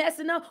 I'm not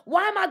messing up.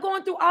 Why am I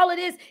going through all of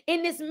this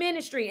in this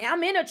ministry?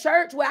 I'm in a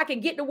church where I can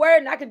get the word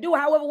and I can do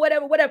however,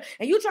 whatever.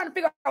 And you trying to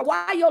figure out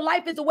why your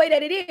life is the way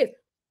that it is.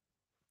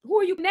 Who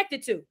are you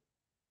connected to?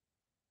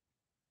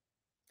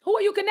 Who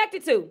are you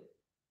connected to?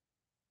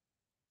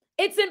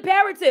 It's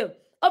imperative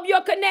of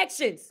your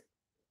connections.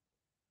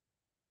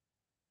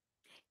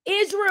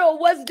 Israel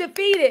was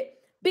defeated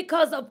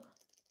because of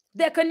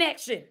their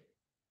connection.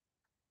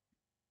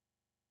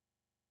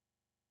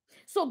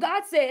 So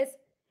God says,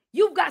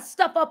 you've got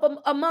stuff up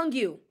among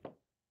you.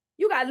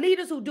 You got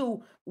leaders who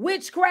do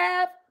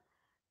witchcraft,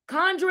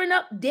 conjuring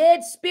up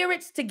dead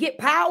spirits to get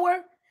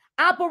power,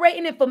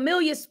 operating in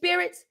familiar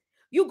spirits.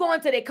 You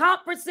going to their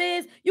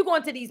conferences, you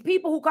going to these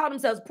people who call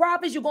themselves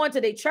prophets, you going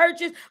to their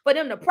churches for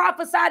them to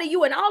prophesy to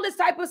you and all this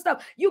type of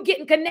stuff. You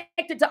getting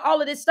connected to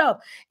all of this stuff.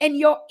 And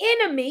your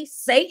enemy,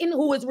 Satan,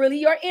 who is really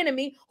your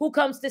enemy, who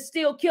comes to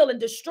steal, kill, and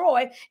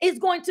destroy, is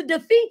going to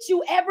defeat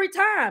you every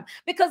time,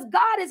 because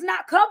God is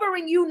not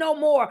covering you no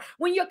more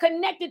when you're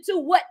connected to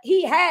what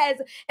he has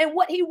and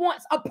what he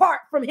wants apart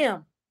from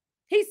him.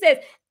 He says,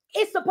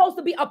 it's supposed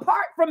to be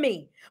apart from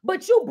me,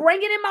 but you bring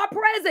it in my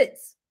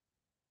presence.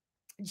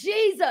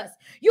 Jesus,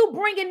 you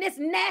bringing this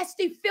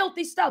nasty,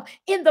 filthy stuff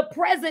in the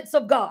presence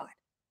of God.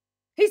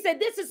 He said,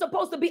 this is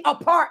supposed to be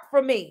apart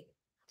from me.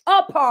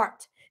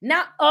 Apart,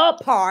 not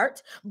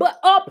apart, but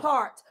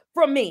apart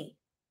from me.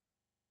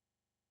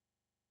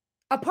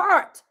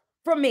 Apart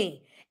from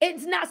me.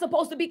 It's not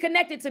supposed to be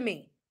connected to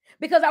me,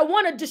 because I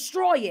want to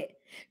destroy it.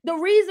 The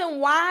reason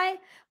why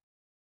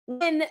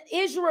when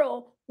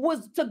Israel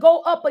was to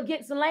go up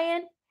against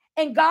land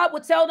and God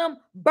would tell them,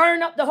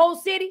 burn up the whole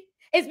city,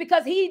 is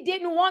because he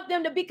didn't want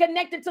them to be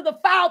connected to the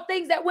foul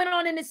things that went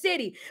on in the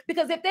city.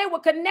 Because if they were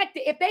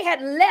connected, if they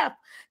had left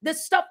the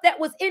stuff that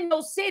was in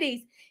those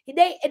cities,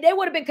 they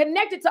would have been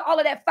connected to all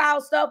of that foul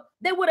stuff.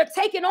 They would have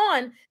taken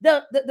on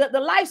the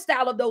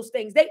lifestyle of those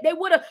things. They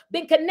would have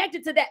been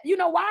connected to that. You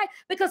know why?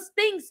 Because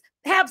things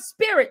have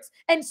spirits,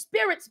 and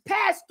spirits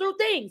pass through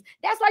things.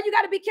 That's why you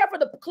got to be careful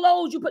the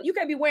clothes you put. You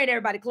can't be wearing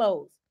everybody's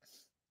clothes.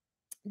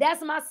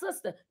 That's my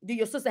sister. Do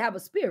your sister have a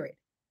spirit?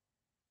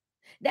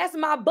 That's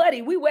my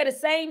buddy. We wear the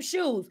same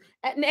shoes.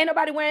 Ain't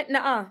nobody wearing,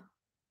 nuh-uh.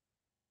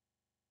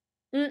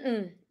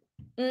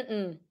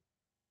 Mm-mm.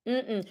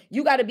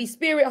 You got to be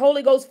Spirit,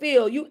 Holy Ghost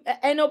filled. You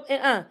ain't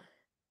no,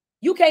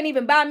 you can't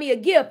even buy me a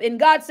gift. And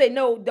God said,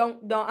 no,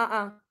 don't,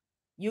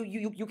 You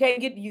you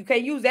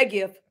can't use that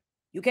gift.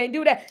 You can't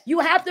do that. You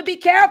have to be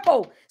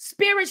careful.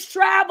 Spirits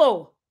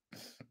travel.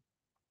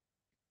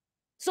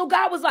 So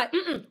God was like,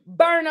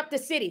 burn up the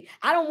city.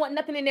 I don't want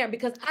nothing in there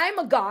because I'm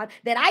a God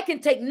that I can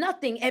take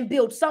nothing and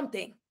build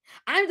something.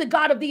 I'm the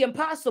God of the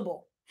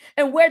impossible.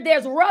 And where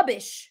there's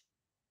rubbish,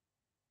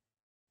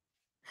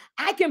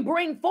 I can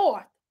bring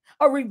forth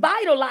a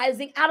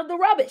revitalizing out of the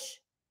rubbish.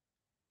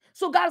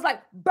 So God's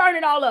like, burn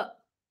it all up.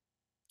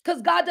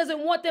 Because God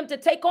doesn't want them to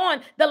take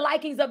on the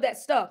likings of that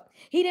stuff.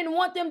 He didn't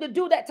want them to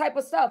do that type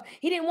of stuff.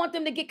 He didn't want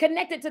them to get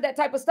connected to that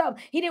type of stuff.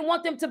 He didn't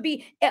want them to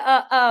be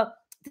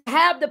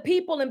have the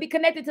people and be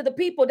connected to the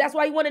people. That's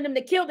why he wanted them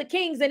to kill the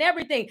kings and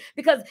everything,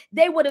 because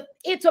they would have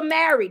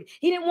intermarried.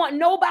 He didn't want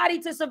nobody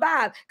to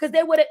survive because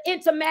they would have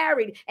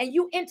intermarried, and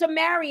you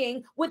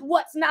intermarrying with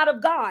what's not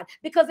of God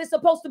because it's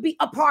supposed to be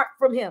apart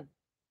from him.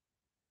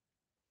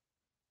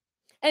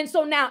 And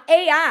so now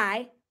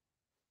AI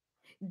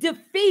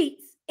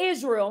defeats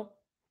Israel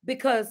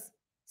because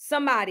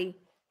somebody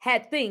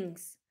had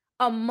things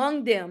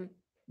among them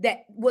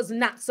that was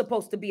not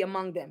supposed to be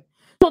among them.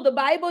 So the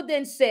Bible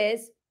then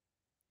says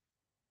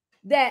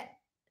that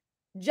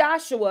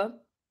Joshua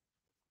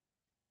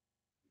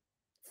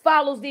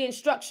follows the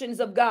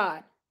instructions of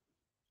God.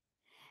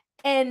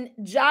 And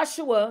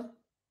Joshua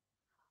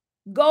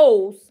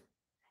goes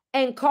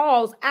and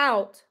calls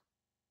out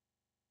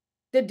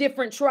the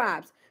different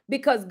tribes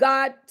because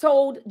God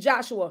told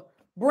Joshua,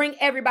 bring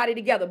everybody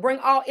together, bring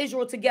all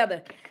Israel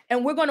together,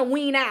 and we're going to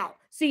wean out.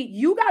 See,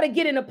 you got to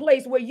get in a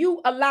place where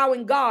you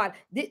allowing God.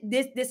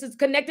 This is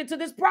connected to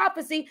this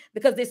prophecy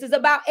because this is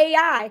about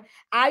AI.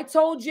 I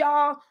told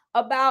y'all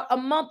about a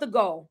month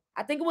ago.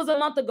 I think it was a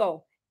month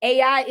ago.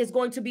 AI is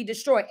going to be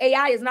destroyed.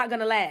 AI is not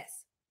going to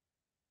last.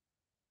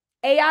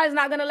 AI is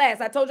not going to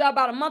last. I told y'all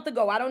about a month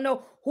ago. I don't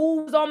know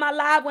who was on my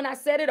live when I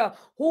said it or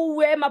who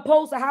read my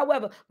post or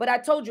however, but I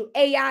told you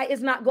AI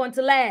is not going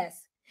to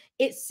last.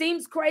 It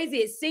seems crazy.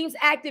 It seems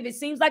active. It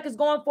seems like it's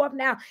going forth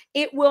now.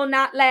 It will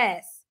not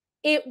last.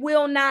 It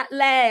will not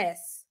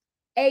last.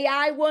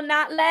 AI will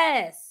not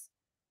last.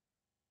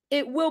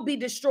 It will be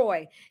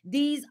destroyed.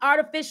 These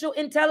artificial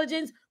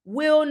intelligence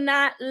will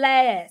not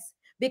last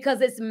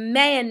because it's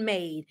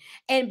man-made.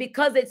 And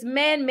because it's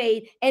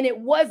man-made and it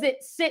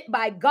wasn't sent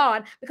by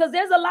God, because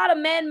there's a lot of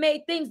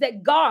man-made things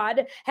that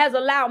God has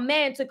allowed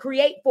man to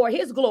create for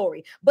his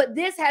glory. But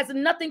this has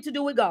nothing to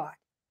do with God.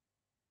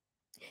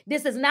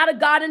 This is not a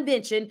God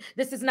invention.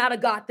 This is not a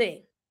God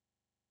thing.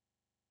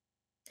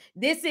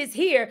 This is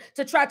here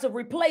to try to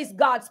replace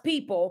God's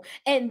people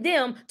and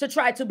them to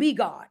try to be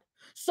God.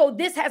 So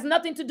this has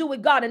nothing to do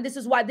with God, and this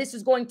is why this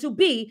is going to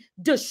be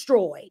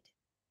destroyed.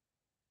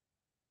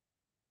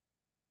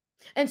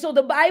 And so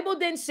the Bible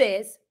then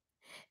says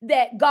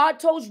that God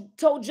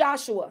told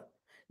Joshua,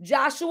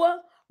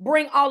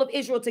 bring all of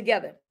Israel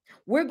together.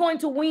 We're going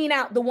to wean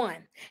out the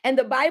one. And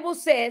the Bible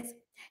says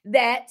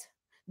that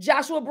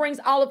Joshua brings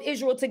all of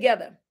Israel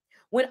together.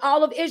 When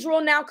all of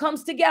Israel now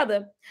comes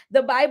together,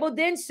 the Bible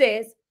then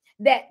says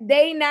that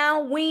they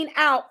now wean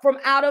out from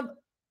out of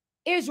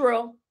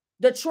Israel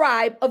the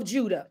tribe of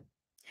Judah.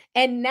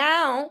 And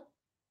now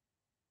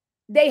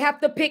they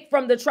have to pick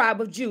from the tribe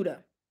of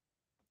Judah.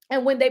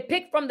 And when they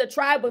picked from the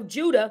tribe of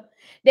Judah,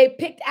 they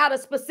picked out a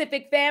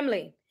specific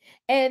family.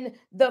 And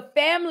the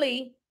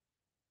family,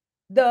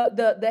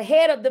 the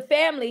head of the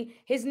family,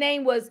 his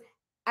name was,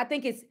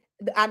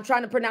 I'm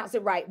trying to pronounce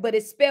it right, but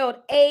it's spelled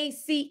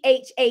Achan,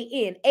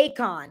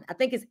 Achan. I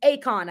think it's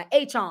Achan or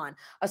Achan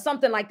or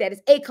something like that.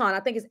 It's Achan.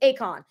 I think it's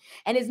Achan.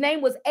 And his name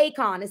was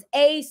Achan. It's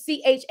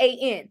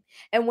Achan.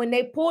 And when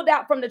they pulled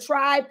out from the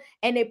tribe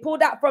and they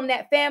pulled out from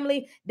that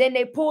family, then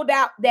they pulled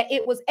out that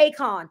it was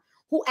Achan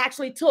who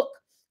actually took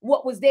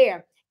what was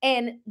there.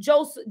 And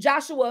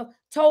Joshua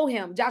told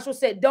him, Joshua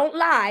said, don't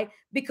lie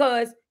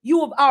because you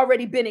have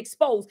already been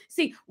exposed.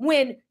 See,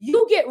 when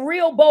you get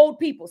real bold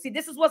people, see,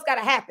 this is what's got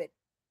to happen.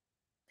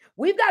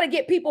 We've got to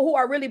get people who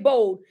are really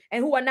bold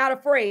and who are not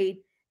afraid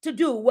to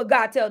do what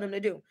God tells them to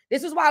do.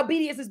 This is why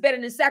obedience is better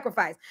than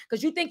sacrifice,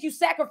 because you think you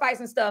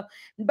sacrificing stuff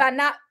by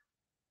not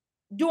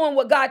doing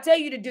what God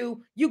tells you to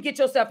do, you get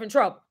yourself in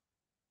trouble.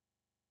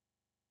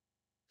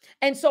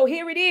 And so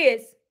here it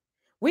is.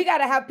 We got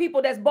to have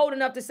people that's bold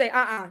enough to say,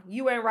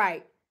 you ain't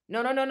right.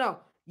 No.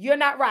 You're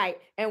not right.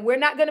 And we're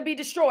not going to be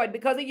destroyed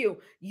because of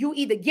you. You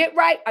either get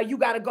right or you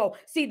got to go.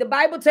 See, the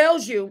Bible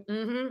tells you,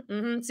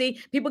 see,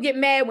 people get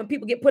mad when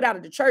people get put out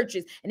of the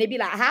churches and they be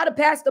like, how the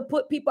pastor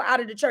put people out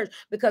of the church?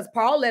 Because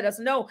Paul let us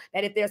know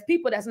that if there's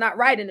people that's not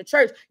right in the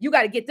church, you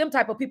got to get them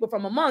type of people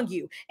from among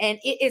you. And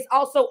it is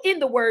also in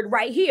the word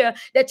right here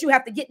that you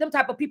have to get them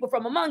type of people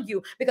from among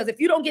you. Because if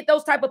you don't get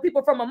those type of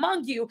people from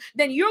among you,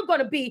 then you're going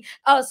to be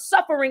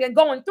suffering and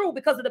going through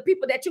because of the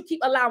people that you keep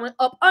allowing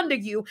up under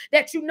you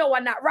that you know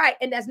are not right.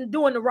 And that's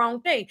doing the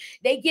wrong thing.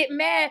 They get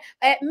mad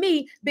at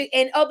me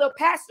and other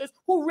pastors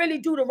who really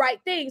do the right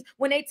things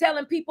when they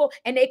telling people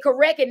and they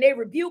correct and they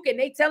rebuke and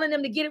they telling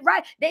them to get it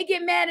right. They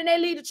get mad and they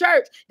leave the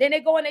church. Then they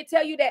go and they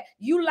tell you that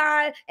you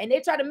lying and they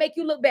try to make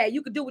you look bad.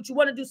 You can do what you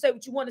want to do, say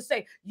what you want to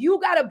say. You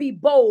got to be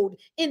bold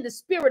in the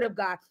spirit of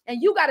God,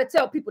 and you got to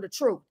tell people the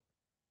truth.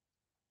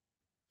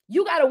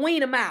 You got to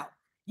wean them out.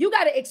 You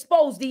got to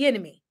expose the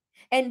enemy.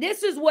 And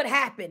this is what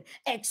happened.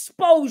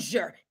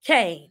 Exposure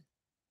came.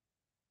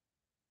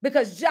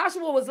 Because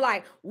Joshua was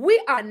like,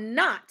 we are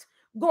not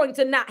going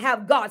to not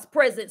have God's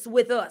presence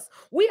with us.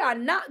 We are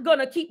not going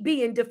to keep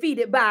being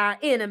defeated by our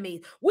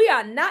enemies. We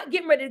are not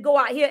getting ready to go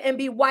out here and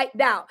be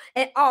wiped out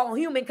and all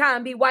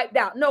humankind be wiped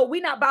out. No,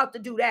 we're not about to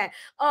do that.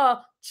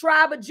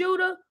 Tribe of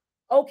Judah,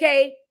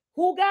 okay,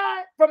 who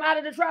God from out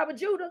of the tribe of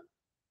Judah?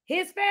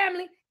 His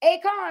family,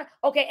 Achan.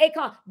 Okay,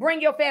 Achan, bring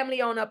your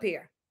family on up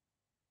here.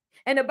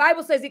 And the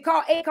Bible says he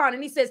called Achan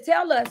and he says,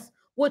 tell us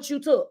what you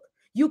took.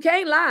 You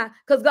can't lie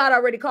because God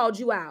already called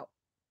you out.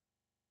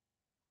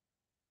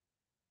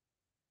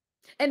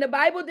 And the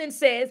Bible then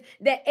says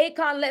that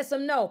Achan lets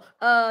him know,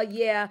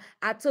 yeah,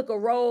 I took a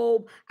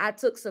robe, I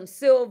took some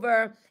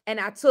silver, and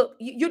I took,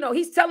 you know,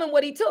 he's telling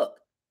what he took.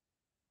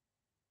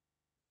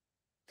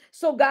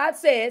 So God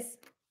says,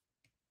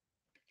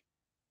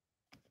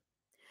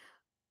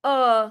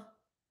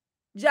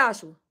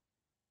 Joshua,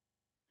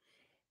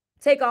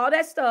 take all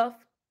that stuff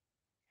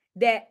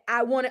that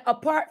I wanted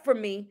apart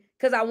from me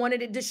because I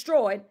wanted it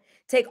destroyed.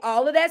 Take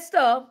all of that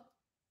stuff,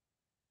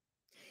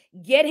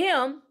 get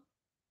him,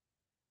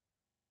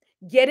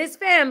 get his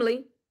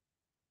family,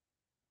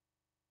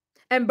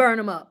 and burn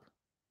them up.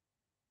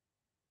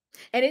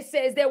 And it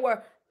says there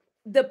were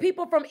the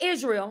people from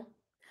Israel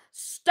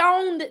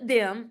stoned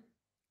them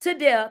to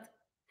death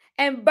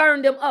and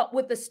burned them up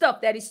with the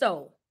stuff that he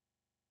stole.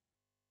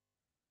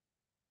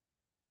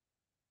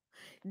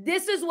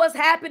 This is what's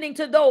happening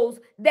to those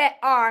that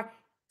are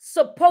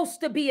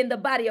supposed to be in the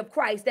body of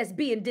Christ that's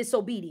being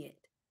disobedient.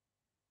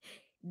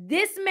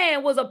 This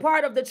man was a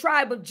part of the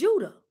tribe of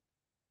Judah.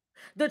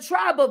 The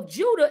tribe of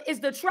Judah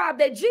is the tribe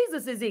that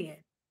Jesus is in.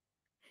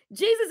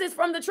 Jesus is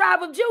from the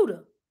tribe of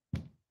Judah.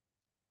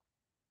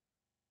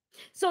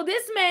 So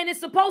this man is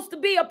supposed to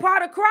be a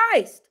part of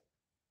Christ.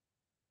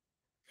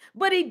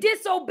 But he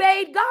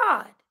disobeyed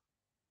God.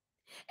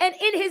 And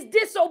in his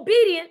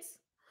disobedience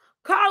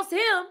caused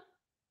him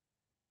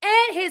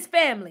and his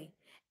family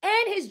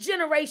and his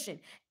generation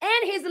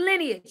and his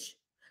lineage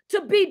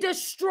to be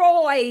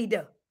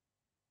destroyed.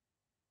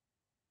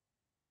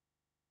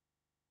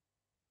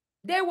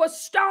 They were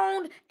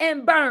stoned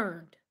and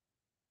burned.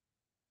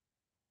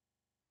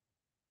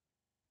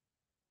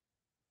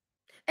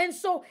 And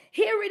so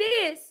here it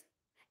is,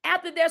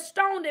 after they're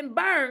stoned and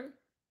burned,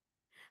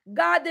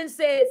 God then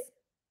says,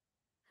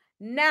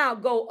 now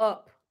go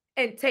up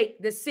and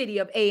take the city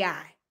of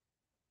Ai.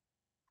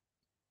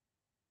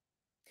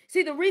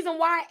 See, the reason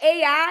why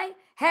AI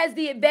has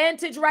the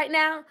advantage right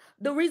now,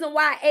 the reason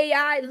why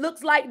AI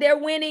looks like they're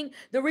winning,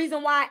 the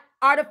reason why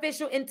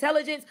artificial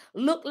intelligence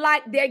look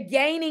like they're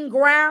gaining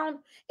ground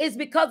is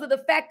because of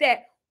the fact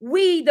that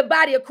we, the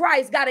body of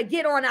Christ, got to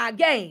get on our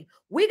game.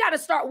 We got to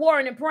start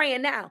warring and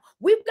praying now.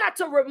 We've got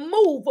to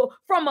remove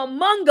from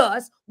among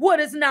us what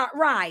is not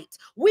right.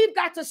 We've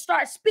got to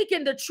start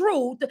speaking the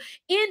truth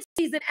in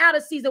season, out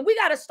of season. We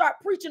got to start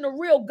preaching the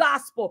real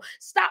gospel.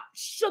 Stop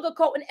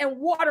sugarcoating and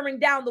watering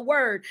down the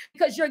word,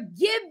 because you're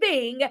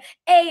giving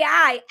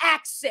AI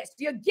access.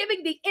 You're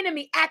giving the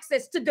enemy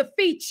access to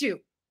defeat you.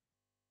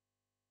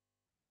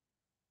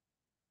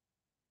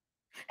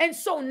 And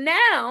so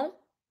now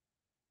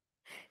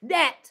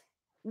that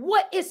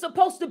what is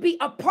supposed to be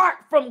apart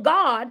from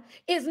God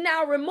is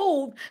now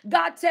removed,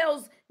 God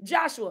tells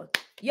Joshua,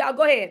 y'all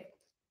go ahead,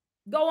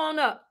 go on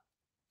up.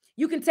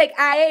 You can take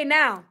IA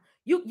now.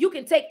 You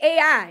can take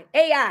AI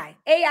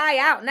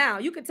out now.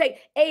 You can take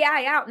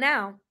AI out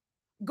now.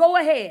 Go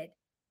ahead.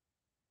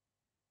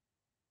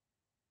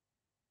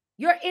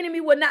 Your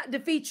enemy will not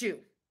defeat you.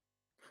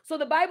 So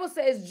the Bible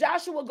says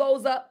Joshua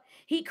goes up,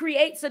 he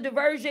creates a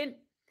diversion,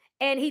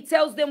 and he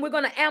tells them we're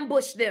going to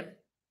ambush them.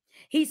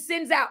 He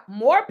sends out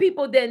more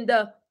people than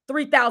the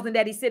 3,000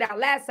 that he sent out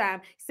last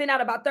time. He sent out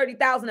about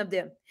 30,000 of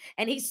them.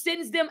 And he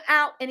sends them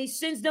out and he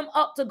sends them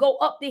up to go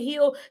up the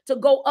hill, to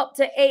go up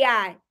to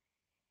AI.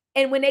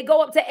 And when they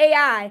go up to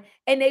AI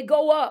and they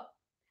go up,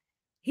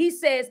 he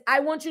says, I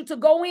want you to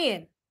go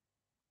in.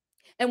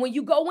 And when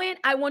you go in,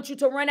 I want you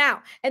to run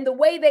out. And the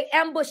way they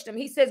ambushed them,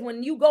 he says,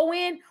 when you go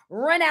in,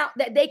 run out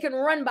that they can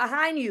run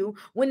behind you.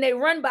 When they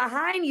run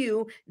behind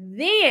you,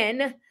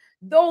 then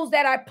those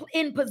that are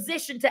in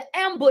position to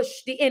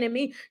ambush the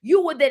enemy,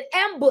 you would then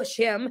ambush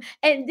him.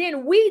 And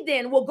then we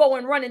then will go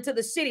and run into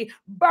the city,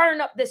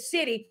 burn up the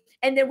city,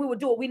 and then we will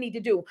do what we need to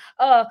do.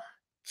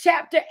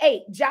 Chapter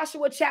 8,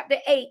 Joshua chapter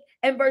 8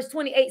 and verse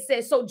 28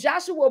 says, so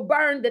Joshua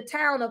burned the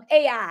town of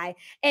Ai,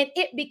 and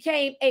it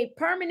became a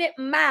permanent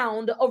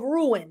mound of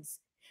ruins,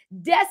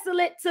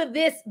 desolate to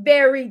this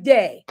very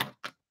day.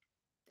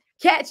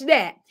 Catch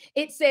that.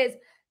 It says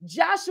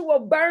Joshua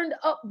burned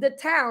up the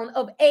town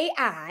of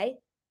Ai,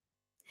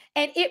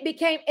 and it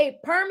became a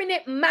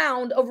permanent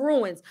mound of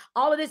ruins.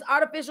 All of this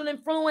artificial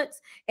influence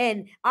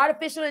and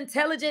artificial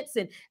intelligence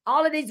and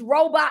all of these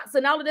robots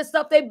and all of this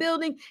stuff they're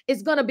building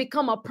is going to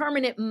become a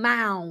permanent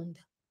mound.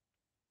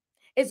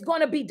 It's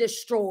going to be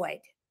destroyed.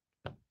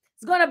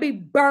 It's going to be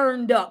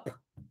burned up.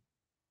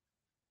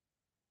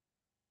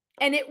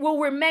 And it will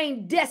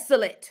remain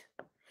desolate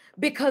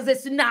because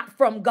it's not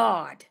from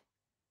God.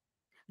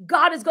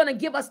 God is going to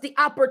give us the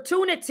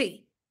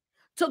opportunity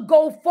to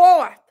go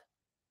forth.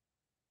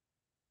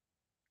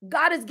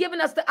 God has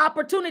given us the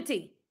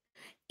opportunity.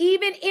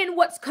 Even in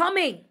what's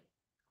coming,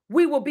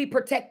 we will be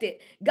protected.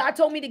 God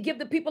told me to give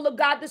the people of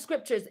God the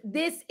scriptures.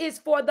 This is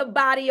for the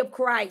body of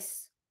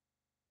Christ.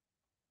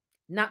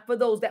 Not for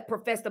those that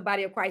profess the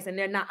body of Christ and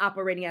they're not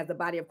operating as the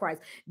body of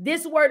Christ.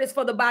 This word is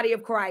for the body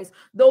of Christ.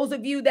 Those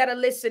of you that are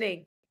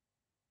listening,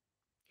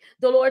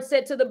 the Lord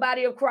said to the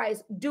body of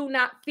Christ, do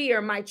not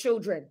fear, my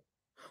children,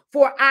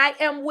 for I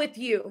am with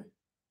you.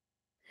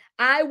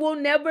 I will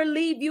never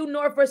leave you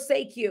nor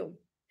forsake you.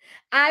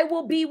 I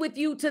will be with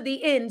you to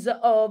the ends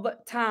of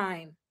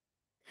time.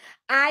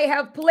 I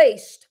have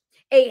placed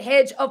a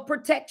hedge of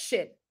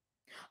protection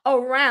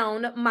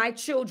around my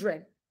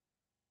children.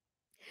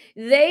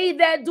 They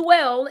that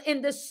dwell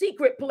in the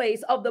secret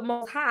place of the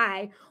Most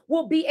High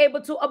will be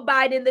able to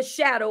abide in the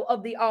shadow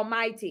of the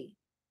Almighty.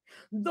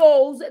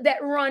 Those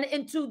that run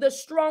into the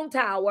strong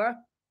tower,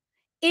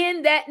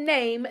 in that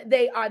name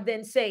they are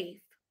then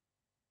safe.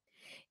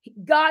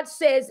 God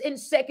says in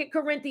 2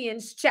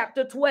 Corinthians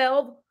chapter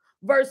 12,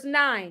 verse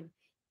 9,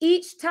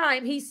 each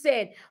time he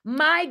said,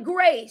 my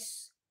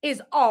grace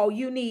is all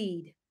you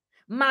need.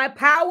 My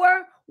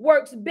power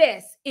works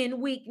best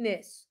in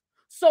weakness.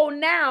 So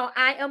now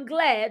I am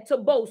glad to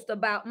boast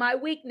about my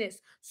weakness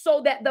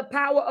so that the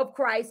power of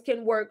Christ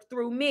can work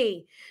through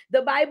me.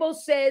 The Bible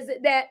says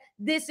that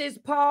this is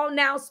Paul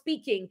now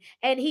speaking,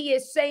 and he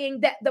is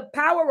saying that the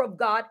power of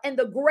God and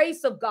the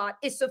grace of God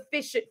is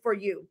sufficient for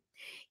you.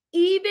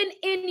 Even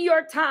in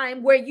your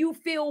time where you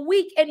feel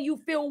weak and you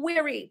feel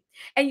weary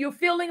and you're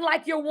feeling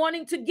like you're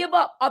wanting to give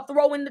up or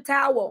throw in the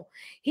towel,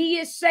 he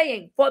is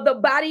saying, for the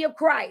body of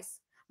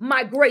Christ,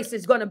 my grace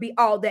is going to be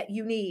all that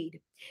you need.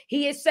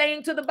 He is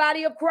saying to the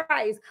body of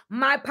Christ,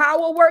 my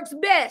power works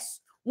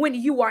best when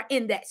you are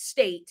in that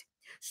state.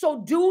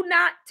 So do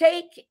not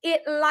take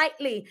it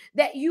lightly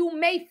that you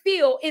may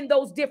feel in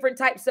those different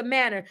types of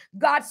manner.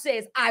 God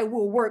says, I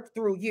will work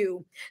through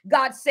you.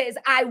 God says,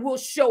 I will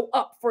show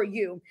up for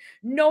you.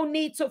 No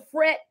need to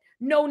fret,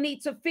 no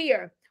need to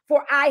fear.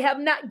 For I have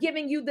not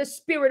given you the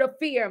spirit of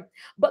fear,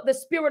 but the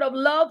spirit of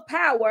love,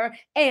 power,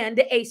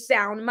 and a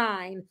sound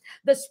mind.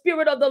 The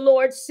Spirit of the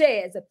Lord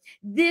says,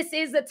 this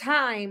is a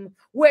time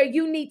where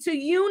you need to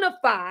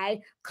unify,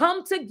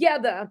 come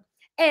together,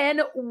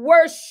 and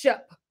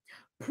worship,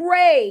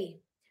 pray,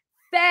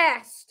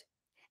 fast,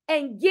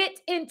 and get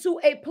into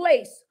a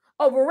place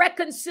of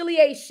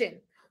reconciliation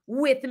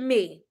with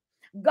me.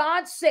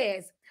 God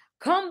says,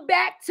 come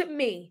back to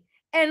me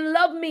and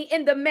love me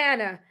in the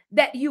manner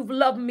that you've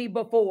loved me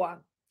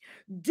before.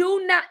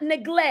 Do not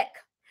neglect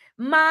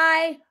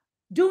my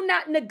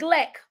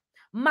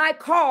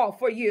call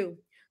for you.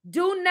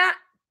 Do not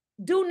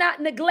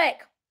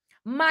neglect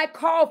my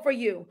call for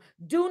you.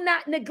 Do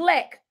not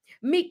neglect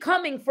me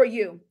coming for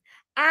you.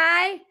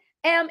 I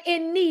am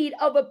in need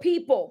of a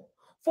people,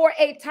 for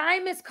a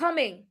time is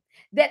coming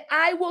that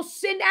I will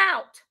send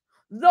out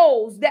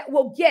those that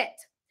will get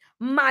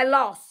my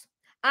loss.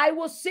 I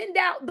will send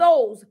out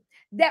those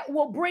that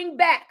will bring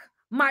back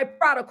my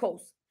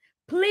prodigals.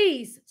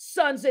 Please,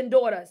 sons and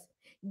daughters,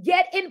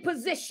 get in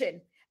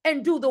position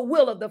and do the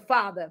will of the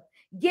Father.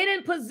 Get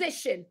in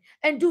position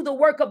and do the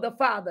work of the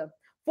Father.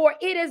 For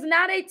it is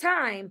not a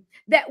time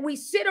that we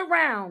sit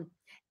around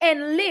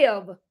and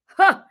live,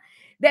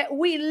 that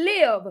we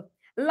live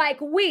like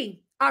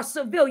we are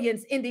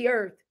civilians in the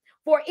earth.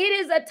 For it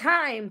is a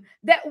time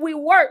that we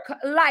work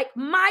like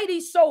mighty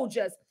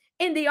soldiers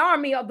in the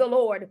army of the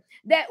Lord,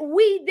 that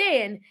we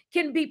then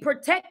can be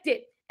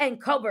protected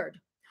and covered.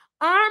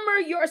 Armor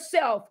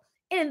yourself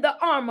in the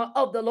armor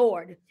of the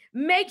Lord.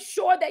 Make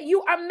sure that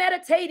you are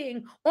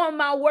meditating on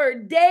my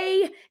word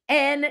day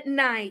and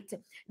night,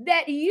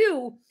 that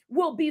you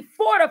will be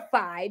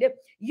fortified,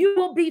 you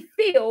will be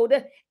filled,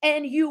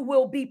 and you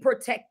will be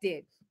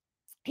protected.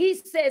 He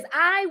says,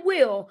 I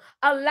will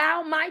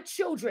allow my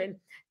children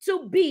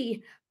to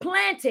be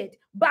planted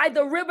by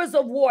the rivers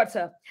of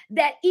water,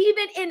 that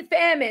even in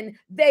famine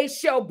they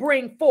shall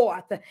bring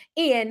forth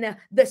in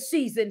the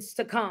seasons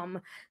to come.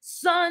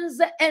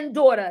 Sons and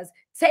daughters,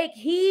 take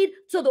heed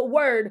to the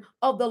word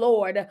of the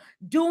Lord.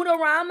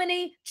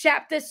 Deuteronomy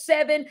chapter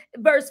 7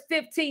 verse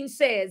 15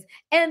 says,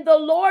 and the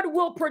Lord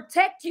will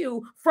protect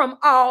you from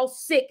all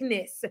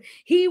sickness.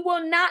 He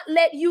will not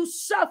let you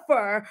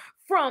suffer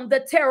from the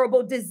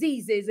terrible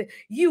diseases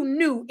you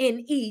knew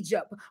in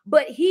Egypt,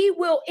 but he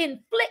will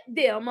inflict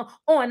them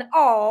on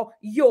all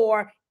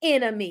your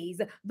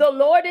enemies. The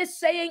Lord is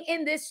saying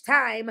in this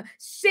time,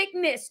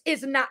 sickness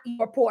is not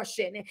your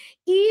portion.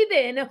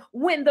 Even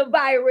when the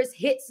virus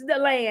hits the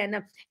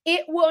land,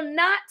 it will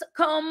not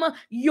come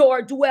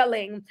your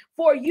dwelling,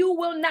 for you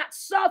will not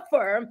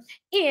suffer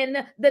in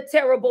the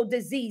terrible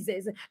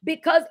diseases,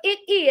 because it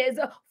is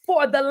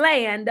for the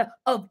land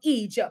of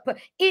Egypt.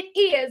 It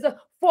is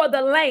for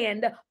the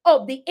land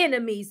of the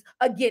enemies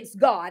against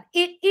God.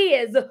 It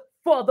is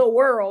for the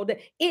world.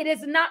 It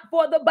is not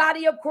for the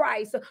body of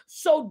Christ.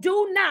 So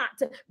do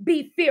not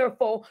be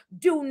fearful.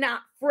 Do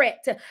not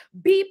fret.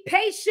 Be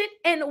patient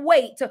and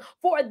wait,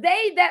 for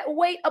they that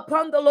wait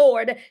upon the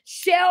Lord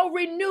shall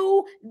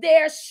renew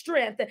their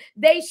strength.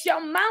 They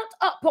shall mount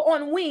up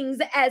on wings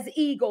as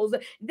eagles.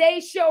 They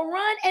shall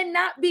run and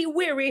not be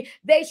weary.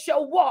 They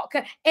shall walk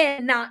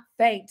and not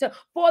faint.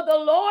 For the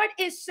Lord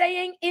is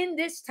saying in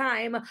this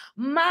time,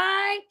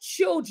 my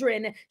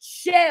children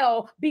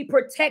shall be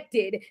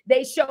protected.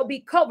 They shall be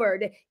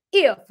covered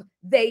if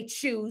they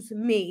choose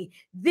me.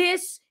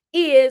 This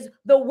is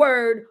the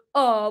word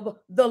of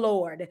the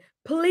Lord.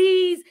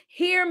 Please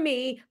hear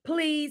me.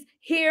 Please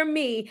hear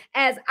me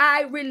as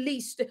I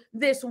released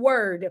this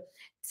word.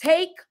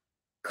 Take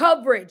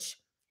coverage.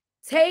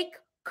 Take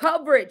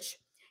coverage.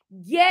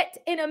 Get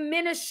in a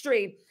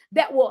ministry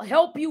that will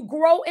help you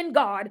grow in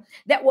God,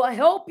 that will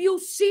help you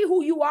see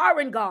who you are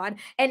in God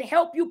and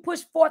help you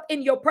push forth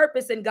in your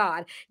purpose in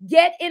God.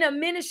 Get in a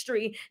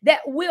ministry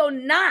that will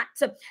not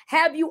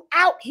have you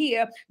out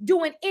here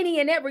doing any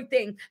and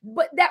everything,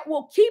 but that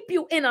will keep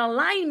you in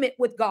alignment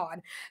with God.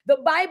 The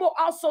Bible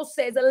also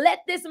says, let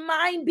this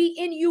mind be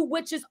in you,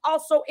 which is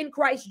also in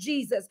Christ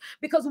Jesus.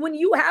 Because when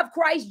you have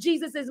Christ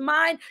Jesus's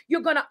mind, you're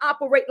going to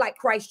operate like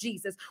Christ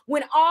Jesus.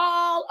 When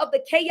all of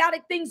the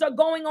chaotic things are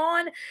going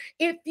on,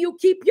 if you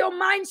keep your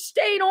mind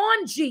stayed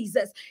on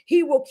Jesus,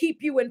 he will keep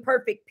you in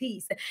perfect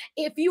peace.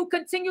 If you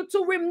continue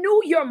to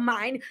renew your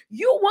mind,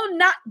 you will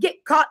not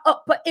get caught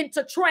up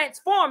into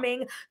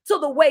transforming to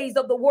the ways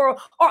of the world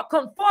or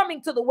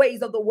conforming to the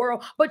ways of the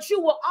world, but you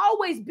will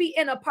always be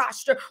in a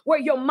posture where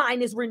your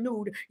mind is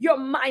renewed, your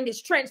mind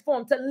is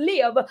transformed to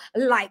live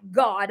like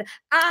God.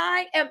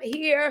 I am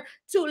here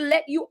to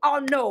let you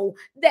all know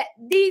that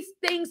these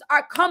things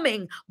are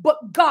coming,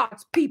 but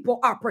God's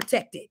people are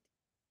protected.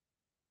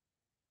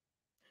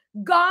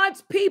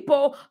 God's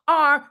people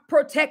are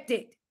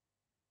protected.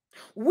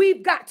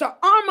 We've got to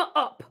armor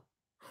up.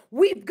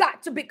 We've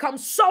got to become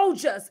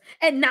soldiers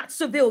and not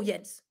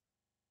civilians.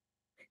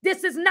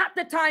 This is not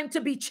the time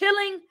to be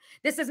chilling.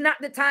 This is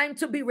not the time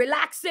to be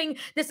relaxing.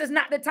 This is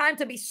not the time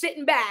to be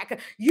sitting back.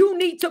 You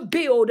need to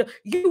build.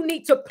 You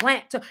need to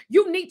plant.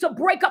 You need to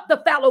break up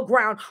the fallow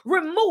ground.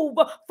 Remove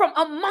from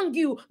among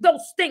you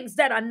those things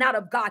that are not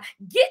of God.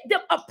 Get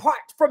them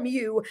apart from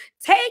you.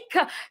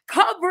 Take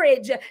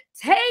coverage.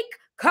 Take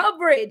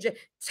coverage.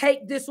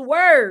 Take this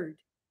word.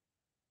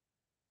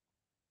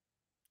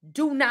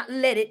 Do not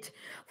let it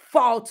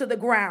fall to the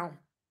ground,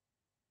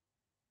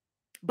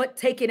 but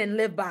take it and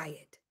live by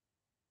it.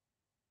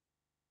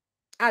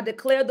 I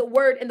declare the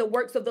word and the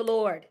works of the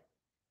Lord.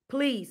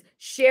 Please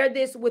share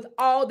this with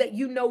all that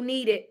you know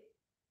need it.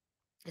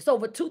 It's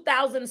over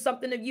 2,000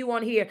 something of you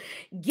on here.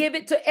 Give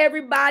it to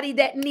everybody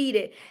that need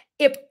it.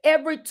 If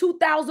every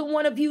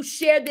 2,001 of you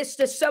share this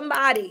to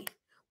somebody,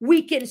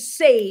 we can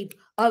save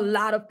a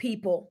lot of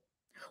people.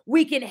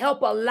 We can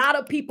help a lot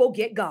of people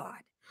get God.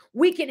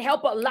 We can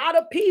help a lot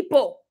of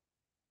people.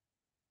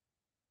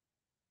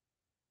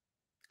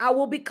 I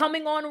will be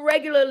coming on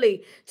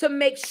regularly to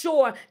make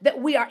sure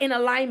that we are in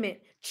alignment,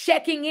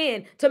 checking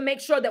in to make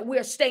sure that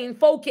we're staying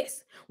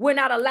focused. We're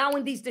not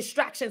allowing these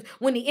distractions.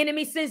 When the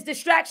enemy sends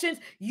distractions,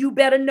 you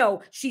better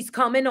know she's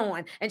coming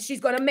on and she's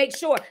going to make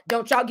sure.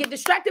 Don't y'all get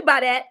distracted by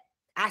that.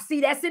 I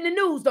see that's in the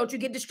news. Don't you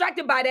get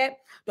distracted by that.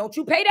 Don't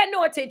you pay that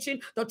no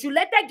attention. Don't you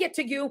let that get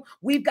to you.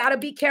 We've got to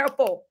be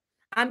careful.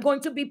 I'm going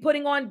to be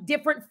putting on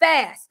different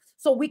fasts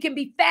so we can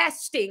be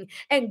fasting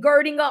and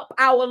girding up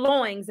our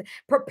loins,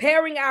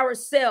 preparing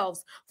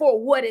ourselves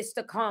for what is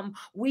to come.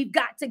 We've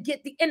got to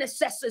get the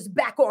intercessors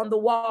back on the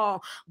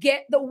wall,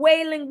 get the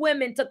wailing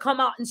women to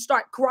come out and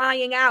start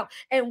crying out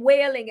and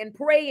wailing and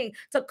praying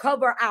to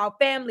cover our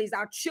families,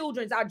 our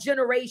children, our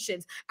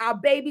generations. Our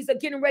babies are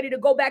getting ready to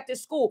go back to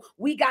school.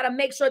 We got to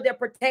make sure they're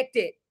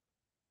protected.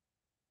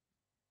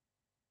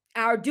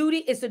 Our duty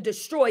is to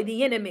destroy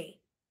the enemy.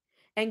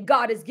 And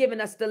God has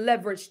given us the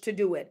leverage to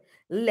do it.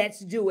 Let's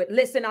do it.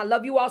 Listen, I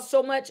love you all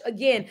so much.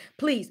 Again,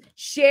 please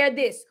share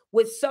this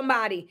with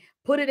somebody.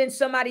 Put it in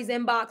somebody's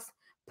inbox.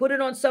 Put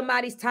it on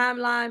somebody's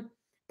timeline.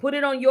 Put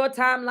it on your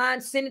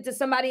timeline. Send it to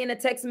somebody in a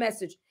text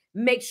message.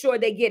 Make sure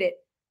they get it.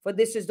 For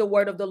this is the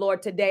word of the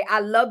Lord today.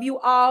 I love you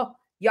all.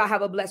 Y'all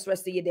have a blessed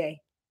rest of your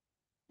day.